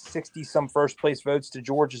like 60 some first place votes to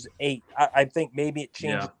Georgia's 8. I think maybe it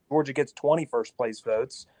changes. Yeah. Georgia gets 20 first place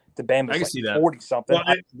votes. The Bama's like 40 something. Well,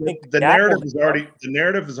 the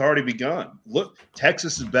narrative has already begun. Look,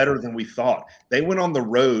 Texas is better than we thought. They went on the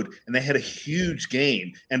road and they had a huge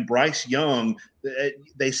game. And Bryce Young,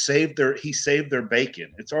 he saved their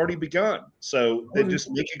bacon. It's already begun. So they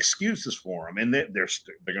just make excuses for them, and they're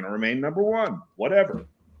going to remain number 1. Whatever.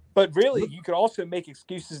 But really, you could also make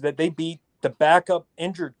excuses that they beat the backup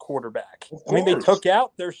injured quarterback. I mean, they took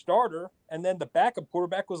out their starter, and then the backup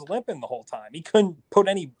quarterback was limping the whole time. He couldn't put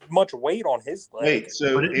much weight on his leg. Wait,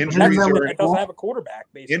 so injuries doesn't have a quarterback.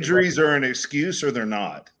 Basically, injuries are an excuse, or they're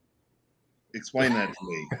not? Explain that to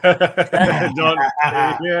me.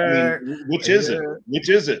 I mean, which is it? Which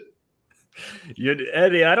is it?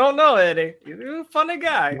 Eddie, I don't know, Eddie. You're a funny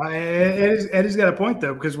guy. Eddie's got a point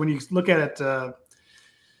though, because when you look at it.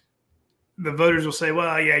 The voters will say,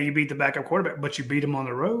 well, yeah, you beat the backup quarterback, but you beat him on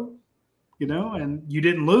the road, and you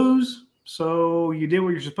didn't lose. So you did what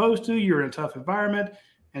you're supposed to. You're in a tough environment.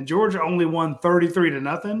 And Georgia only won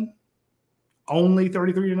 33-0. Only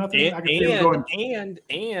 33-0.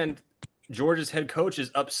 And Georgia's head coach is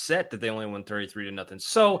upset that they only won 33-0.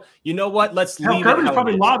 So you know what? Let's leave Kirby's it how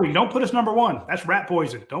probably it is. lobbying. Don't put us number one. That's rat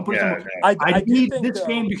poison. Don't put us number one. I need this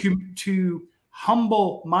game to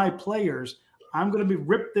humble my players. I'm going to be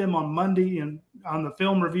rip them on Monday and on the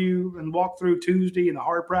film review and walk through Tuesday and the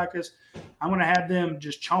hard practice. I'm going to have them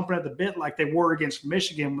just chomping at the bit like they were against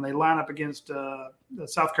Michigan when they line up against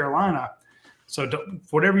South Carolina. So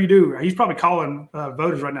whatever you do, he's probably calling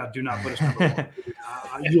voters right now. Do not put us number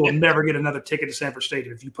one. You will never get another ticket to Samford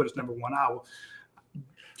Stadium if you put us number one. I will.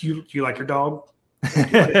 Do you like your dog?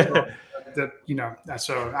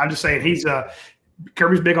 So I'm just saying he's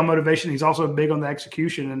Kirby's big on motivation. He's also big on the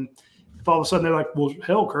execution. And if all of a sudden they're like, well,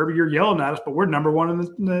 hell, Kirby, you're yelling at us, but we're number one in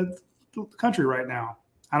the country right now.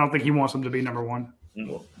 I don't think he wants them to be number one.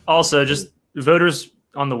 Also, just voters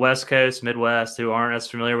on the West Coast, Midwest, who aren't as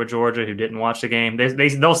familiar with Georgia, who didn't watch the game,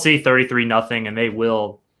 they'll see 33-0 and they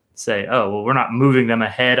will say, oh, well, we're not moving them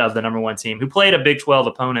ahead of the number one team who played a Big 12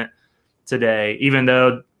 opponent today, even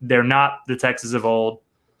though they're not the Texas of old.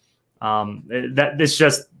 It's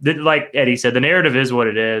just like Eddie said, the narrative is what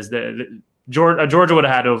it is. Georgia would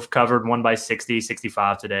have had to have covered 1 by 60,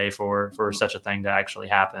 65 today for such a thing to actually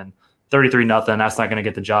happen. 33-0. That's not going to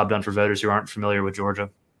get the job done for voters who aren't familiar with Georgia.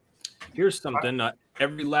 Here's something.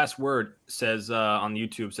 Every last word says on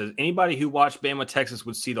YouTube says anybody who watched Bama Texas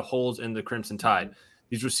would see the holes in the Crimson Tide.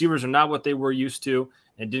 These receivers are not what they were used to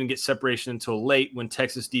and didn't get separation until late when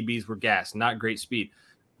Texas DBs were gassed. Not great speed.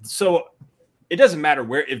 So it doesn't matter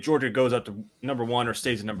if Georgia goes up to number one or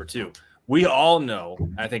stays at number two. We all know,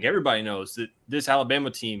 I think everybody knows, that this Alabama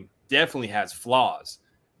team definitely has flaws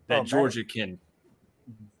that Georgia can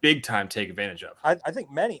big time take advantage of. I think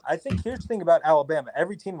here's the thing about Alabama.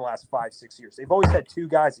 Every team in the last 5-6 years, they've always had two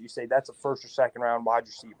guys that you say that's a first or second round wide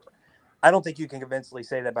receiver. I don't think you can convincingly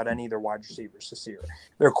say that about any of their wide receivers this year.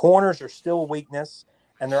 Their corners are still a weakness,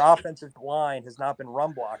 and their offensive line has not been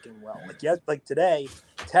run blocking well. Like today,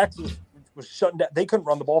 Texas was shutting down. They couldn't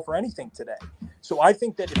run the ball for anything today. So I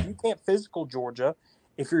think that if you can't physical Georgia,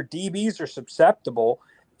 if your DBs are susceptible,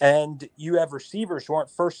 and you have receivers who aren't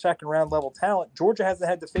first, second round level talent, Georgia hasn't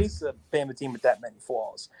had to face a Bama team with that many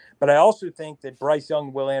flaws. But I also think that Bryce Young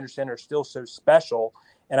and Will Anderson are still so special,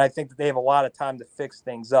 and I think that they have a lot of time to fix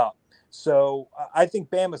things up. So I think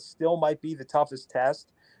Bama still might be the toughest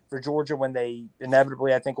test for Georgia when they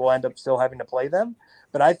inevitably, I think, will end up still having to play them.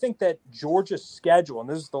 But I think that Georgia's schedule, and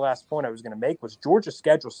this is the last point I was going to make, was Georgia's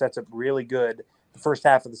schedule sets up really good the first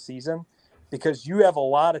half of the season, because you have a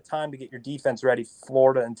lot of time to get your defense ready,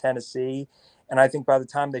 Florida and Tennessee. And I think by the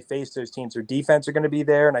time they face those teams, their defense are going to be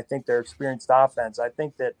there, and I think their experienced offense. I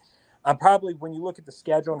think that I'm probably, when you look at the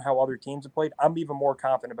schedule and how other teams have played, I'm even more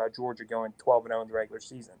confident about Georgia going 12-0 in the regular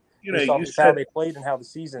season. You said how they played and how the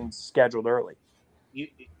season's scheduled early.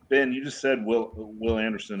 Ben, you just said Will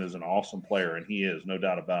Anderson is an awesome player, and he is, no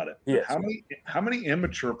doubt about it. Yes. How many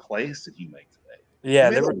immature plays did he make today? Yeah,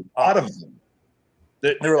 there were a lot of them.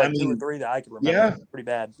 There were like 2 or 3 that I can remember. Yeah, pretty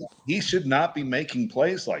bad. He should not be making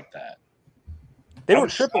plays like that. They were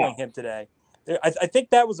tripling him today. I think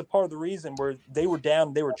that was a part of the reason where they were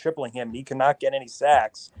down. They were tripling him. He could not get any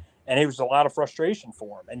sacks, and it was a lot of frustration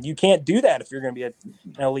for him. And you can't do that if you're going to be an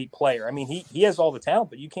elite player. I mean, he has all the talent,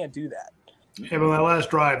 but you can't do that. Yeah, but that last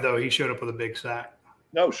drive, though, he showed up with a big sack.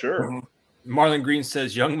 No, sure. Mm-hmm. Marlon Green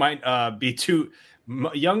says Young might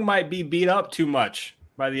be beat up too much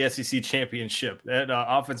by the SEC championship. That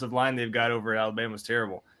offensive line they've got over at Alabama is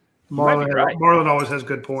terrible. Marlon always has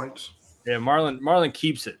good points. Yeah, Marlon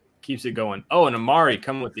keeps it going. Oh, and Maharry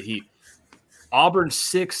coming with the heat. Auburn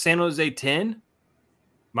 6, San Jose 10.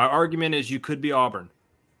 My argument is you could be Auburn.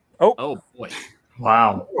 Oh boy.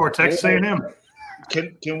 Wow. Or Texas A&M.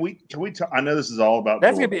 Can we talk? I know this is all about.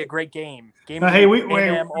 That's going to be a great game. Hey, Eddie,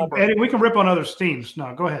 we can rip on other teams.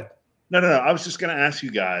 No, go ahead. No. I was just going to ask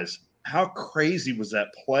you guys, how crazy was that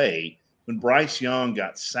play when Bryce Young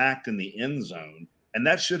got sacked in the end zone, and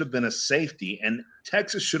that should have been a safety, and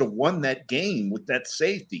Texas should have won that game with that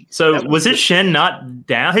safety. So was his shin not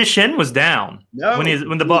down? His shin was down. No,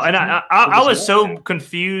 when the ball, and I was so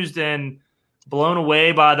confused and blown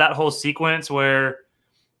away by that whole sequence where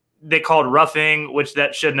they called roughing, which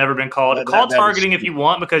that should never been called. Call targeting if you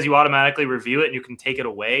want, because you automatically review it and you can take it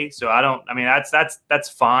away. So that's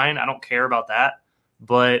fine. I don't care about that.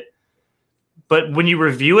 But when you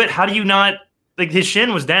review it, how do you not, like, his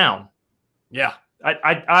shin was down? Yeah.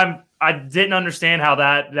 I didn't understand how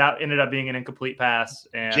that ended up being an incomplete pass.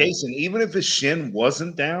 And Jason, even if his shin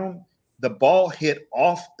wasn't down, the ball hit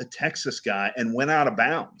off the Texas guy and went out of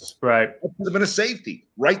bounds. Right. It would have been a safety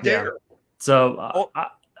right there. Yeah. So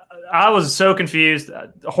I was so confused.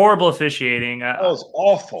 Horrible officiating. That was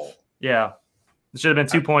awful. Yeah. It should have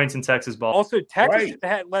been 2 points in Texas ball. Also, Texas should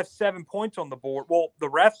have left 7 points on the board. Well, the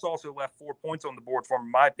refs also left 4 points on the board for them,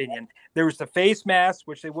 in my opinion. There was the face mask,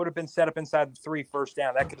 which they would have been set up inside the 3 first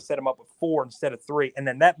down. That could have set them up with 4 instead of 3. And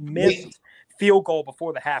then that missed field goal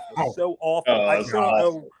before the half was so awful. I still don't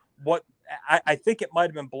know what – I think it might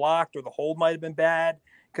have been blocked or the hold might have been bad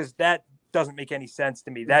because that doesn't make any sense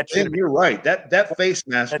to me. That should have been – You're right. That face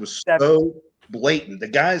mask was so – blatant. The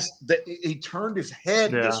guys that he turned his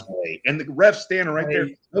head this way, and the ref standing right there,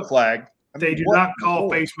 no flag. They do not call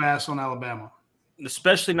face masks on Alabama,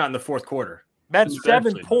 especially not in the fourth quarter. That's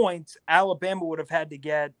 7 points. Alabama would have had to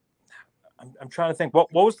get. I'm trying to think.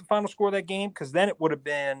 What was the final score of that game? Because then it would have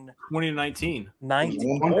been 20-19.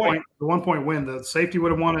 19. 1 point. The 1 point win. The safety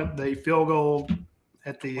would have won it. The field goal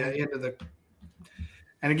at the end of the.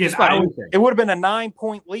 And again, it would have been a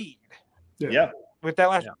 9-point lead. Yeah. With that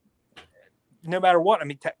last. Yeah. No matter what, I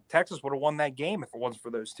mean, Texas would have won that game if it wasn't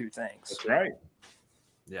for those 2 things. That's right.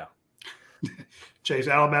 Yeah. Chase,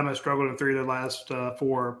 Alabama struggled in 3 of their last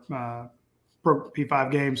 4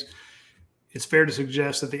 P5 games. It's fair to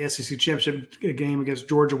suggest that the SEC championship game against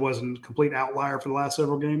Georgia wasn't a complete outlier for the last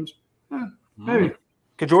several games. Maybe.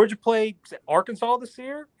 Could Georgia play Arkansas this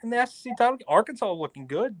year in the SEC title? Arkansas looking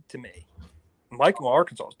good to me. I'm liking what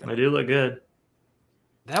Arkansas is doing. They do look good.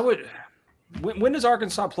 That would. When does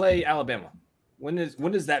Arkansas play Alabama? When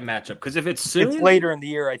does that match up? Because if it's soon, it's later in the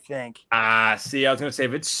year, I think. See, I was going to say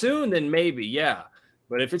if it's soon, then maybe, yeah.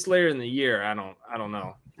 But if it's later in the year, I don't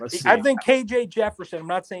know. Let's see. I think KJ Jefferson. I'm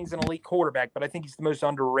not saying he's an elite quarterback, but I think he's the most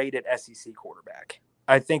underrated SEC quarterback.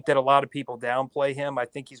 I think that a lot of people downplay him. I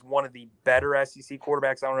think he's one of the better SEC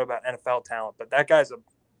quarterbacks. I don't know about NFL talent, but that guy's a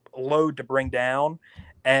load to bring down.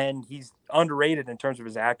 And he's underrated in terms of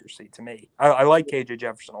his accuracy to me. I like KJ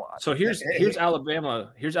Jefferson a lot. So here's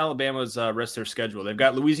Alabama. Here's Alabama's rest of their schedule. They've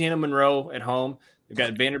got Louisiana Monroe at home. They've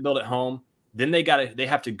got Vanderbilt at home. Then they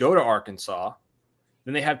have to go to Arkansas.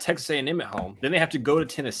 Then they have Texas A&M at home. Then they have to go to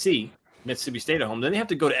Tennessee, Mississippi State at home. Then they have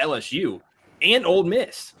to go to LSU and Ole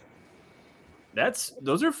Miss.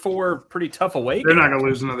 Those are 4 pretty tough away games. They're not going to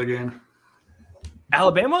lose another game.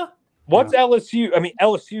 Alabama? What's LSU? I mean,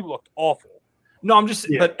 LSU looked awful. No, I'm just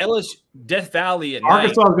but LSU, Death Valley at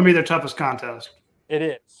Arkansas is going to be their toughest contest. It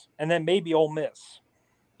is. And then maybe Ole Miss.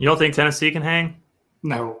 You don't think Tennessee can hang?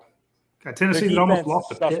 No. Tennessee's almost lost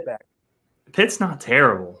the Pitt. Pitt's not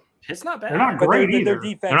terrible. Pitt's not bad. They're not great either.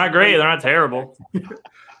 They're not great. They're not terrible.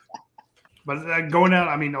 But going out,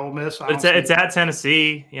 I mean, Ole Miss. It's at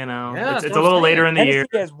Tennessee, you know. Yeah, it's a little later in the year.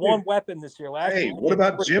 Tennessee has one weapon this year. Hey, what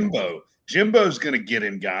about Jimbo? Jimbo's going to get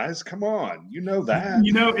him, guys. Come on. You know that.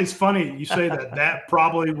 You know, it's funny you say that. That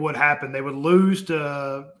probably would happen. They would lose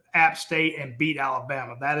to App State and beat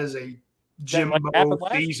Alabama. That is a Jimbo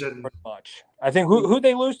season. Pretty much. I think who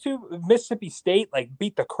they lose to? Mississippi State,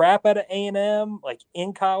 beat the crap out of A&M,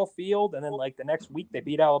 in Kyle Field, and then, the next week they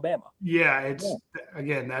beat Alabama. Yeah,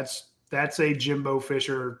 again, that's a Jimbo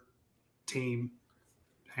Fisher team.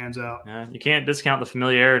 Hands out. Yeah, you can't discount the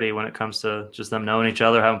familiarity when it comes to just them knowing each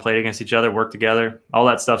other, having played against each other, work together. All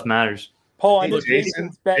that stuff matters. Paul, I know Jason,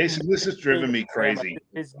 this has driven me crazy.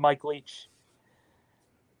 Is Mike Leach?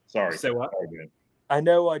 Sorry. Say what? I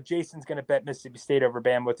know Jason's going to bet Mississippi State over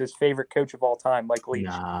Bama with his favorite coach of all time, Mike Leach.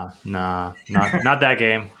 Nah, not that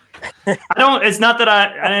game. I don't. It's not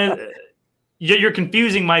that you're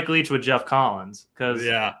confusing Mike Leach with Jeff Collins because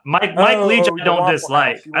Mike Leach I don't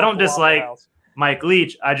dislike. I don't dislike Mike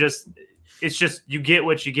Leach. It's just you get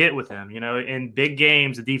what you get with him. You know, in big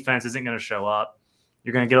games, the defense isn't going to show up.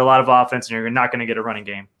 You're going to get a lot of offense, and you're not going to get a running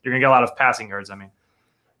game. You're going to get a lot of passing yards. I mean,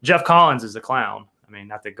 Jeff Collins is a clown. I mean,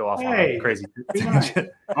 not to go off on a crazy.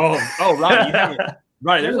 Radi,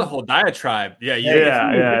 Right, there's a whole diatribe. Yeah.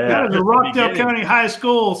 That was a Rockdale County High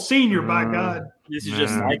School senior, by God. This is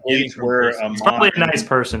just Mike Leach wear he's probably a nice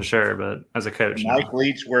person, sure, but as a coach, Mike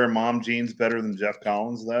Leach wear mom jeans better than Jeff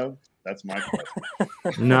Collins, though. That's my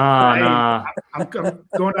question. Nah. I'm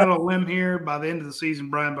going out on a limb here. By the end of the season,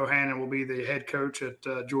 Brian Bohannon will be the head coach at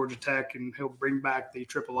Georgia Tech, and he'll bring back the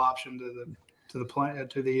triple option to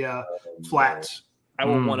the flats. I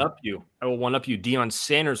will one up you. Deion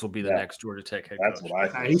Sanders will be the next Georgia Tech head coach. That's what I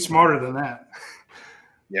think. He's smarter than that.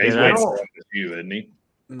 Yeah, he's way smarter than you, isn't he?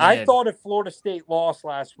 Man. I thought if Florida State lost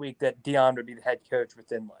last week that Deion would be the head coach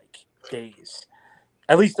within days.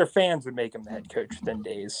 At least their fans would make him the head coach within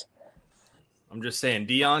days. I'm just saying,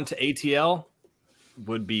 Deion to ATL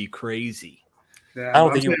would be crazy. Yeah, I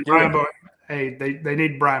don't think he would do it. Hey, they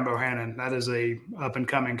need Brian Bohannon. That is a up and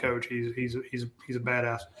coming coach. He's a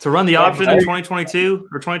badass. To run the option in 2022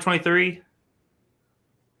 or 2023.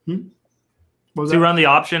 To run the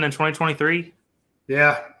option in 2023.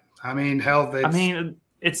 Yeah, I mean, hell,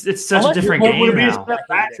 it's such a different game Would it be a now. step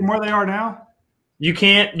back from where they are now? You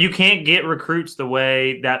can't get recruits the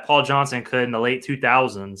way that Paul Johnson could in the late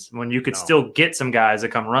 2000s when you could still get some guys that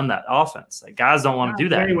come run that offense. Like, guys don't want to do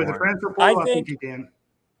that anymore. With the transfer portal, I think you can.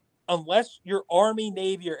 Unless you're Army,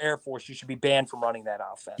 Navy, or Air Force, you should be banned from running that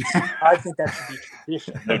offense. I think that should be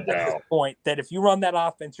tradition at this point, that if you run that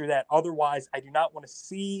offense, you're that. Otherwise, I do not want to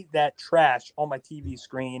see that trash on my TV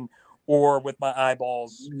screen or with my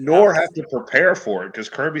eyeballs. Nor have to prepare for it, because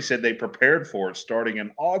Kirby said they prepared for it starting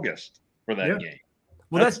in August for that game.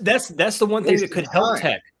 Well, that's the one thing that could help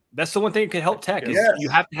Tech. That's the one thing that could help Tech is you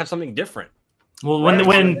have to have something different. Well,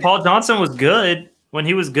 when Paul Johnson was good, when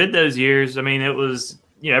he was good those years, I mean, it was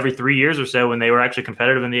every 3 years or so when they were actually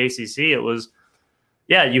competitive in the ACC, it was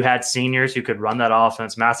you had seniors who could run that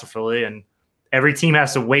offense masterfully, and every team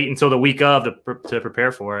has to wait until the week of to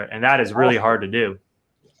prepare for it, and that is really hard to do.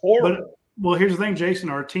 But, well, here's the thing, Jason.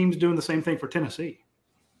 Are teams doing the same thing for Tennessee?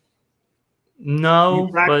 No,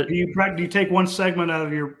 but do you take one segment out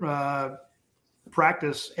of your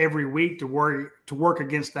practice every week to work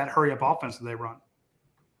against that hurry up offense that they run?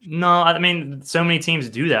 No, I mean, so many teams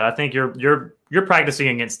do that. I think you're practicing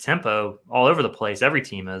against tempo all over the place. Every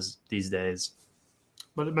team is these days.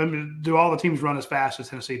 But do all the teams run as fast as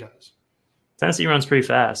Tennessee does? Tennessee runs pretty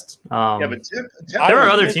fast. But there are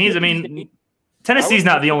other teams. I mean, Tennessee's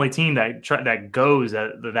not the only team that goes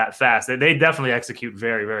that fast. They definitely execute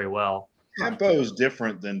very, very well. Tempo is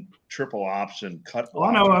different than triple option cut. Well,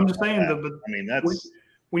 I know. I'm just saying that. But I mean, that's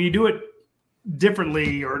when you do it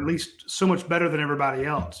differently, or at least so much better than everybody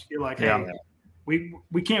else. You're like, hey,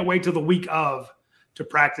 we can't wait till the week of to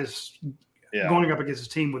practice going up against this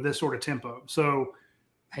team with this sort of tempo. So,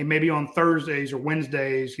 hey, maybe on Thursdays or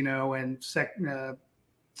Wednesdays, and segment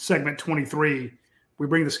 23, we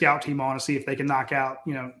bring the scout team on and see if they can knock out.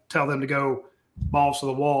 Tell them to go balls to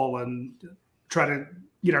the wall and try to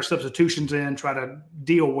get our substitutions in, try to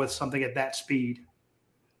deal with something at that speed.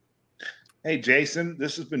 Hey, Jason,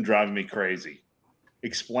 this has been driving me crazy.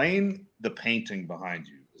 Explain the painting behind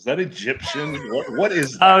you. Is that Egyptian? What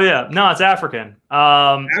is that? Oh, yeah. No, it's African.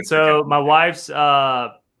 So my wife's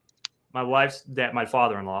dad, my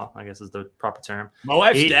father-in-law, I guess is the proper term. My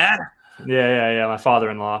wife's dad? Yeah. My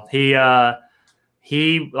father-in-law.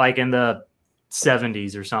 He like in the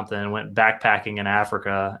 70s or something went backpacking in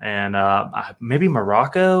Africa and maybe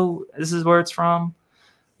Morocco. This is where it's from.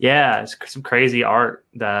 Yeah, it's some crazy art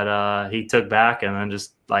that he took back and then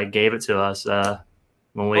just like gave it to us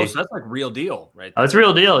when we. Oh, so that's like real deal, right? Oh, it's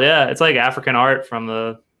real deal. Yeah, it's like African art from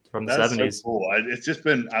the 70s. So cool. It's just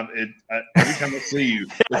been every time I see you,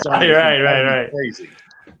 it's right. Crazy.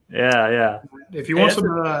 Yeah. If you want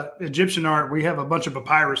some Egyptian art, we have a bunch of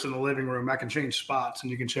papyrus in the living room. I can change spots and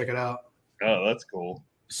you can check it out. Oh, that's cool.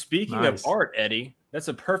 Speaking of art, Eddie, that's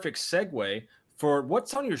a perfect segue for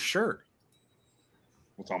what's on your shirt.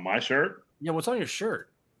 What's on my shirt? Yeah, what's on your shirt?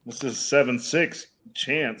 This is 7-6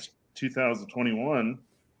 Chance 2021.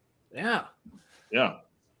 Yeah.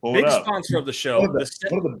 Pull Big it up. sponsor of the show. One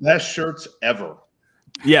of the best shirts ever.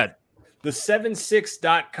 Yeah. The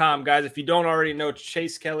 76.com, guys. If you don't already know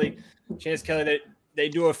Chance Kelly, they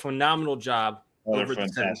do a phenomenal job. Over the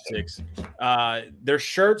 76. Their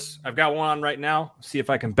shirts, I've got one on right now. See if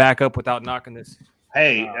I can back up without knocking this.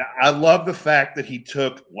 Hey, I love the fact that he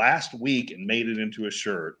took last week and made it into a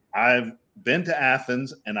shirt. I've been to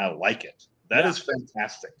Athens and I like it. That is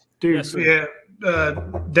fantastic. Dude,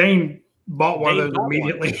 Dane bought one of those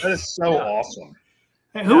immediately. That is so awesome.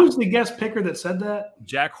 Hey, who was the guest picker that said that?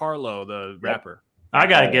 Jack Harlow, the rapper. I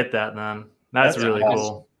got to get that, man. That's really awesome.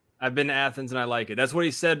 cool. I've been to Athens and I like it. That's what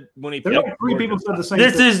he said when he. Three people said the same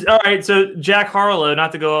thing. This is all right. So Jack Harlow,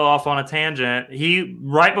 not to go off on a tangent, he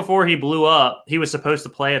right before he blew up, he was supposed to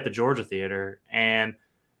play at the Georgia Theater, and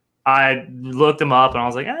I looked him up and I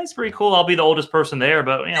was like, "He's pretty cool. I'll be the oldest person there,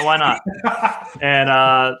 but why not?" And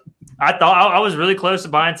I thought I was really close to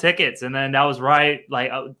buying tickets, and then that was right.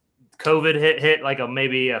 Like COVID hit like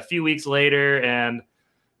maybe a few weeks later, and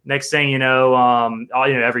next thing you know,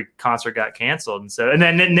 every concert got canceled, and so and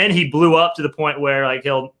then he blew up to the point where like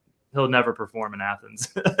he'll never perform in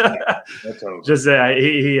Athens. Just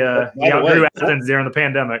he outgrew Athens during the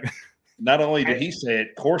pandemic. Not only did he say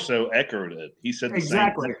it, Corso echoed it. He said the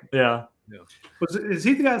exactly. same thing. Yeah. Is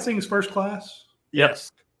he the guy that sings First Class?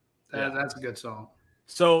 Yes. That's a good song.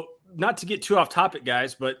 So not to get too off topic,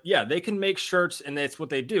 guys, but yeah, they can make shirts, and that's what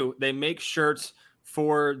they do. They make shirts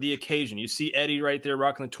for the occasion. You see Eddie right there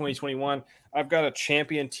rocking the 2021. I've got a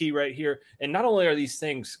champion tee right here. And not only are these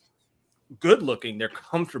things good looking, they're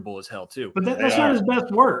comfortable as hell too. But that's not his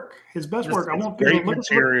best work. His best work. I want great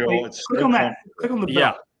material. Click on that. Click on the belt.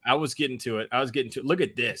 Yeah, I was getting to it. Look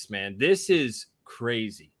at this, man. This is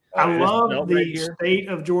crazy. I love the right here. State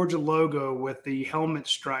of Georgia logo with the helmet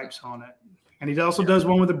stripes on it. And he also does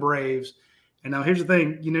one with the Braves. And now here's the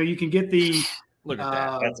thing, you can get the Look at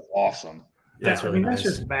that. That's awesome. That's really that's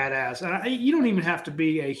nice. just badass. And you don't even have to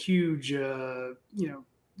be a huge,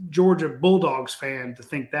 Georgia Bulldogs fan to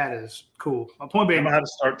think that is cool. My point I'm being, gonna have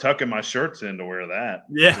to start tucking my shirts in to wear that.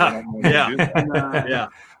 Yeah. Yeah. yeah.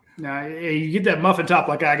 Now you get that muffin top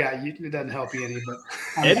like I got. It doesn't help you any. But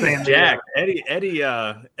I'm saying, Eddie's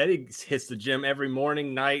jacked. Eddie hits the gym every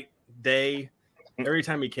morning, night, day, every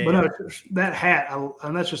time he can. But no, that hat,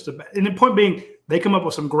 and that's just and the point being, they come up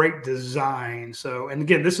with some great design. So, and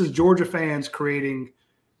again, this is Georgia fans creating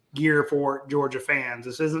gear for Georgia fans.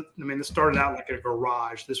 This isn't. I mean, this started out like a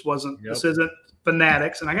garage. This wasn't. Yep. This isn't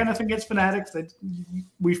Fanatics, and I got nothing against Fanatics.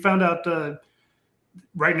 We found out.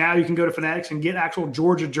 Right now, you can go to Fanatics and get actual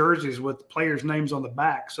Georgia jerseys with players' names on the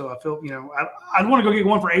back. So I feel, I'd want to go get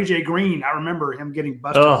one for AJ Green. I remember him getting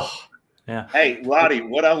busted. Oh, yeah. Hey, Radi,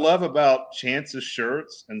 what I love about Chance's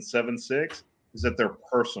shirts and 7-6 is that they're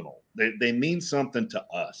personal. They mean something to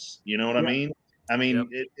us. You know what I mean? I mean,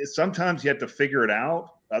 sometimes you have to figure it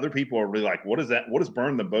out. Other people are really like, what is that? What does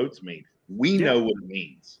burn the boats mean? We know what it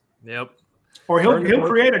means. Yep. Or he'll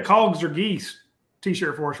create a Cogs or Geese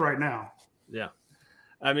t-shirt for us right now. Yeah.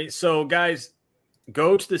 I mean, so guys,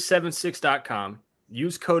 go to the 76.com,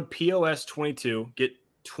 use code POS22, get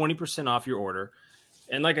 20% off your order.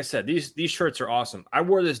 And like I said, these shirts are awesome. I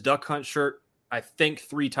wore this Duck Hunt shirt, I think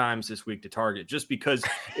 3 times this week to Target, just because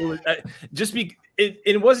it was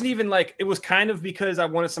it wasn't even like, it was kind of because I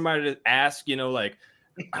wanted somebody to ask, like,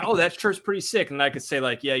 oh, that shirt's pretty sick. And I could say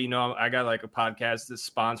like, yeah, I got like a podcast that's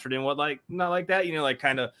sponsored and not like that, like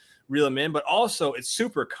kind of reel them in, but also it's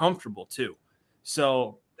super comfortable too.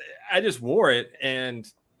 So I just wore it,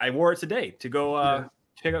 and I wore it today to go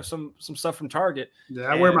pick up some stuff from Target. Yeah,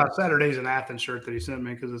 I wear my Saturdays in Athens shirt that he sent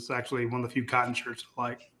me because it's actually one of the few cotton shirts I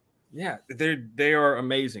like. Yeah, they are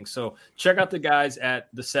amazing. So check out the guys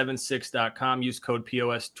at the76.com. Use code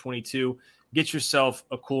POS22. Get yourself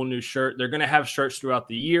a cool new shirt. They're going to have shirts throughout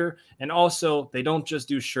the year, and also they don't just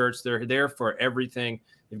do shirts. They're there for everything.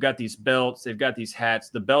 They've got these belts. They've got these hats.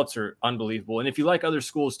 The belts are unbelievable. And if you like other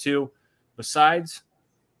schools too, besides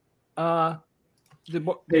while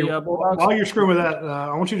you're screwing with that,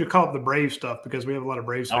 I want you to call up the Brave stuff because we have a lot of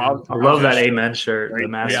Braves fans. I love that Amen shirt, the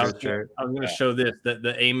Masters shirt. I was going to show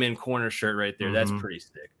the Amen corner shirt right there. That's pretty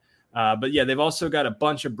sick. But yeah, they've also got a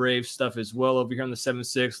bunch of Brave stuff as well over here on the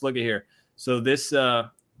 7.6. Look at here. So this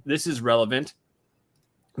is relevant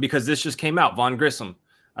because this just came out. Von Grissom.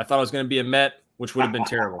 I thought it was going to be a Met, which would have been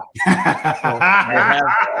terrible.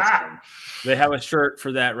 They have a shirt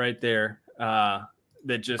for that right there.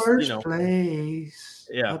 That just first place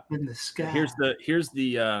up in the sky. Here's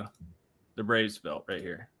the Braves belt right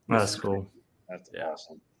here. That's cool. That's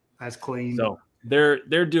awesome. That's clean. So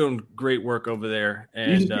they're doing great work over there.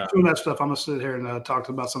 And you just keep doing that stuff. I'm gonna sit here and talk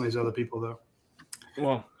about some of these other people though.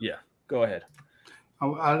 Well, yeah, go ahead.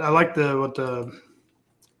 I like what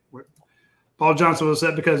Paul Johnson was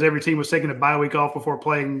upset because every team was taking a bye week off before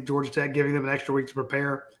playing Georgia Tech, giving them an extra week to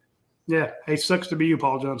prepare. Yeah, hey, sucks to be you,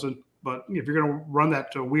 Paul Johnson. But if you're going to run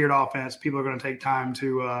that to a weird offense, people are going to take time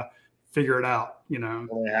to figure it out.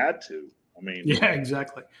 Well, they had to. I mean, yeah,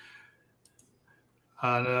 exactly.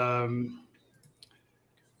 That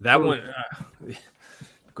one.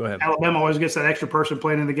 Go ahead. Alabama always gets that extra person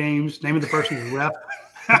playing in the games. Naming the person is ref.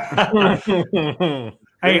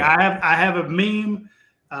 Hey, I have a meme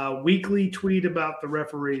weekly tweet about the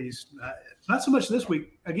referees. Not so much this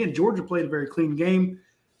week. Again, Georgia played a very clean game.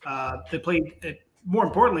 They played, more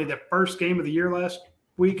importantly, the first game of the year last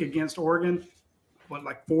week against Oregon.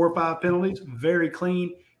 Like 4 or 5 penalties, very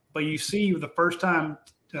clean. But you see, the first time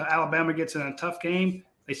Alabama gets in a tough game,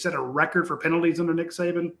 they set a record for penalties under Nick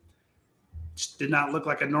Saban. Just did not look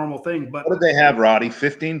like a normal thing. But what did they have, Radi?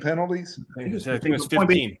 15 penalties? I think it was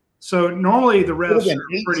 15. So normally the refs are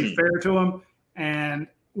pretty fair to them, and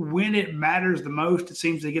when it matters the most, it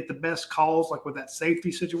seems they get the best calls, like with that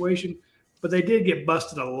safety situation. But they did get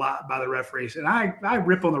busted a lot by the referees, and I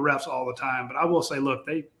rip on the refs all the time. But I will say, look,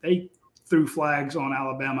 they threw flags on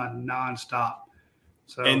Alabama nonstop.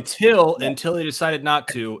 So until they decided not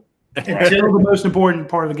to. Until the most important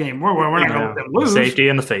part of the game, we're not going to let them lose. Safety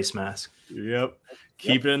and the face mask. Yep.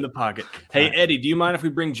 Keep it in the pocket. Hey, Eddie, do you mind if we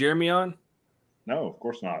bring Jeremy on? No, of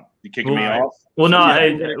course not. You kicking me off? Well, no.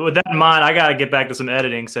 Hey, with that in mind, I got to get back to some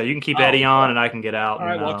editing, so you can keep Eddie on, and I can get out. All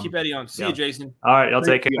right, well, I'll keep Eddie on. See you, Jason. All right, I'll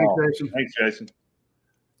take care. Thanks, Jason.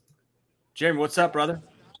 Jeremy, what's up, brother?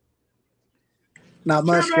 Not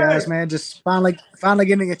much, guys, man. Just finally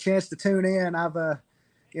getting a chance to tune in. I've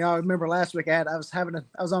I remember last week I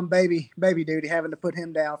was on baby duty, having to put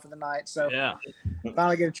him down for the night. So Yeah.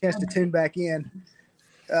 finally get a chance to tune back in.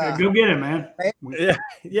 Go get him, man. Yeah.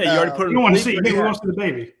 You already put him. You don't want to see. You want to see the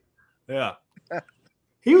baby. Yeah.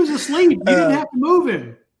 He was asleep. You didn't have to move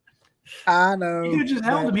him. I know. You could have just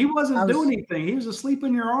held him. He wasn't doing anything. He was asleep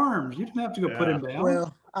in your arms. You didn't have to go put him down.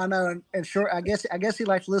 Well, I know, and I guess he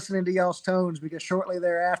likes listening to y'all's tones, because shortly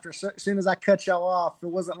thereafter, as soon as I cut y'all off, it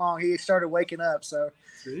wasn't long, he started waking up. So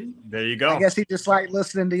there you go. I guess he just liked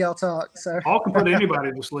listening to y'all talk. So Paul can put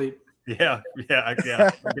anybody to sleep. Yeah. I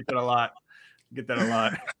get that a lot.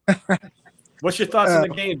 What's your thoughts on the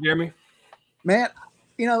game, Jeremy? Man,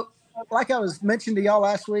 like I was mentioned to y'all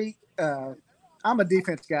last week, I'm a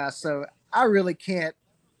defense guy, so I really can't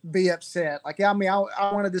be upset. Like, I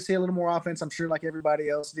wanted to see a little more offense, I'm sure, like everybody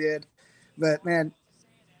else did. But, man,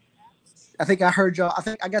 I think I heard y'all. I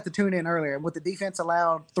think I got to tune in earlier. With the defense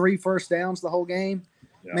allowed 3 first downs the whole game,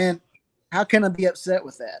 man, how can I be upset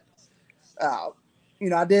with that? I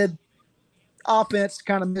did offense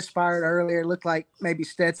kind of misfired earlier. It looked like maybe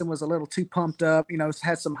Stetson was a little too pumped up,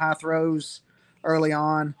 had some high throws early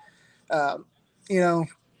on. The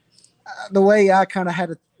way I kind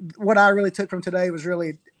of what I really took from today was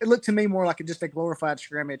really, it looked to me more like just a glorified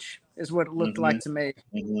scrimmage is what it looked like to me.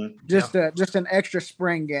 Just an extra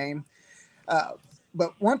spring game.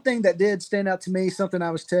 But one thing that did stand out to me, something I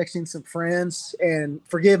was texting some friends, and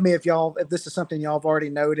forgive me if this is something y'all have already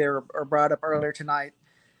noted or brought up earlier tonight.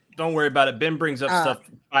 Don't worry about it. Ben brings up stuff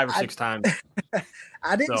 5 or 6 times.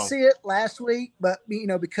 I didn't see it last week, but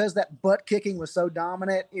because that butt kicking was so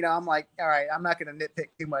dominant, I'm like, all right, I'm not going to nitpick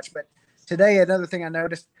too much. But today, another thing I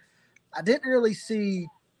noticed, I didn't really see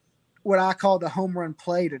what I call the home run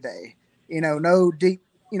play today. No deep.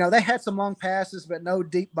 They had some long passes, but no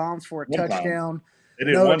deep bombs for a touchdown.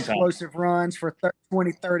 No explosive runs for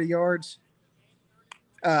 20, 30 yards.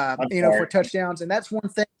 For touchdowns, and that's one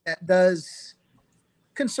thing that does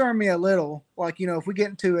concern me a little. Like, if we get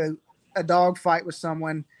into a dog fight with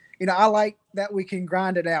someone, I like that we can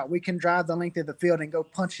grind it out. We can drive the length of the field and go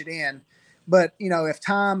punch it in. But, if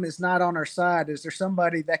time is not on our side, is there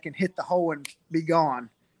somebody that can hit the hole and be gone?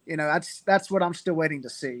 That's what I'm still waiting to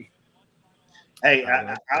see. Hey,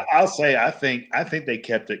 I'll say I think they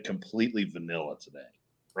kept it completely vanilla today,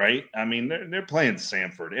 right? I mean, they're playing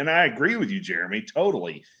Samford, and I agree with you, Jeremy,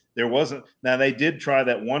 totally. There wasn't – now, they did try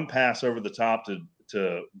that one pass over the top to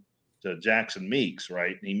Jackson Meeks,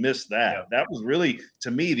 right? And he missed that. Yeah. That was really,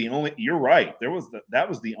 to me, the only – you're right. That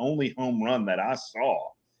was the only home run that I saw.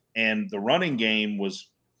 And the running game was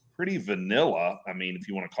pretty vanilla. I mean, if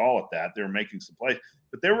you want to call it that, they were making some plays.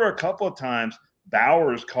 But there were a couple of times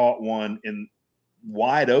Bowers caught one in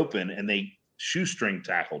wide open and they shoestring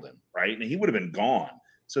tackled him, right? And he would have been gone.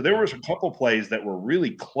 So there was a couple plays that were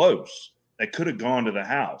really close that could have gone to the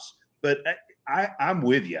house. But I'm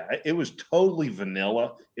with you. It was totally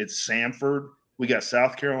vanilla. It's Samford. We got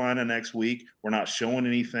South Carolina next week. We're not showing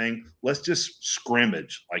anything. Let's just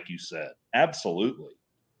scrimmage, like you said. Absolutely.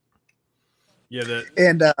 Yeah.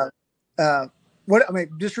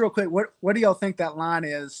 Just real quick, what do y'all think that line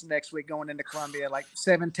is next week going into Columbia? Like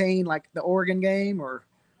 17, like the Oregon game, or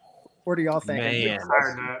what do y'all think? Man.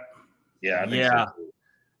 Yeah. I think so.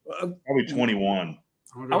 Probably 21.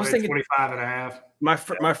 I was thinking 25 and a half. My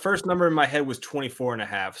first number in my head was 24 and a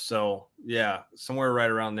half. So yeah, somewhere right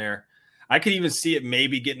around there. I could even see it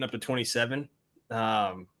maybe getting up to 27.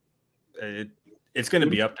 It's going to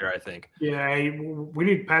be up there, I think. Yeah, we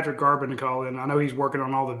need Patrick Garvin to call in. I know he's working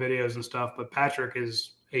on all the videos and stuff, but Patrick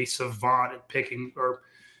is a savant at picking or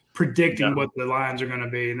predicting what the lines are going to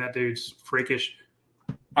be, and that dude's freakish.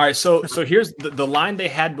 All right, so here's the line they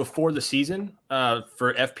had before the season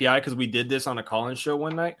for FPI, because we did this on a call-in show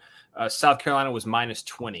one night. South Carolina was minus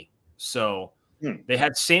 20. So they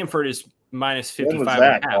had Samford as minus 55. When was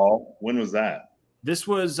that, Paul? When was that? This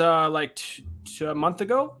was like a month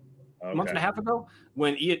ago. A month and a half ago,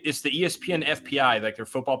 when it's the ESPN FPI, like their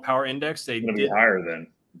Football Power Index. It's going to be higher then.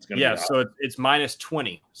 It's going to be so it's minus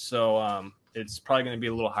 20. So it's probably going to be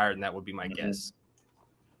a little higher than that would be my guess.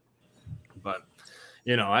 But,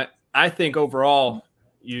 I think overall,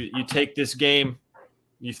 you take this game,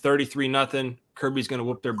 you 33-0. Kirby's going to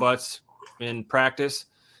whoop their butts in practice.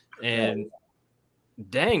 And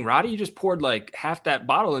dang, Radi, you just poured like half that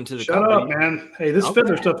bottle into the cup. Shut up, man. Hey, this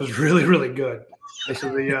Fiddler stuff is really, really good. This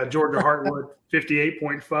is the Georgia Heartwood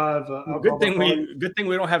 58.5. Good thing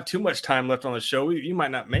we don't have too much time left on the show. You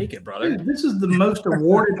might not make it, brother. Dude, this is the most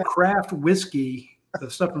awarded craft whiskey,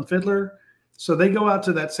 the stuff from Fiddler. So they go out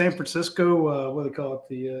to that San Francisco, what do they call it,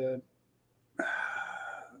 the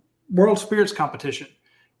World Spirits Competition.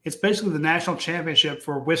 It's basically the national championship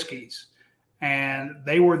for whiskeys. and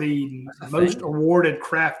they were the most awarded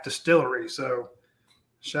craft distillery. So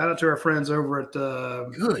shout out to our friends over at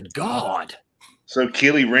Good God. So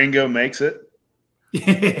Keely Ringo makes it.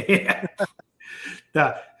 Yeah.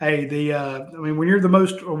 Hey, I mean, when you're the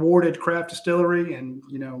most awarded craft distillery, and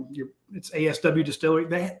it's ASW Distillery.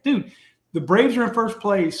 The Braves are in first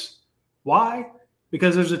place. Why?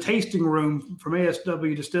 Because there's a tasting room from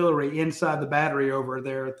ASW Distillery inside the Battery over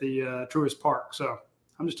there at the Truist Park. So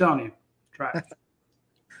I'm just telling you, try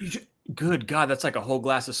it. Good God, that's like a whole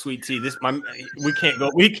glass of sweet tea.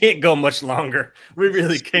 We can't go much longer. We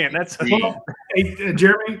really can't. That's hey,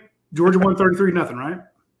 Jeremy. Georgia won 33-0, right?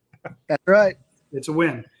 That's right. It's a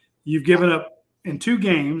win. You've given up in 2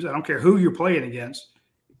 games. I don't care who you're playing against,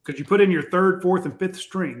 because you put in your 3rd, 4th, and 5th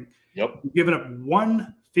string. Yep. You've given up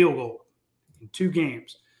 1 field goal in 2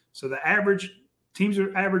 games. So the average teams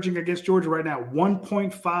are averaging against Georgia right now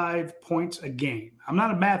 1.5 points a game. I'm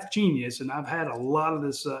not a math genius, and I've had a lot of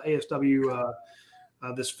this ASW,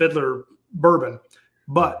 this Fiddler bourbon,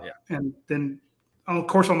 but and then of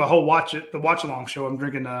course on the whole watch along show, I'm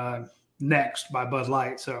drinking Next by Bud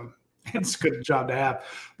Light, so it's a good job to have.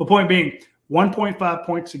 But point being, 1.5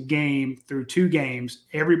 points a game through 2 games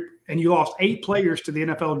and you lost 8 players to the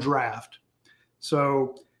NFL draft.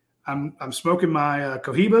 So I'm smoking my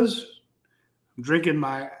Cohibas. I'm drinking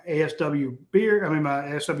my ASW beer. My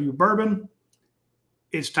ASW bourbon.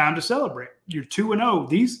 It's time to celebrate. You're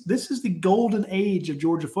 2-0. This is the golden age of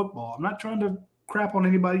Georgia football. I'm not trying to crap on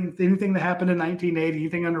anybody, anything that happened in 1980,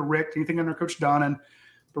 anything under Rick, anything under Coach Donnan.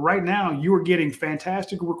 But right now, you are getting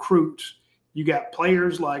fantastic recruits. You got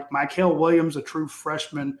players like Michael Williams, a true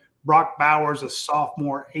freshman, Brock Bowers, a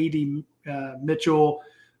sophomore, A.D. Mitchell,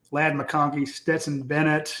 Ladd McConkey, Stetson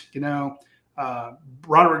Bennett,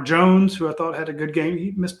 Roderick Jones, who I thought had a good game.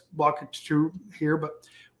 He missed block or 2 here. But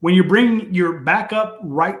when you bring your backup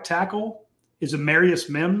right tackle is Amarius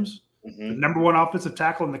Mims, the #1 offensive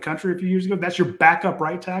tackle in the country a few years ago. That's your backup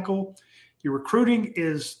right tackle. Your recruiting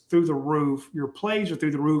is through the roof. Your plays are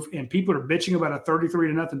through the roof, and people are bitching about a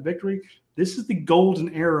 33-0 victory. This is the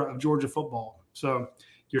golden era of Georgia football. So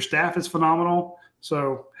your staff is phenomenal.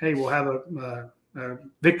 So, hey, we'll have a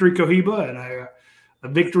victory Cohiba and a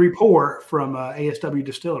victory pour from ASW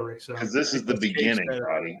Distillery. So because this is the beginning,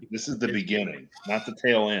 Radi. This is the beginning, not the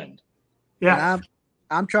tail end. Yeah.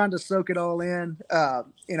 I'm trying to soak it all in.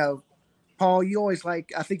 Paul, you always I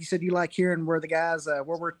think you said you like hearing where the guys, where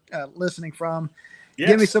we're listening from. Yes.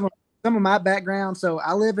 Give me some of my background. So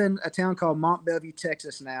I live in a town called Mont Belvieu,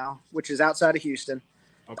 Texas now, which is outside of Houston.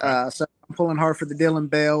 Okay. So I'm pulling hard for the Dylan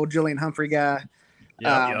Bell, Julian Humphrey guy.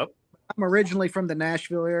 Yep. I'm originally from the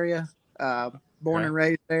Nashville area, born and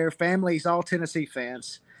raised there. Family's all Tennessee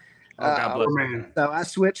fans. God bless.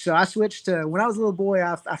 So I switched to, when I was a little boy,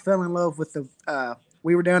 I fell in love with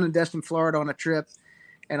we were down in Destin, Florida on a trip,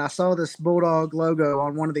 and I saw this Bulldog logo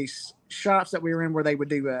on one of these shops that we were in where they would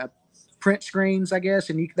do print screens, I guess,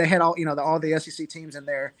 and they had all all the SEC teams in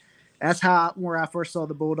there. That's where I first saw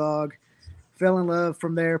the Bulldog. Fell in love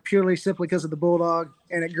from there purely simply because of the Bulldog,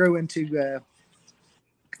 and it grew into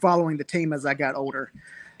following the team as I got older.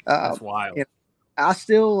 That's wild. I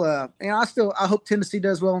hope Tennessee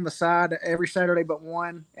does well on the side every Saturday but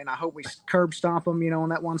one, and I hope we curb stomp them, on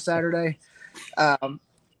that one Saturday.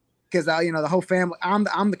 Because the whole family,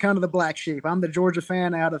 I'm the kind of the black sheep. I'm the Georgia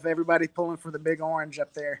fan out of everybody pulling for the Big Orange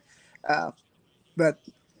up there. Back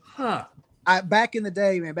in the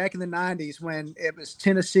day, man, back in the 90s when it was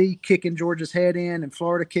Tennessee kicking Georgia's head in and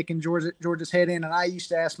Florida kicking Georgia's head in, and I used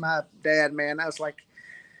to ask my dad, man, I was like,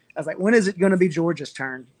 when is it going to be Georgia's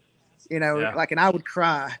turn? And I would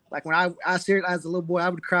cry. Like when I seriously, as a little boy, I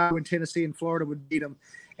would cry when Tennessee and Florida would beat them.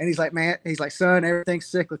 And he's like, man, son, everything's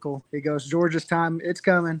cyclical. He goes, Georgia's time, it's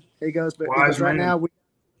coming. He goes, but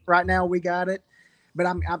right now we got it. But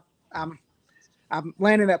I'm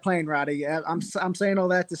landing that plane, Radi. I'm saying all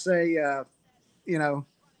that to say,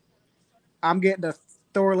 I'm getting to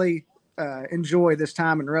thoroughly enjoy this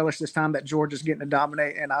time and relish this time that Georgia's getting to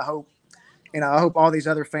dominate, and I hope all these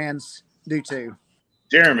other fans do too.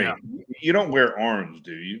 Jeremy, you don't wear orange,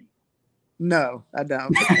 do you? No, I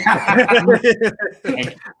don't.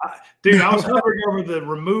 Dude, I was hovering over the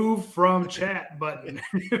remove from chat button.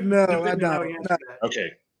 No, I don't. No.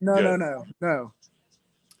 Okay. No.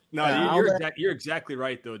 No, you're exactly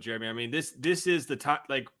right, though, Jeremy. I mean, this is the time.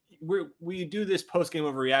 Like we do this post-game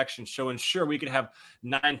overreaction show, and sure, we could have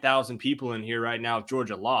 9,000 people in here right now if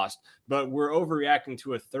Georgia lost, but we're overreacting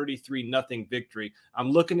to a 33-0 victory.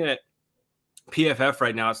 I'm looking at PFF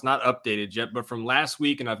right now. It's not updated yet, but from last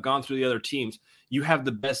week, and I've gone through the other teams, you have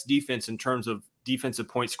the best defense in terms of defensive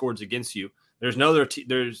points scored against you. There's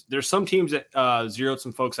there's some teams that zeroed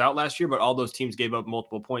some folks out last year, but all those teams gave up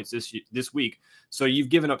multiple points this week. So you've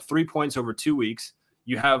given up 3 points over 2 weeks.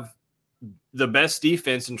 You have the best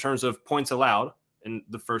defense in terms of points allowed in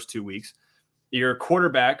the first 2 weeks. Your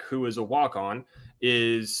quarterback, who is a walk-on,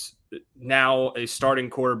 is now a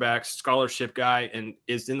starting quarterback, scholarship guy, and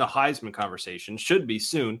is in the Heisman conversation, should be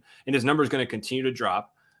soon, and his number is going to continue to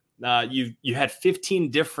drop. You had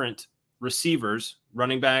 15 different receivers,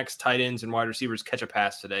 running backs, tight ends, and wide receivers catch a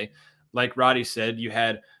pass today. Like Radi said, you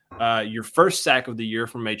had your first sack of the year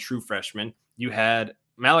from a true freshman. You had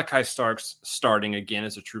Malachi Starks starting again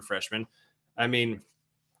as a true freshman. I mean,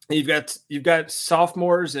 you've got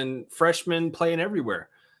sophomores and freshmen playing everywhere.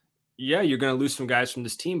 Yeah, you're going to lose some guys from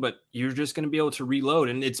this team, but you're just going to be able to reload.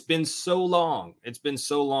 And it's been so long. It's been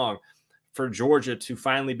so long for Georgia to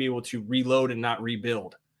finally be able to reload and not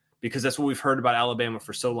rebuild. Because that's what we've heard about Alabama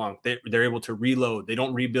for so long. They're able to reload. They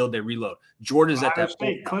don't rebuild, they reload. Georgia's at that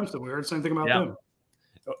point. Clemson, we heard the same thing about them.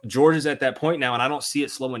 Georgia's at that point now, and I don't see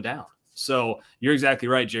it slowing down. So you're exactly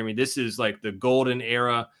right, Jeremy. This is like the golden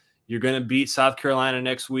era. You're going to beat South Carolina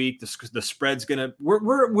next week. The spread's going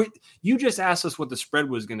to – you just asked us what the spread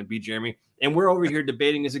was going to be, Jeremy, and we're over here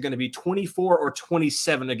debating is it going to be 24 or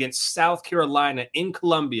 27 against South Carolina in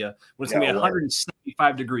Columbia when it's going to be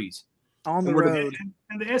 175 degrees. On the road.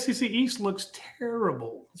 And the SEC East looks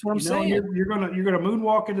terrible. That's what I'm saying. You're gonna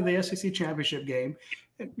moonwalk into the SEC championship game.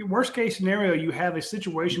 Worst case scenario, you have a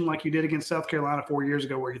situation like you did against South Carolina 4 years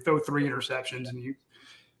ago, where you throw 3 interceptions and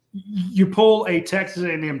you pull a Texas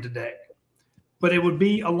A&M today, but it would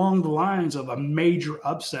be along the lines of a major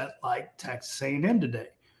upset like Texas A&M today.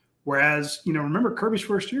 Whereas, remember Kirby's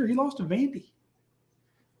first year, he lost to Vandy.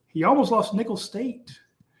 He almost lost to Nicholls State.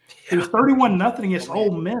 It was 31-0 against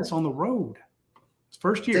Ole Miss on the road. His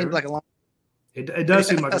first year. Seems like a long. It does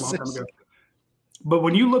seem like a long time ago. But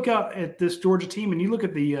when you look out at this Georgia team and you look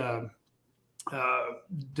at the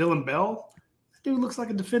Dylan Bell, that dude looks like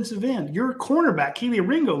a defensive end. Your cornerback, Keely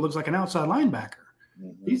Ringo, looks like an outside linebacker.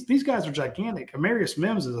 Mm-hmm. These guys are gigantic. Amarius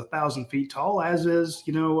Mims is 1,000 feet tall, as is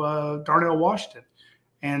Darnell Washington.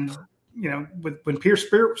 And when Pierce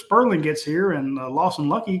Sperling gets here and Lawson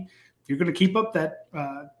Lucky, you're going to keep up that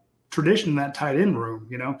tradition in that tight end room.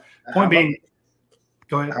 Point being,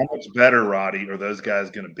 go ahead. How much better, Roddy, are those guys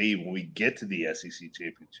going to be when we get to the SEC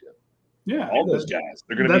championship? Yeah, all those guys,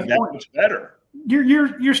 they're going to be that much better.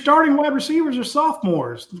 Your starting wide receivers are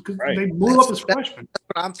sophomores because they blew up as freshmen.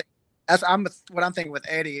 That's what I'm thinking with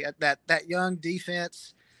Eddie. That young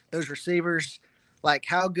defense, those receivers, like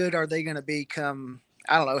how good are they going to be come?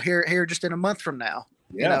 I don't know. Here, just in a month from now.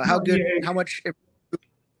 Yeah. How good? Yeah. How much?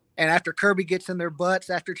 And after Kirby gets in their butts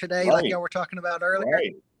after today, like y'all were talking about earlier.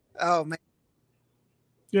 Right. Oh man.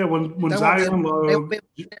 Yeah, when Zion Lowe,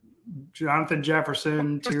 Jonathan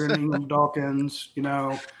Jefferson, Tyrion Ingram-Dawkins,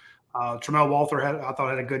 Tramel Walther I thought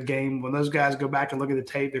had a good game. When those guys go back and look at the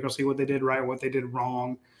tape, they're going to see what they did right, what they did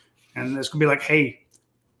wrong. And it's going to be like, hey,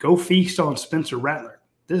 go feast on Spencer Rattler.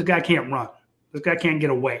 This guy can't run. This guy can't get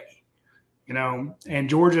away. And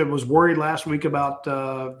Georgia was worried last week about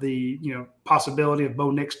the possibility of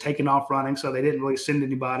Bo Nix taking off running, so they didn't really send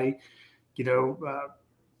anybody.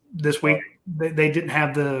 This week they didn't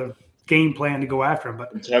have the game plan to go after him.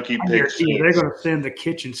 But Kentucky pick 6. They're going to send the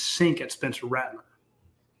kitchen sink at Spencer Rattler.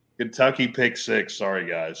 Kentucky pick 6. Sorry,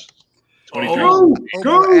 guys. 23.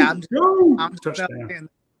 Go! Touchdown.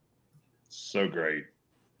 So great.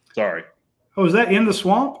 Sorry. Oh, is that in the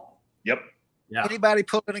swamp? Yep. Yeah. Anybody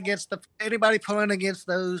pulling against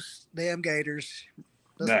those damn Gators?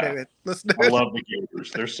 Let's do it. I love the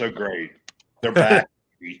Gators. They're so great. They're back.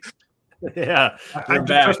 Yeah, I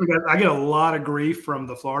get a lot of grief from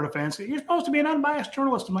the Florida fans. You're supposed to be an unbiased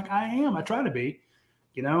journalist. I'm like, I am. I try to be.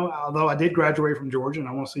 Although I did graduate from Georgia, and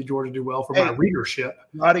I want to see Georgia do well for my readership.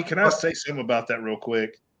 Roddy, can I say something about that real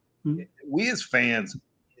quick? Mm-hmm. We as fans,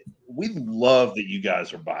 we love that you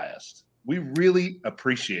guys are biased. We really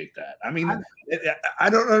appreciate that. I mean,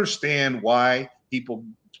 I don't understand why people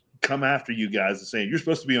come after you guys and say, you're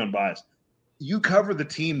supposed to be unbiased. You cover the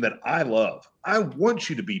team that I love. I want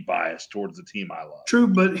you to be biased towards the team I love. True,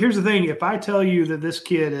 but here's the thing. If I tell you that this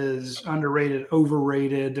kid is underrated,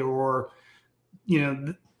 overrated, or,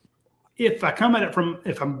 if I come at it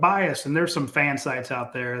if I'm biased, and there's some fan sites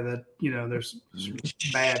out there that, there's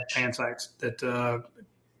bad fan sites that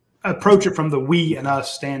approach it from the we and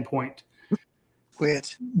us standpoint.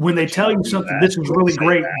 When they tell you something, this is really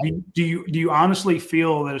great. Do you honestly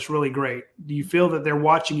feel that it's really great? Do you feel that they're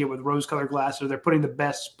watching it with rose-colored glasses? They're putting the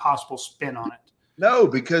best possible spin on it? No,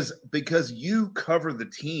 because you cover the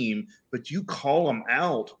team, but you call them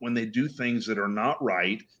out when they do things that are not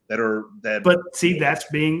right. But see, that's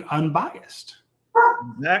being unbiased.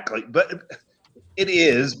 Exactly. But it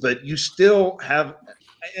is. But you still have,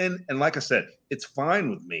 and like I said, it's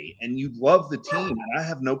fine with me. And you love the team, and I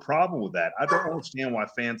have no problem with that. I don't understand why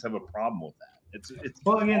fans have a problem with that. It's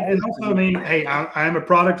well, again, and also, I mean, hey, I am a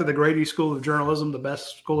product of the Grady School of Journalism, the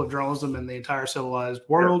best school of journalism in the entire civilized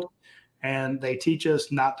world. And they teach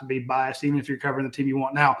us not to be biased, even if you're covering the team you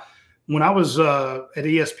want. Now, when I was at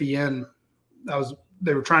ESPN,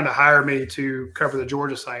 they were trying to hire me to cover the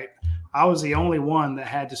Georgia site. I was the only one that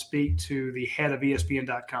had to speak to the head of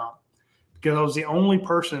ESPN.com because I was the only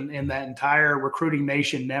person in that entire Recruiting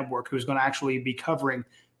Nation network who was going to actually be covering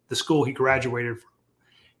the school he graduated from.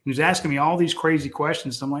 He was asking me all these crazy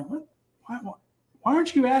questions. I'm like, what? Why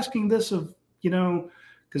aren't you asking this of,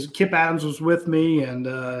 because Kip Adams was with me and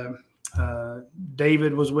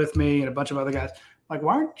David was with me and a bunch of other guys. Like,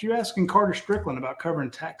 why aren't you asking Carter Strickland about covering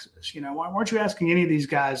Texas? Why weren't you asking any of these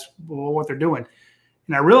guys what they're doing?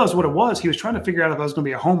 And I realized what it was. He was trying to figure out if I was going to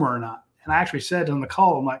be a homer or not. And I actually said on the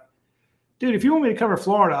call, I'm like, dude, if you want me to cover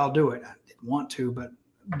Florida, I'll do it. I didn't want to, but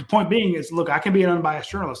the point being is, look, I can be an unbiased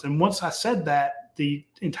journalist. And once I said that, the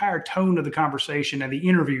entire tone of the conversation and the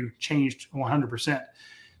interview changed 100%.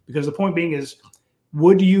 Because the point being is,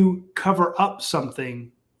 would you cover up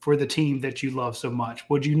something for the team that you love so much?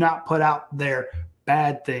 Would you not put out their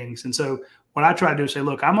bad things? And so what I try to do is say,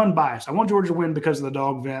 look, I'm unbiased. I want Georgia to win because of the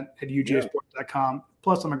dog vent at UGAsports.com.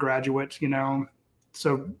 Plus, I'm a graduate,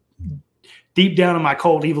 So deep down in my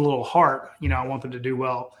cold, evil little heart, I want them to do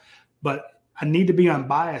well. But I need to be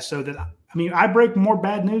unbiased so that, I break more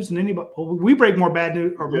bad news than anybody. Well, we break more bad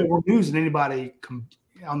news or more news than anybody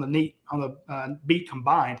on the beat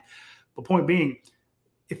combined. The point being,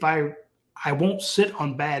 if I won't sit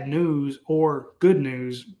on bad news or good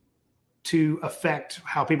news to affect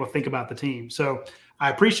how people think about the team. So I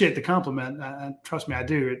appreciate the compliment. Trust me, I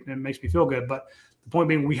do. It makes me feel good. But the point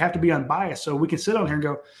being, we have to be unbiased. So we can sit on here and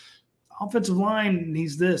go, offensive line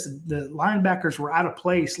needs this. The linebackers were out of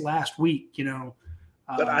place last week,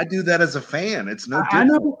 But I do that as a fan. It's no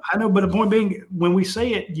different. I know. But the point being, when we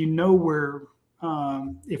say it, we're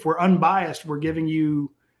if we're unbiased, we're giving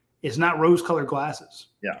you, it's not rose-colored glasses.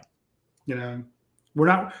 Yeah. We're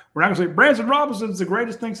not going to say Branson Robinson's the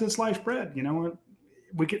greatest thing since sliced bread.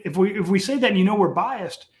 If we say that and we're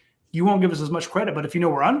biased, you won't give us as much credit. But if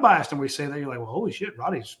we're unbiased and we say that, you're like, well, holy shit,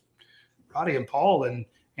 Radi and Paul and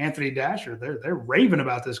Anthony Dasher, they're raving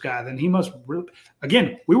about this guy. Then he must really.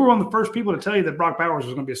 Again, we were one of the first people to tell you that Brock Bowers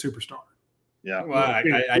was going to be a superstar. Yeah. Well,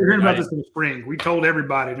 we were hearing about this in the spring. We told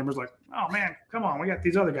everybody, and it was like, oh man, come on, we got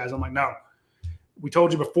these other guys. I'm like, no, we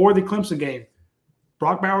told you before the Clemson game.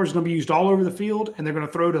 Brock Bowers is going to be used all over the field, and they're going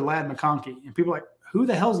to throw to Ladd McConkey. And people are like, who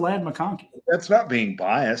the hell's Ladd McConkey? That's not being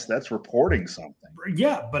biased. That's reporting something.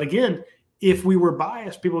 Yeah, but again, if we were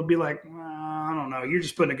biased, people would be like, I don't know. You're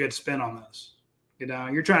just putting a good spin on this.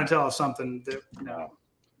 You're trying to tell us something that,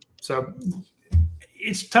 So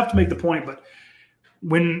it's tough to make the point, but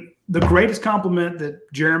when the greatest compliment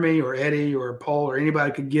that Jeremy or Eddie or Paul or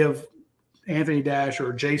anybody could give Anthony Dash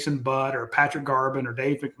or Jason Butt or Patrick Garvin or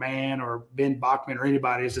Dave McMahon or Ben Bachman or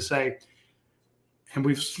anybody is to say, and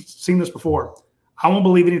we've seen this before, I won't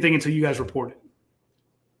believe anything until you guys report it.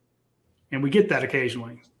 And we get that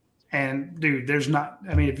occasionally. And, dude,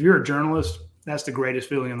 if you're a journalist, that's the greatest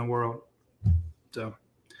feeling in the world. So,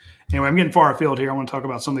 anyway, I'm getting far afield here. I want to talk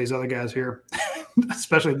about some of these other guys here,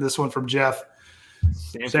 especially this one from Jeff.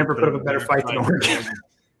 Samford put up a better fight than Oregon.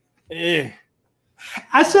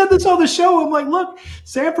 I said this on the show. I'm like, look,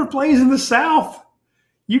 Samford plays in the South.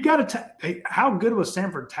 You got to how good was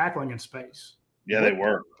Samford tackling in space? Yeah, they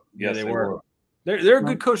were. Yes, they were. They're a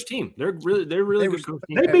good coach team. They're really good coach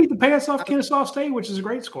team. They beat the pants off Kennesaw State, which is a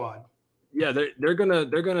great squad. Yeah, they're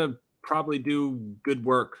gonna probably do good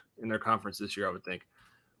work in their conference this year, I would think.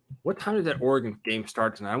 What time did that Oregon game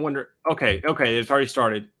start tonight? I wonder. Okay, it's already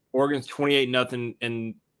started. Oregon's 28-0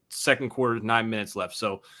 in second quarter, 9 minutes left.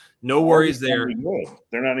 So no worries there.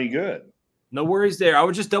 They're not any good. No worries there.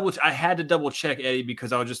 I had to double check, Eddie,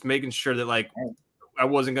 because I was just making sure that I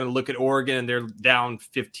wasn't going to look at Oregon and they're down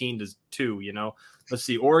 15-2. Let's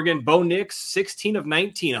see. Oregon, Bo Nix, 16 of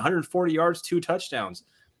 19, 140 yards, 2 touchdowns.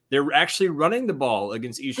 They're actually running the ball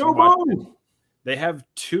against Eastern Washington. They have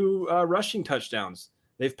 2 rushing touchdowns.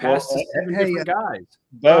 They've passed to 7 different guys.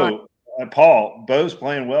 Bo's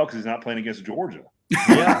playing well because he's not playing against Georgia.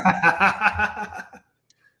 Yeah.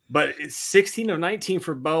 But it's 16 of 19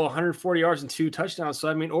 for Bo, 140 yards and 2 touchdowns.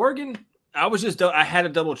 So, Oregon, I had to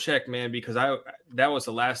double check, man, because that was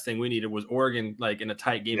the last thing we needed was Oregon like in a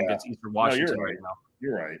tight game against Eastern Washington you're right. right now.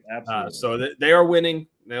 You're right. Absolutely. So they are winning.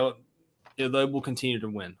 They will continue to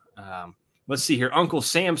win. Let's see here. Uncle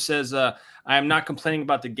Sam says, I am not complaining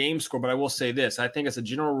about the game score, but I will say this. I think it's a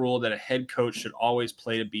general rule that a head coach should always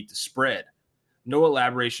play to beat the spread. No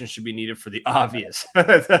elaboration should be needed for the obvious.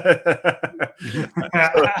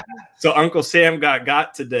 so Uncle Sam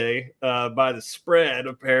got today by the spread,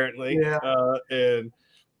 apparently. Yeah. And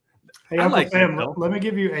hey, Uncle Sam, let me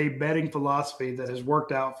give you a betting philosophy that has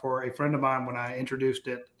worked out for a friend of mine when I introduced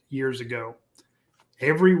it years ago.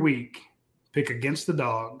 Every week, pick against the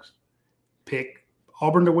dogs, pick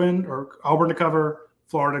Auburn to win or Auburn to cover,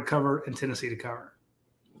 Florida to cover, and Tennessee to cover.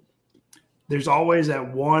 There's always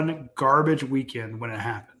that one garbage weekend when it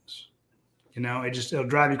happens. It'll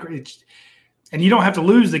drive you crazy. And you don't have to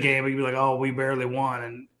lose the game, but you'll be like, oh, we barely won.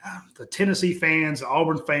 And the Tennessee fans, the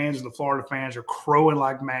Auburn fans, and the Florida fans are crowing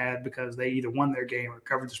like mad because they either won their game or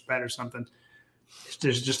covered the spread or something.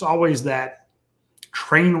 There's just always that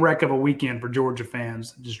train wreck of a weekend for Georgia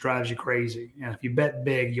fans that just drives you crazy. And if you bet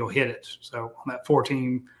big, you'll hit it. So on that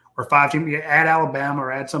 4-team or 5-team, you add Alabama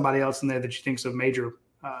or add somebody else in there that you think is a major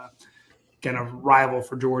kind of rival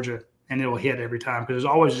for Georgia, and it'll hit every time because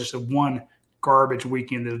there's always just a one garbage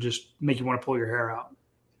weekend that'll just make you want to pull your hair out.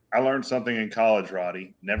 I learned something in college,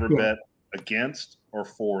 Roddy. Never bet against or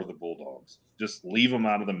for the Bulldogs. Just leave them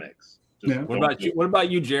out of the mix. What about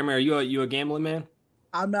you, Jeremy? Are you a gambling man?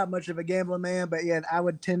 I'm not much of a gambling man, but yeah, I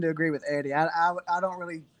would tend to agree with Eddie. I don't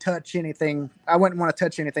really touch anything. I wouldn't want to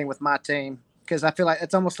touch anything with my team because I feel like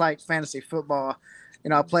it's almost like fantasy football.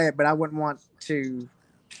 I play it, but I wouldn't want to.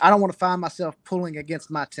 I don't want to find myself pulling against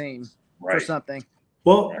my team for something.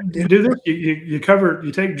 Well, you do this.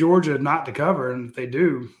 You take Georgia not to cover, and if they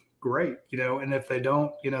do, great. And if they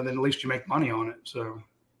don't, then at least you make money on it. So.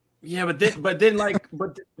 Yeah, but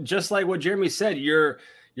just like what Jeremy said, you're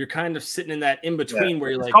kind of sitting in that in between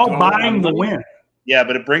where you're like, it's called buying the win. Yeah,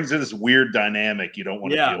 but it brings in this weird dynamic you don't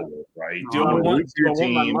want to deal with, right? Do I want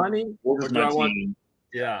my money? Or does my team?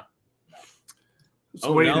 Yeah.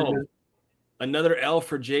 So no. Another L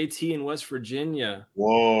for JT in West Virginia.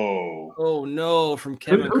 Whoa. Oh, no, from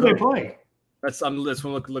Kevin. Who they play? That's one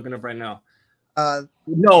looking up right now.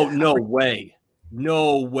 No way.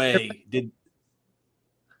 No way. Did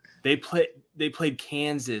they played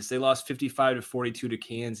Kansas. They lost 55-42 to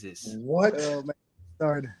Kansas. What? Oh, man.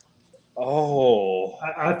 Sorry. Oh.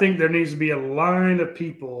 I think there needs to be a line of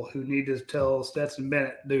people who need to tell Stetson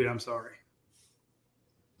Bennett, dude, I'm sorry.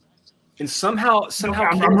 And somehow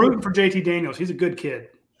I'm rooting for JT Daniels. He's a good kid.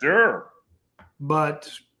 Sure. But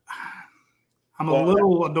I'm a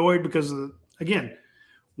little annoyed because, again,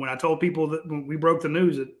 when I told people that when we broke the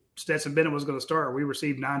news that Stetson Bennett was going to start, we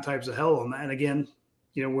received 9 types of hell on that. And again,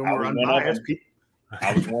 when we're unbiased,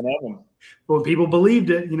 I was one of them. Well, people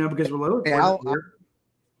believed it, because we're like,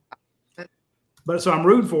 but so I'm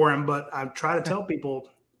rooting for him. But I try to tell people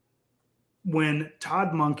when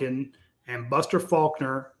Todd Monken and Buster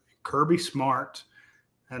Faulkner, Kirby Smart,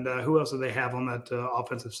 and who else do they have on that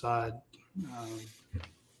offensive side?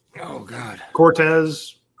 Oh God,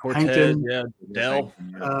 Cortez, Hankton, Dell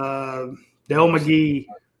McGee.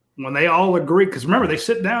 When they all agree, because remember they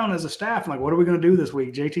sit down as a staff and like, what are we going to do this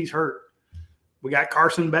week? JT's hurt. We got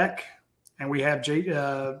Carson Beck, and we have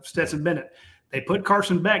Stetson Bennett. They put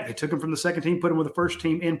Carson Beck. They took him from the second team, put him with the first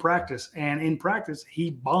team in practice, and in practice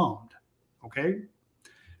he bombed. Okay.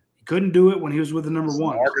 Couldn't do it when he was with the number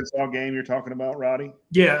one. Arkansas game you're talking about, Roddy?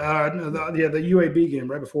 Yeah, the UAB game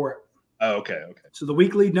right before it. Oh, okay. So the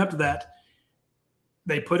week leading up to that,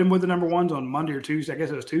 they put him with the number ones on Monday or Tuesday. I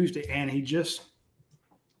guess it was Tuesday, and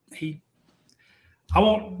I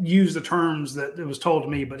won't use the terms that it was told to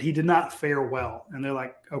me, but he did not fare well. And they're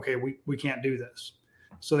like, okay, we can't do this.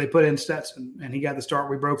 So they put in Stetson, and he got the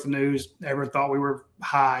start. We broke the news. Everyone thought we were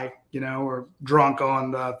high, or drunk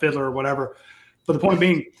on Fiddler or whatever. But the point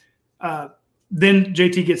being, then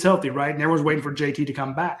JT gets healthy, right? And everyone's waiting for JT to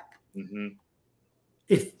come back. Mm-hmm.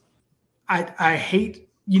 If I hate,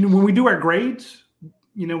 when we do our grades,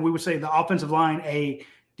 we would say the offensive line A,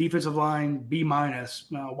 defensive line B-,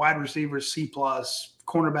 wide receivers C+,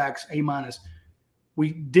 cornerbacks A-.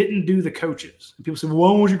 We didn't do the coaches. And people say, well,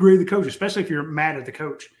 why won't you grade the coach, especially if you're mad at the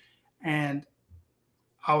coach? And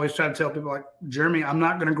I always try to tell people like, Jeremy, I'm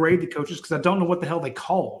not going to grade the coaches because I don't know what the hell they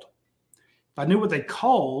called. If I knew what they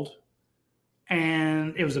called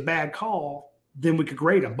and it was a bad call, then we could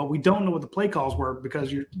grade them. But we don't know what the play calls were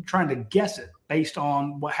because you're trying to guess it based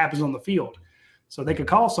on what happens on the field. So they could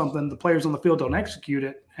call something, the players on the field don't execute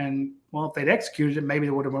it. And, well, if they'd executed it, maybe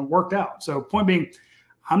it would have been worked out. So point being,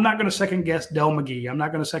 I'm not going to second-guess Dell McGee. I'm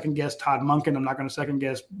not going to second-guess Todd Monken. I'm not going to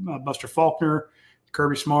second-guess Buster Faulkner.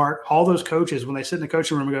 Kirby Smart, all those coaches, when they sit in the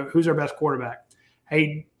coaching room and go, who's our best quarterback?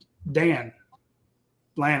 Hey, Dan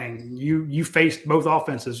Lanning, you faced both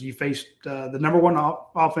offenses. You faced the number one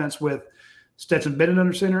offense with Stetson Bennett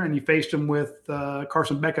under center, and you faced him with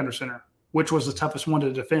Carson Beck under center. Which was the toughest one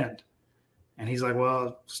to defend? And he's like,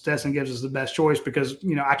 well, Stetson gives us the best choice because,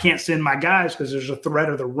 I can't send my guys because there's a threat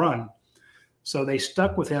of the run. So they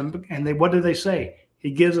stuck with him. And what did they say?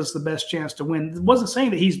 He gives us the best chance to win. It wasn't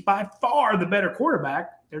saying that he's by far the better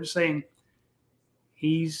quarterback. They're just saying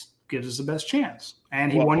gives us the best chance.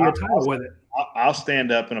 And he won you a title with it. I'll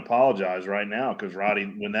stand up and apologize right now because, Roddy,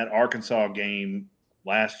 when that Arkansas game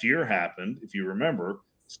last year happened, if you remember,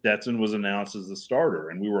 Stetson was announced as the starter,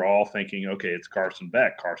 and we were all thinking, okay, it's Carson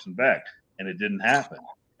Beck, and it didn't happen.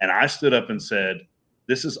 And I stood up and said,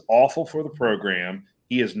 this is awful for the program.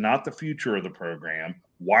 He is not the future of the program.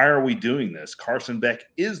 Why are we doing this? Carson Beck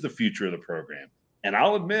is the future of the program. And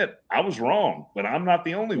I'll admit, I was wrong, but I'm not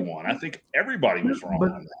the only one. I think everybody was wrong.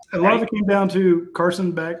 But on that, a lot of it came down to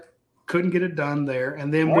Carson Beck couldn't get it done there.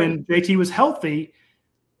 And then when JT was healthy,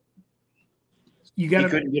 he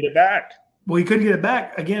couldn't get it back. Well, he couldn't get it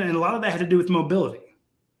back again, and a lot of that had to do with mobility.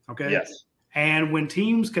 Okay. Yes. And when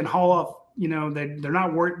teams can haul off, they're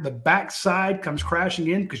not worried. The backside comes crashing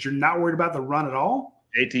in because you're not worried about the run at all.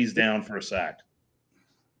 JT's down for a sack.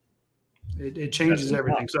 It changes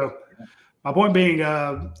everything. So my point being,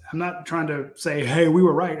 I'm not trying to say, hey, we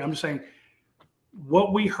were right. I'm just saying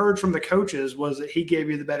what we heard from the coaches was that he gave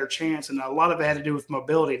you the better chance, and a lot of it had to do with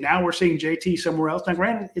mobility. Now we're seeing JT somewhere else. Now,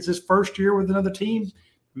 granted, it's his first year with another team.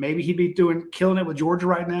 Maybe he'd be killing it with Georgia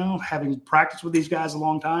right now, having practiced with these guys a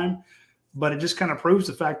long time. But it just kind of proves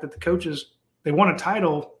the fact that the coaches, they won a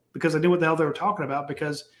title because they knew what the hell they were talking about.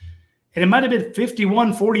 And it might have been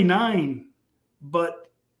 51-49, but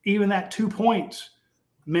even that 2 points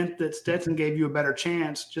meant that Stetson gave you a better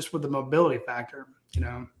chance just with the mobility factor,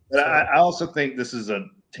 But I also think this is a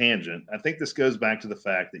tangent. I think this goes back to the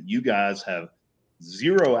fact that you guys have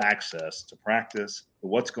zero access to practice, to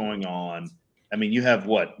what's going on. I mean, you have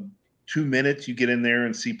 2 minutes you get in there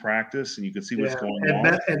and see practice and you can see what's going on.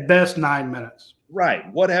 At best 9 minutes. Right.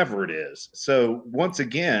 Whatever it is. So once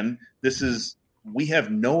again, we have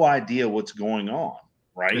no idea what's going on.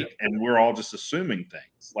 Right. Yeah. And we're all just assuming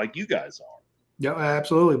things like you guys are. Yeah,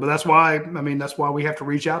 absolutely. But that's why we have to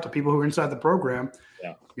reach out to people who are inside the program,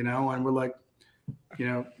 and we're like,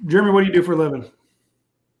 Jeremy, what do you do for a living?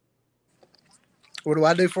 What do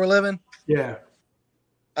I do for a living? Yeah.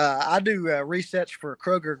 I do research for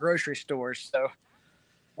Kroger grocery stores. So,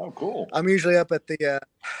 oh, cool. I'm usually up at the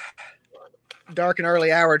dark and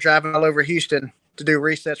early hour driving all over Houston to do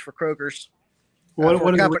research for Kroger's.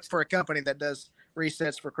 For a company that does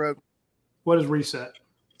resets for Kroger. What is reset?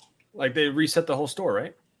 Like they reset the whole store,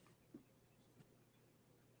 right?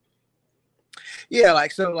 Yeah,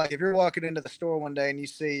 like if you're walking into the store one day and you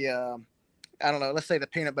see, I don't know, let's say the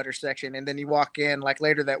peanut butter section, and then you walk in like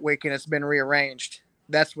later that week and it's been rearranged.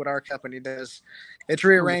 That's what our company does. It's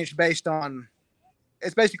rearranged based on.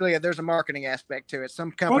 It's basically there's a marketing aspect to it.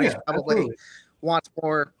 Some companies probably want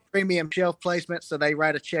more premium shelf placement, so they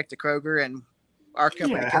write a check to Kroger, and our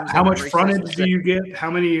company comes. How much frontage do you get?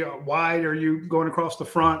 How many wide are you going across the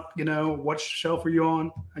front? What shelf are you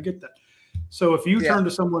on? I get that. So if you turn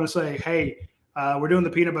to someone and say, "Hey, we're doing the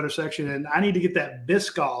peanut butter section, and I need to get that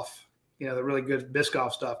Biscoff, the really good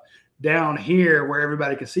Biscoff stuff down here where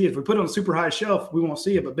everybody can see it. If we put it on a super high shelf, we won't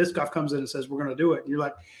see it. But Biscoff comes in and says, we're going to do it. And you're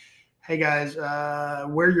like, hey guys,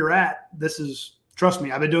 where you're at, trust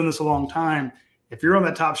me, I've been doing this a long time. If you're on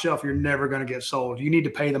that top shelf, you're never going to get sold. You need to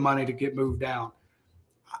pay the money to get moved down.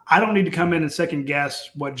 I don't need to come in and second guess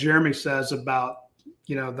what Jeremy says about,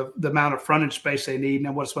 the amount of frontage space they need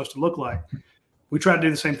and what it's supposed to look like. We try to do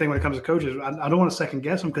the same thing when it comes to coaches. I don't want to second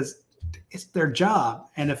guess them because it's their job.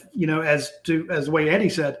 And if, as the way Eddie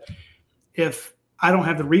said, if I don't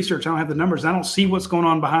have the research, I don't have the numbers, I don't see what's going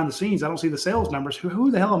on behind the scenes, I don't see the sales numbers, who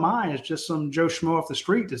the hell am I? It's just some Joe Schmo off the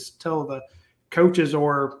street to tell the coaches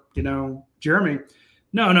or, Jeremy,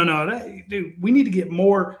 no, dude, we need to get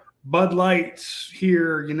more Bud Lights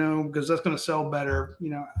here, because that's going to sell better,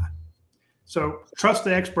 So trust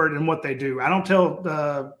the expert in what they do. I don't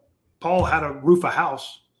tell Paul how to roof a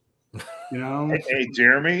house, Hey,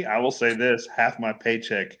 Jeremy, I will say this: half my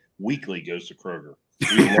paycheck weekly goes to Kroger.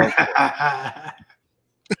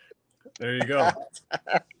 There you go.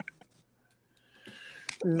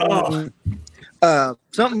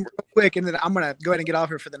 Something real quick, and then I'm going to go ahead and get off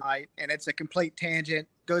here for the night. And it's a complete tangent.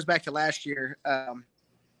 Goes back to last year. What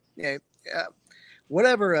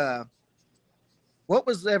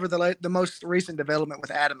was ever the most recent development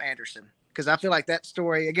with Adam Anderson? Because I feel like that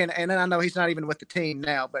story again, and I know he's not even with the team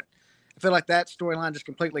now, but I feel like that storyline just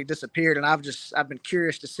completely disappeared, and I've been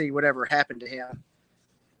curious to see whatever happened to him.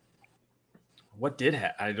 What didn't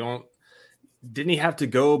he have to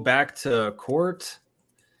go back to court?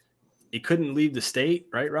 He couldn't leave the state,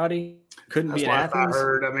 right, Radi? Couldn't be in Athens. I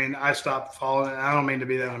heard. I mean, I stopped following. I don't mean to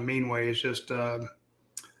be that in a mean way. It's just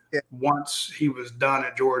once he was done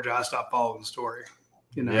at Georgia, I stopped following the story.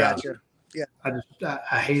 You know, Gotcha. Yeah,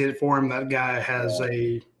 I hate it for him. That guy has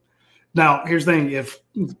a. Now, here's the thing: if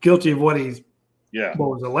guilty of what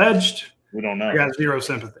was alleged, we don't know. I got zero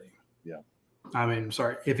sympathy. Yeah, I mean,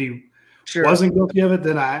 sorry if he wasn't guilty of it,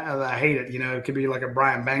 then I hate it. You know, it could be like a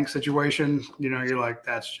Brian Banks situation. You know, you're like,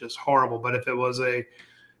 that's just horrible. But if it was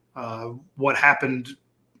what happened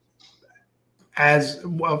as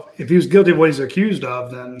well, if he was guilty of what he's accused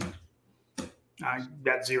of, then I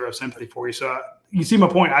got zero sympathy for you. So you see my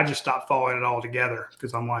point. I just stopped following it all together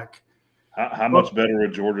because I'm like, how much better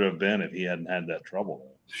would Georgia have been if he hadn't had that trouble?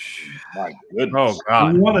 My goodness! Oh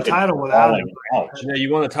God! You won the title without him. Yeah, you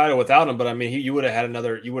won the title without him. But I mean, you would have had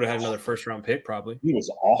another. You would have had another first round pick probably. He was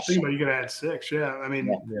awesome. But you could have had 6. Yeah, I mean,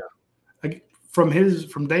 like from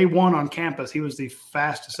day one on campus, he was the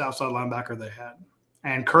fastest outside linebacker they had.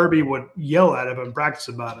 And Kirby would yell at him and practice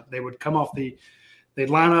about it. They would come off they'd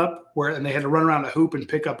line up and they had to run around a hoop and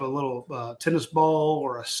pick up a little tennis ball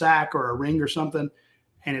or a sack or a ring or something.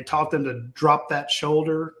 And it taught them to drop that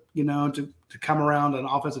shoulder, you know, to come around an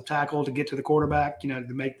offensive tackle to get to the quarterback, you know,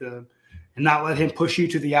 and not let him push you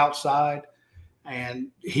to the outside. And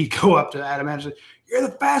he'd go up to Adam and say, "You're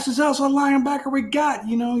the fastest outside linebacker we got,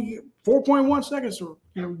 you know, 4.1 seconds or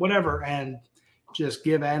whatever." And just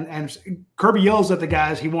give and Kirby yells at the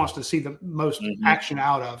guys he wants to see the most action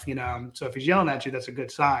out of, you know. So if he's yelling at you, that's a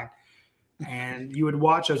good sign. And you would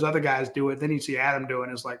watch those other guys do it. Then you'd see Adam do it.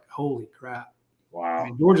 And it's like, holy crap. Wow. I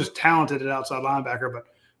mean, Georgia's talented at outside linebacker, but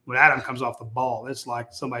when Adam comes off the ball, it's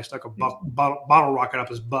like somebody stuck a bottle rocket up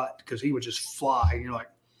his butt because he would just fly. And you're like,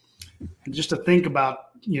 and just to think about,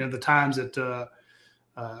 you know, the times that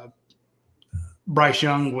Bryce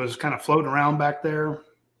Young was kind of floating around back there.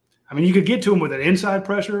 I mean, you could get to him with an inside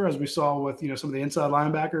pressure, as we saw with, you know, some of the inside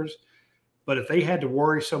linebackers. But if they had to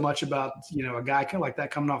worry so much about, you know, a guy kind of like that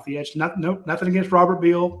coming off the edge, nothing against Robert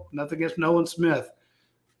Beal, nothing against Nolan Smith.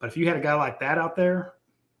 But if you had a guy like that out there,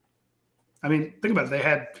 I mean, think about it. They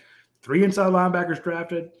had 3 inside linebackers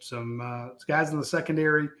drafted, some guys in the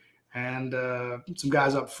secondary, and some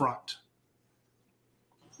guys up front.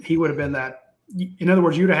 He would have been that. In other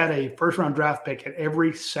words, you'd have had a first-round draft pick at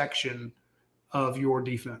every section of your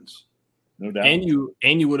defense. No doubt.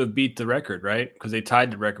 And you would have beat the record, right? Because they tied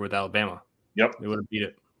the record with Alabama. Yep. They would have beat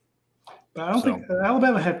it. But I don't think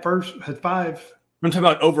Alabama had 5. I'm talking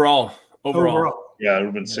about overall. Yeah, it would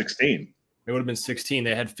have been 16. It would have been 16.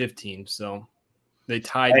 They had 15, so they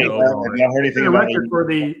tied Hey, the overall. have y'all heard anything The about record for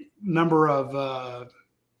the number of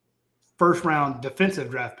first-round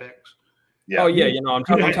defensive draft picks. Yeah. Oh yeah, you know, I'm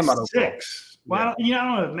talking about overall. 6. Well, I don't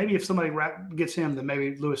know. Maybe if somebody gets him, then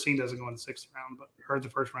maybe Lewis Seen doesn't go in the 6th round, or the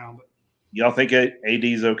first round. But Y'all think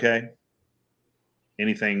AD's okay?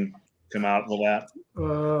 Anything come out of that?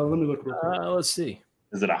 let me look real quick. Let's see.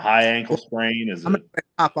 Is it a high ankle sprain? Is I'm it? going to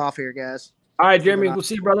hop off here, guys. All right, Jeremy, we'll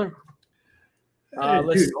see you, brother. Hey,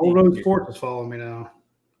 Let's dude, see Old Road here. Sports is following me now.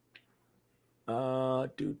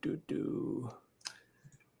 Let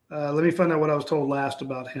me find out what I was told last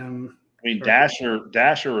about him. I mean,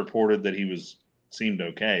 Dasher reported that he seemed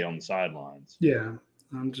okay on the sidelines. Yeah,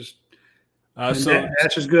 I'm just. So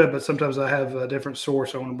Dash is good, but sometimes I have a different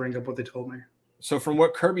source. I want to bring up what they told me. So from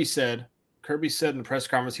what Kirby said in the press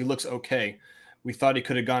conference, he looks okay. We thought he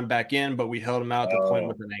could have gone back in, but we held him out at the point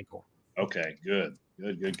with an ankle. Okay, good.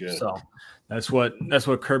 So that's what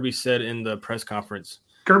Kirby said in the press conference.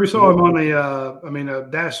 Kirby saw him on the.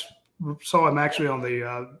 Dash saw him actually on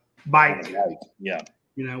the bike. Yeah.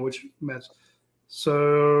 You know, which meant.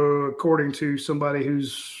 So according to somebody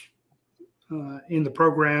who's in the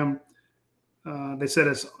program, they said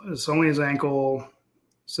it's only his ankle.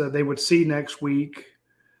 Said they would see next week.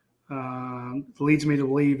 Leads me to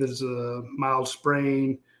believe that it's a mild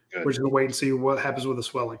sprain. Good. We're just gonna wait and see what happens with the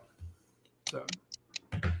swelling. So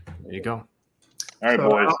There you go. All right,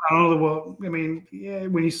 boys. I don't know. Well, I mean, yeah,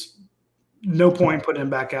 when he's no point putting him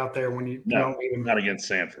back out there when you don't need him. Not against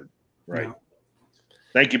Samford. Right. No.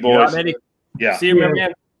 Thank you, boys. Yeah. See you,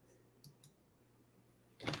 man.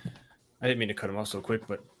 I didn't mean to cut him off so quick,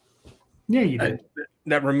 but Yeah, you did.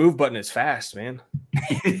 That remove button is fast, man.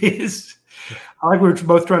 It is. I like we're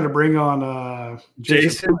both trying to bring on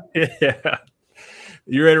Jason. Yeah.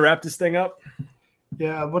 You ready to wrap this thing up?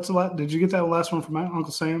 Yeah. What's the last? Did you get that last one from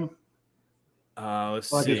Uncle Sam?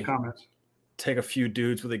 Let's I like see. his comments. take a few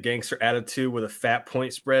dudes with a gangster attitude with a fat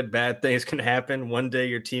point spread. Bad things can happen. One day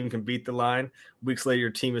your team can beat the line. Weeks later,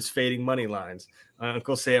 your team is fading money lines.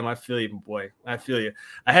 Uncle Sam, I feel you, boy. I feel you.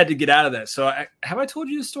 I had to get out of that. So have I told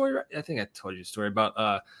you the story? I think I told you the story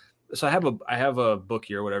about so I have a book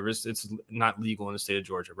here or whatever. It's not legal in the state of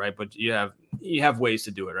Georgia, right? But you have ways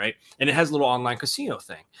to do it, right? And it has a little online casino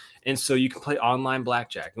thing. And so you can play online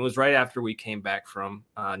blackjack. It was right after we came back from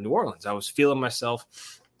New Orleans. I was feeling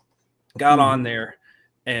myself, got on there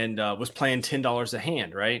and was playing $10 a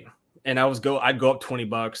hand, right? And I'd go up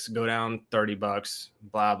 $20, go down $30,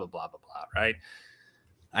 blah, blah, blah, blah, blah, right?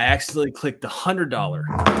 I accidentally clicked the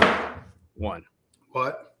 $100 one.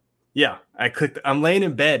 What? Yeah, I clicked. I'm laying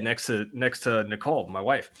in bed next to Nicole, my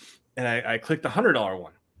wife, and I clicked the $100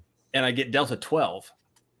 one, and I get dealt a 12.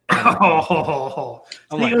 I'm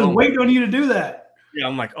like, waiting on you to do that. Yeah,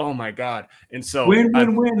 I'm like, oh my god. And so win.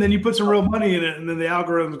 Then you put some real money in it, and then the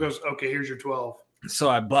algorithm goes, okay, here's your 12. So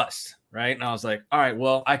I bust, right? And I was like, all right,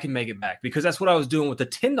 well, I can make it back because that's what I was doing with the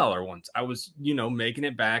 $10 ones. I was, making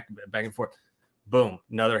it back and forth. Boom,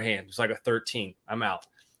 another hand. It's like a 13. I'm out.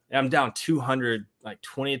 I'm down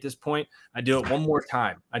 220 at this point. I do it one more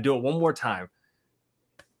time.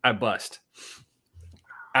 I bust.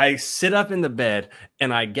 I sit up in the bed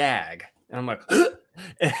and I gag. And I'm like,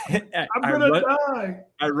 I'm going to die.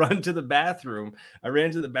 I run to the bathroom. I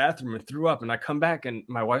ran to the bathroom and threw up. And I come back and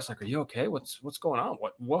my wife's like, are you okay? What's going on?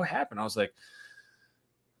 What happened? I was like,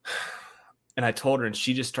 and I told her and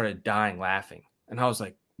she just started dying laughing. And I was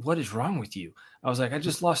like, what is wrong with you? I was like, I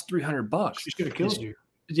just lost $300. She should have killed you.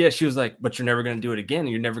 Yeah, she was like, but you're never going to do it again.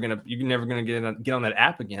 You're never going to get on that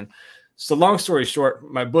app again. So long story short,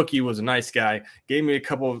 my bookie was a nice guy, gave me a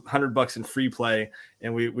couple $100 in free play,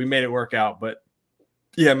 and we made it work out. But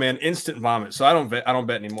yeah, man, instant vomit. So I don't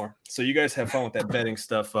bet anymore. So you guys have fun with that betting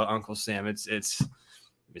stuff, Uncle Sam. It's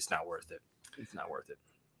not worth it. It's not worth it.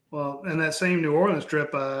 Well, in that same New Orleans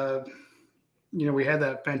trip, we had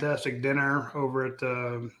that fantastic dinner over at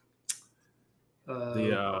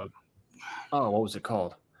what was it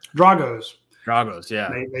called? Drago's,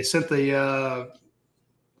 yeah. They sent the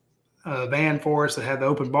van for us that had the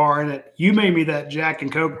open bar in it. You made me that Jack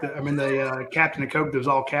and Coke. The Captain and Coke that was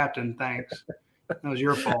all Captain. Thanks. That was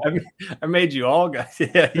your fault. I made you all guys.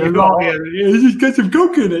 Yeah, just got some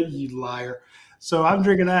Coke in it, you liar. So I'm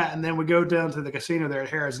drinking that, and then we go down to the casino there at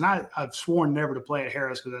Harris. And I've sworn never to play at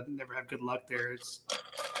Harris because I never have good luck there.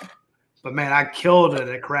 But man, I killed it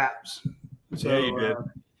at craps. So, yeah, you did.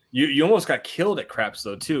 You almost got killed at craps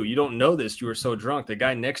though too. You don't know this. You were so drunk. The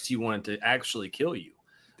guy next to you wanted to actually kill you,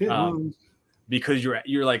 because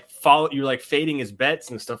you're like fading his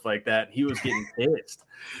bets and stuff like that. He was getting pissed.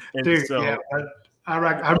 And dude, so, yeah, I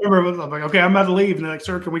remember I'm like, okay, I'm about to leave, and they're like,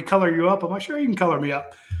 sir, can we color you up? I'm like, sure, you can color me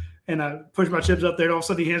up. And I push my chips up there, and all of a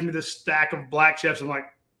sudden he hands me this stack of black chips. I'm like,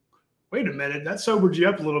 wait a minute, that sobered you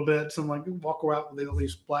up a little bit. So I'm like, walk around with all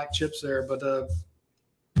these black chips there, but.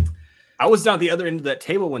 I was down the other end of that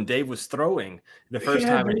table when Dave was throwing the first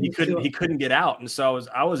time, and he couldn't get out, and so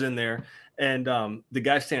I was in there, and the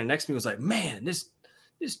guy standing next to me was like, "Man, this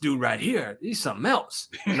dude right here, he's something else."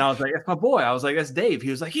 And I was like, "That's my boy." I was like, "That's Dave."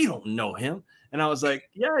 He was like, "You don't know him," and I was like,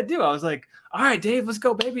 "Yeah, I do." I was like, "All right, Dave, let's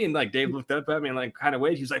go, baby." And like Dave looked up at me and like kind of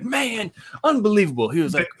waited. He was like, "Man, unbelievable." He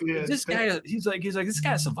was like, "This guy," he's like, "This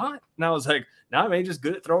guy's savant." And I was like, "No, man, he's just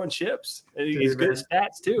good at throwing chips, and he's good at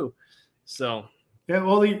stats too." So. Yeah,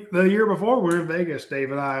 well, the year before we were in Vegas,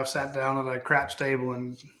 Dave and I sat down at a craps table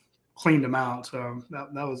and cleaned them out. So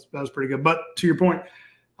that was pretty good. But to your point,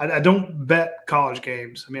 I don't bet college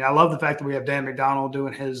games. I mean, I love the fact that we have Dan McDonald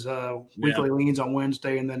doing his weekly leans on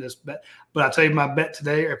Wednesday and then this bet. But I tell you, my bet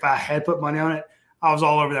today, if I had put money on it, I was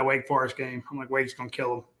all over that Wake Forest game. I'm like, Wake's gonna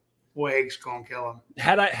kill him. Wake's gonna kill him.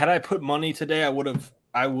 Had I put money today, I would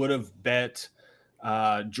have bet.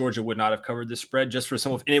 Georgia would not have covered this spread just for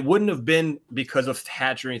some of, and it wouldn't have been because of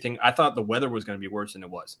Hatch or anything. I thought the weather was going to be worse than it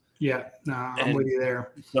was. Yeah, no, I'm with you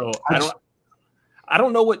there. So I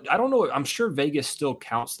don't know. I'm sure Vegas still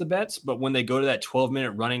counts the bets, but when they go to that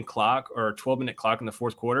 12-minute running clock or 12-minute clock in the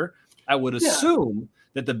fourth quarter, I would assume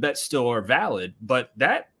that the bets still are valid, but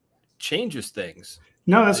that changes things.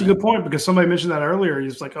 No, that's a good point because somebody mentioned that earlier.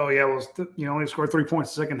 He's like, oh yeah, well, only scored 3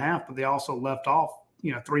 points the second half, but they also left off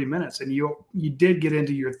 3 minutes, and you did get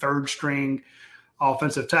into your third string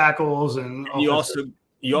offensive tackles, and you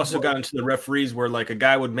also got into the referees where like a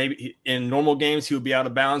guy would maybe in normal games he would be out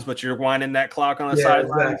of bounds, but you're winding that clock on the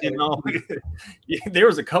sideline. Exactly. There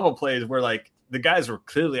was a couple plays where like the guys were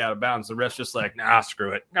clearly out of bounds. The ref's just like, nah,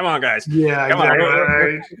 screw it. Come on, guys. Yeah, come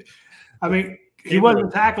on. I mean, he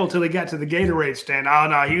wasn't tackled till he got to the Gatorade stand. Oh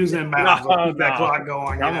no, he was in bounds. Keep that clock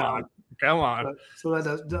going. Come on.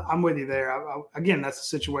 I'm with you there. Again, that's a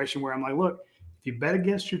situation where I'm like, look, if you bet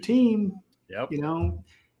against your team, Yep.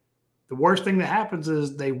 The worst thing that happens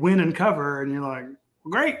is they win and cover, and you're like,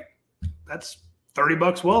 well, great, that's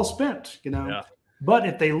 $30 well spent, Yeah. But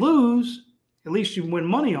if they lose, at least you win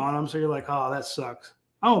money on them. So you're like, oh, that sucks.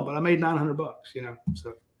 Oh, but I made $900,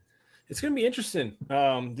 So it's going to be interesting.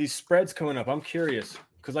 These spreads coming up. I'm curious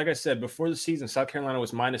because, like I said, before the season, South Carolina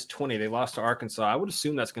was -20. They lost to Arkansas. I would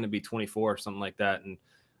assume that's going to be 24 or something like that. And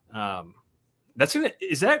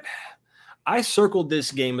I circled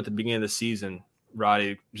this game at the beginning of the season,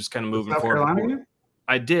 Roddy, just kind of moving South forward. Carolina?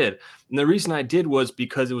 I did. And the reason I did was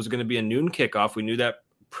because it was going to be a noon kickoff. We knew that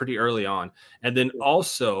pretty early on. And then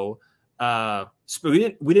also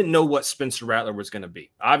we didn't know what Spencer Rattler was going to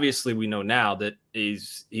be. Obviously, we know now that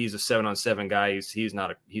he's a 7-on-7 guy. He's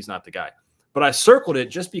not the guy. But I circled it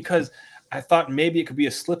just because I thought maybe it could be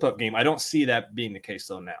a slip-up game. I don't see that being the case,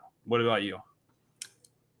 though, now. What about you?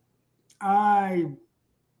 I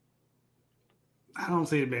don't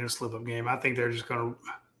see it being a slip-up game. I think they're just going to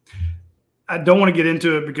 – I don't want to get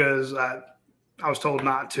into it because I was told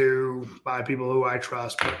not to by people who I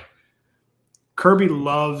trust. But Kirby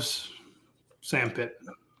loves Sam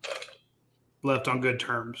Pittman. Left on good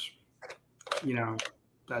terms.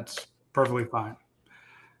 That's perfectly fine.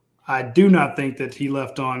 I do not think that he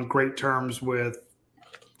left on great terms with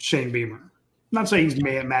Shane Beamer. I'm not saying he's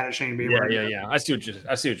mad at Shane Beamer. Yeah. I see what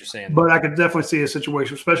you're saying. But I could definitely see a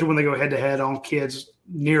situation, especially when they go head-to-head on kids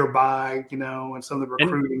nearby, and some of the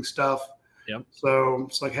recruiting stuff. Yep. So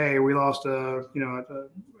it's like, hey, we lost a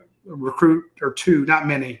recruit or two, not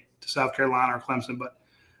many, to South Carolina or Clemson, but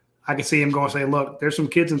I can see him go and say, look, there's some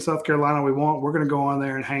kids in South Carolina we want. We're going to go on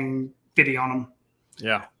there and hang 50 on them.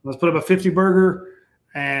 Yeah. Let's put up a 50 burger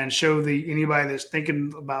and show anybody that's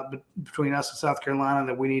thinking about between us and South Carolina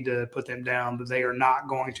that we need to put them down, that they are not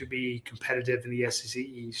going to be competitive in the SEC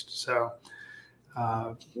East. So,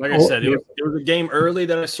 like I said, it was a game early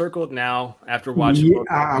that I circled. Now, after watching, yeah,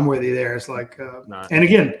 I'm with you there. It's like, and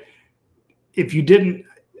again, if you didn't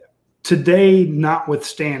today,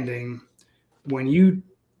 notwithstanding, when you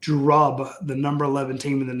drub the number 11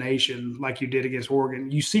 team in the nation like you did against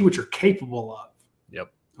Oregon, you see what you're capable of.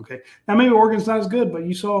 Yep. Okay. Now maybe Oregon's not as good, but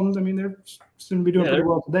you saw them. I mean, they're going to be doing pretty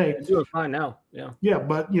well today. They're doing fine now. Yeah. Yeah,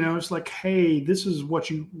 but it's like, hey, this is what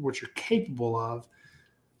you're capable of.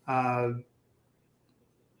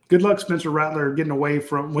 Good luck, Spencer Rattler, getting away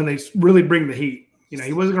from when they really bring the heat. He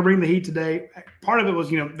wasn't going to bring the heat today. Part of it was,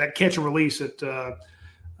 that catch and release that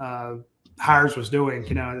Hires was doing.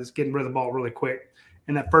 It's getting rid of the ball really quick.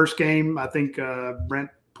 In that first game, I think Brent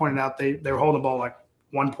pointed out they were holding the ball like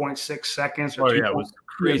 1.6 seconds. Or it was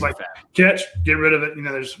crazy like, fast. Catch, get rid of it.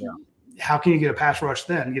 How can you get a pass rush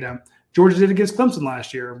then? Georgia did against Clemson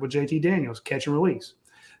last year with JT Daniels, catch and release.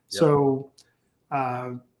 Yep. So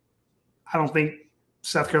I don't think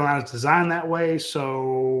South Carolina's designed that way.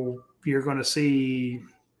 So you're going to see,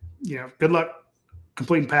 good luck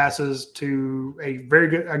completing passes to a very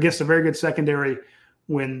good secondary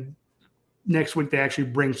when next week they actually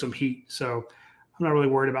bring some heat. So I'm not really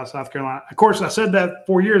worried about South Carolina. Of course, I said that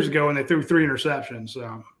 4 years ago and they threw 3 interceptions.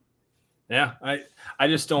 So yeah, I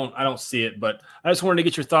don't see it, but I just wanted to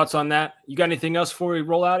get your thoughts on that. You got anything else before we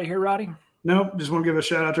roll out of here, Roddy? No, just want to give a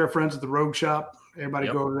shout out to our friends at the Rogue Shop. Everybody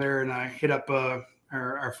go over there and I hit up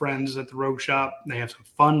our friends at the Rogue Shop. They have some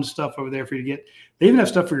fun stuff over there for you to get. They even have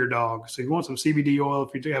stuff for your dog. So if you want some CBD oil,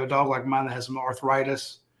 if you do have a dog like mine that has some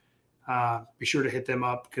arthritis, be sure to hit them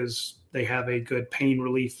up because they have a good pain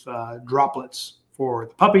relief droplets for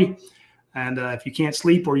the puppy. And if you can't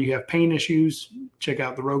sleep or you have pain issues, check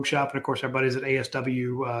out the Rogue Shop. And, of course, our buddies at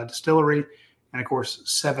ASW Distillery and, of course,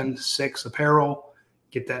 7-6 Apparel.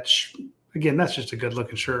 Get that. Again, that's just a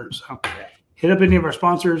good-looking shirt. So hit up any of our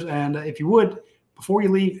sponsors. And if you would, before you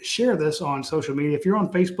leave, share this on social media. If you're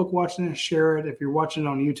on Facebook watching it, share it. If you're watching it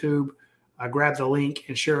on YouTube, grab the link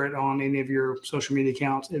and share it on any of your social media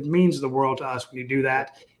accounts. It means the world to us when you do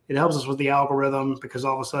that. It helps us with the algorithm because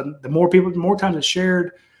all of a sudden, the more times it's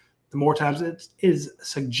shared, the more times it is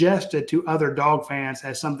suggested to other dog fans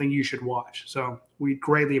as something you should watch. So we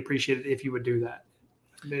greatly appreciate it if you would do that.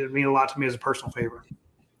 It would mean a lot to me as a personal favor.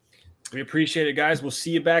 We appreciate it, guys. We'll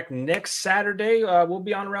see you back next Saturday. We'll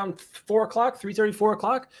be on around 4 o'clock, 3:30, 4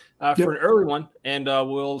 o'clock for an early one. And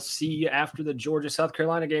we'll see you after the Georgia-South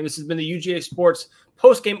Carolina game. This has been the UGA Sports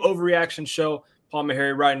Postgame Overreaction Show. Paul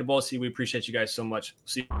Maharry, Radi, Nabulsi. We appreciate you guys so much.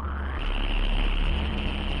 See you.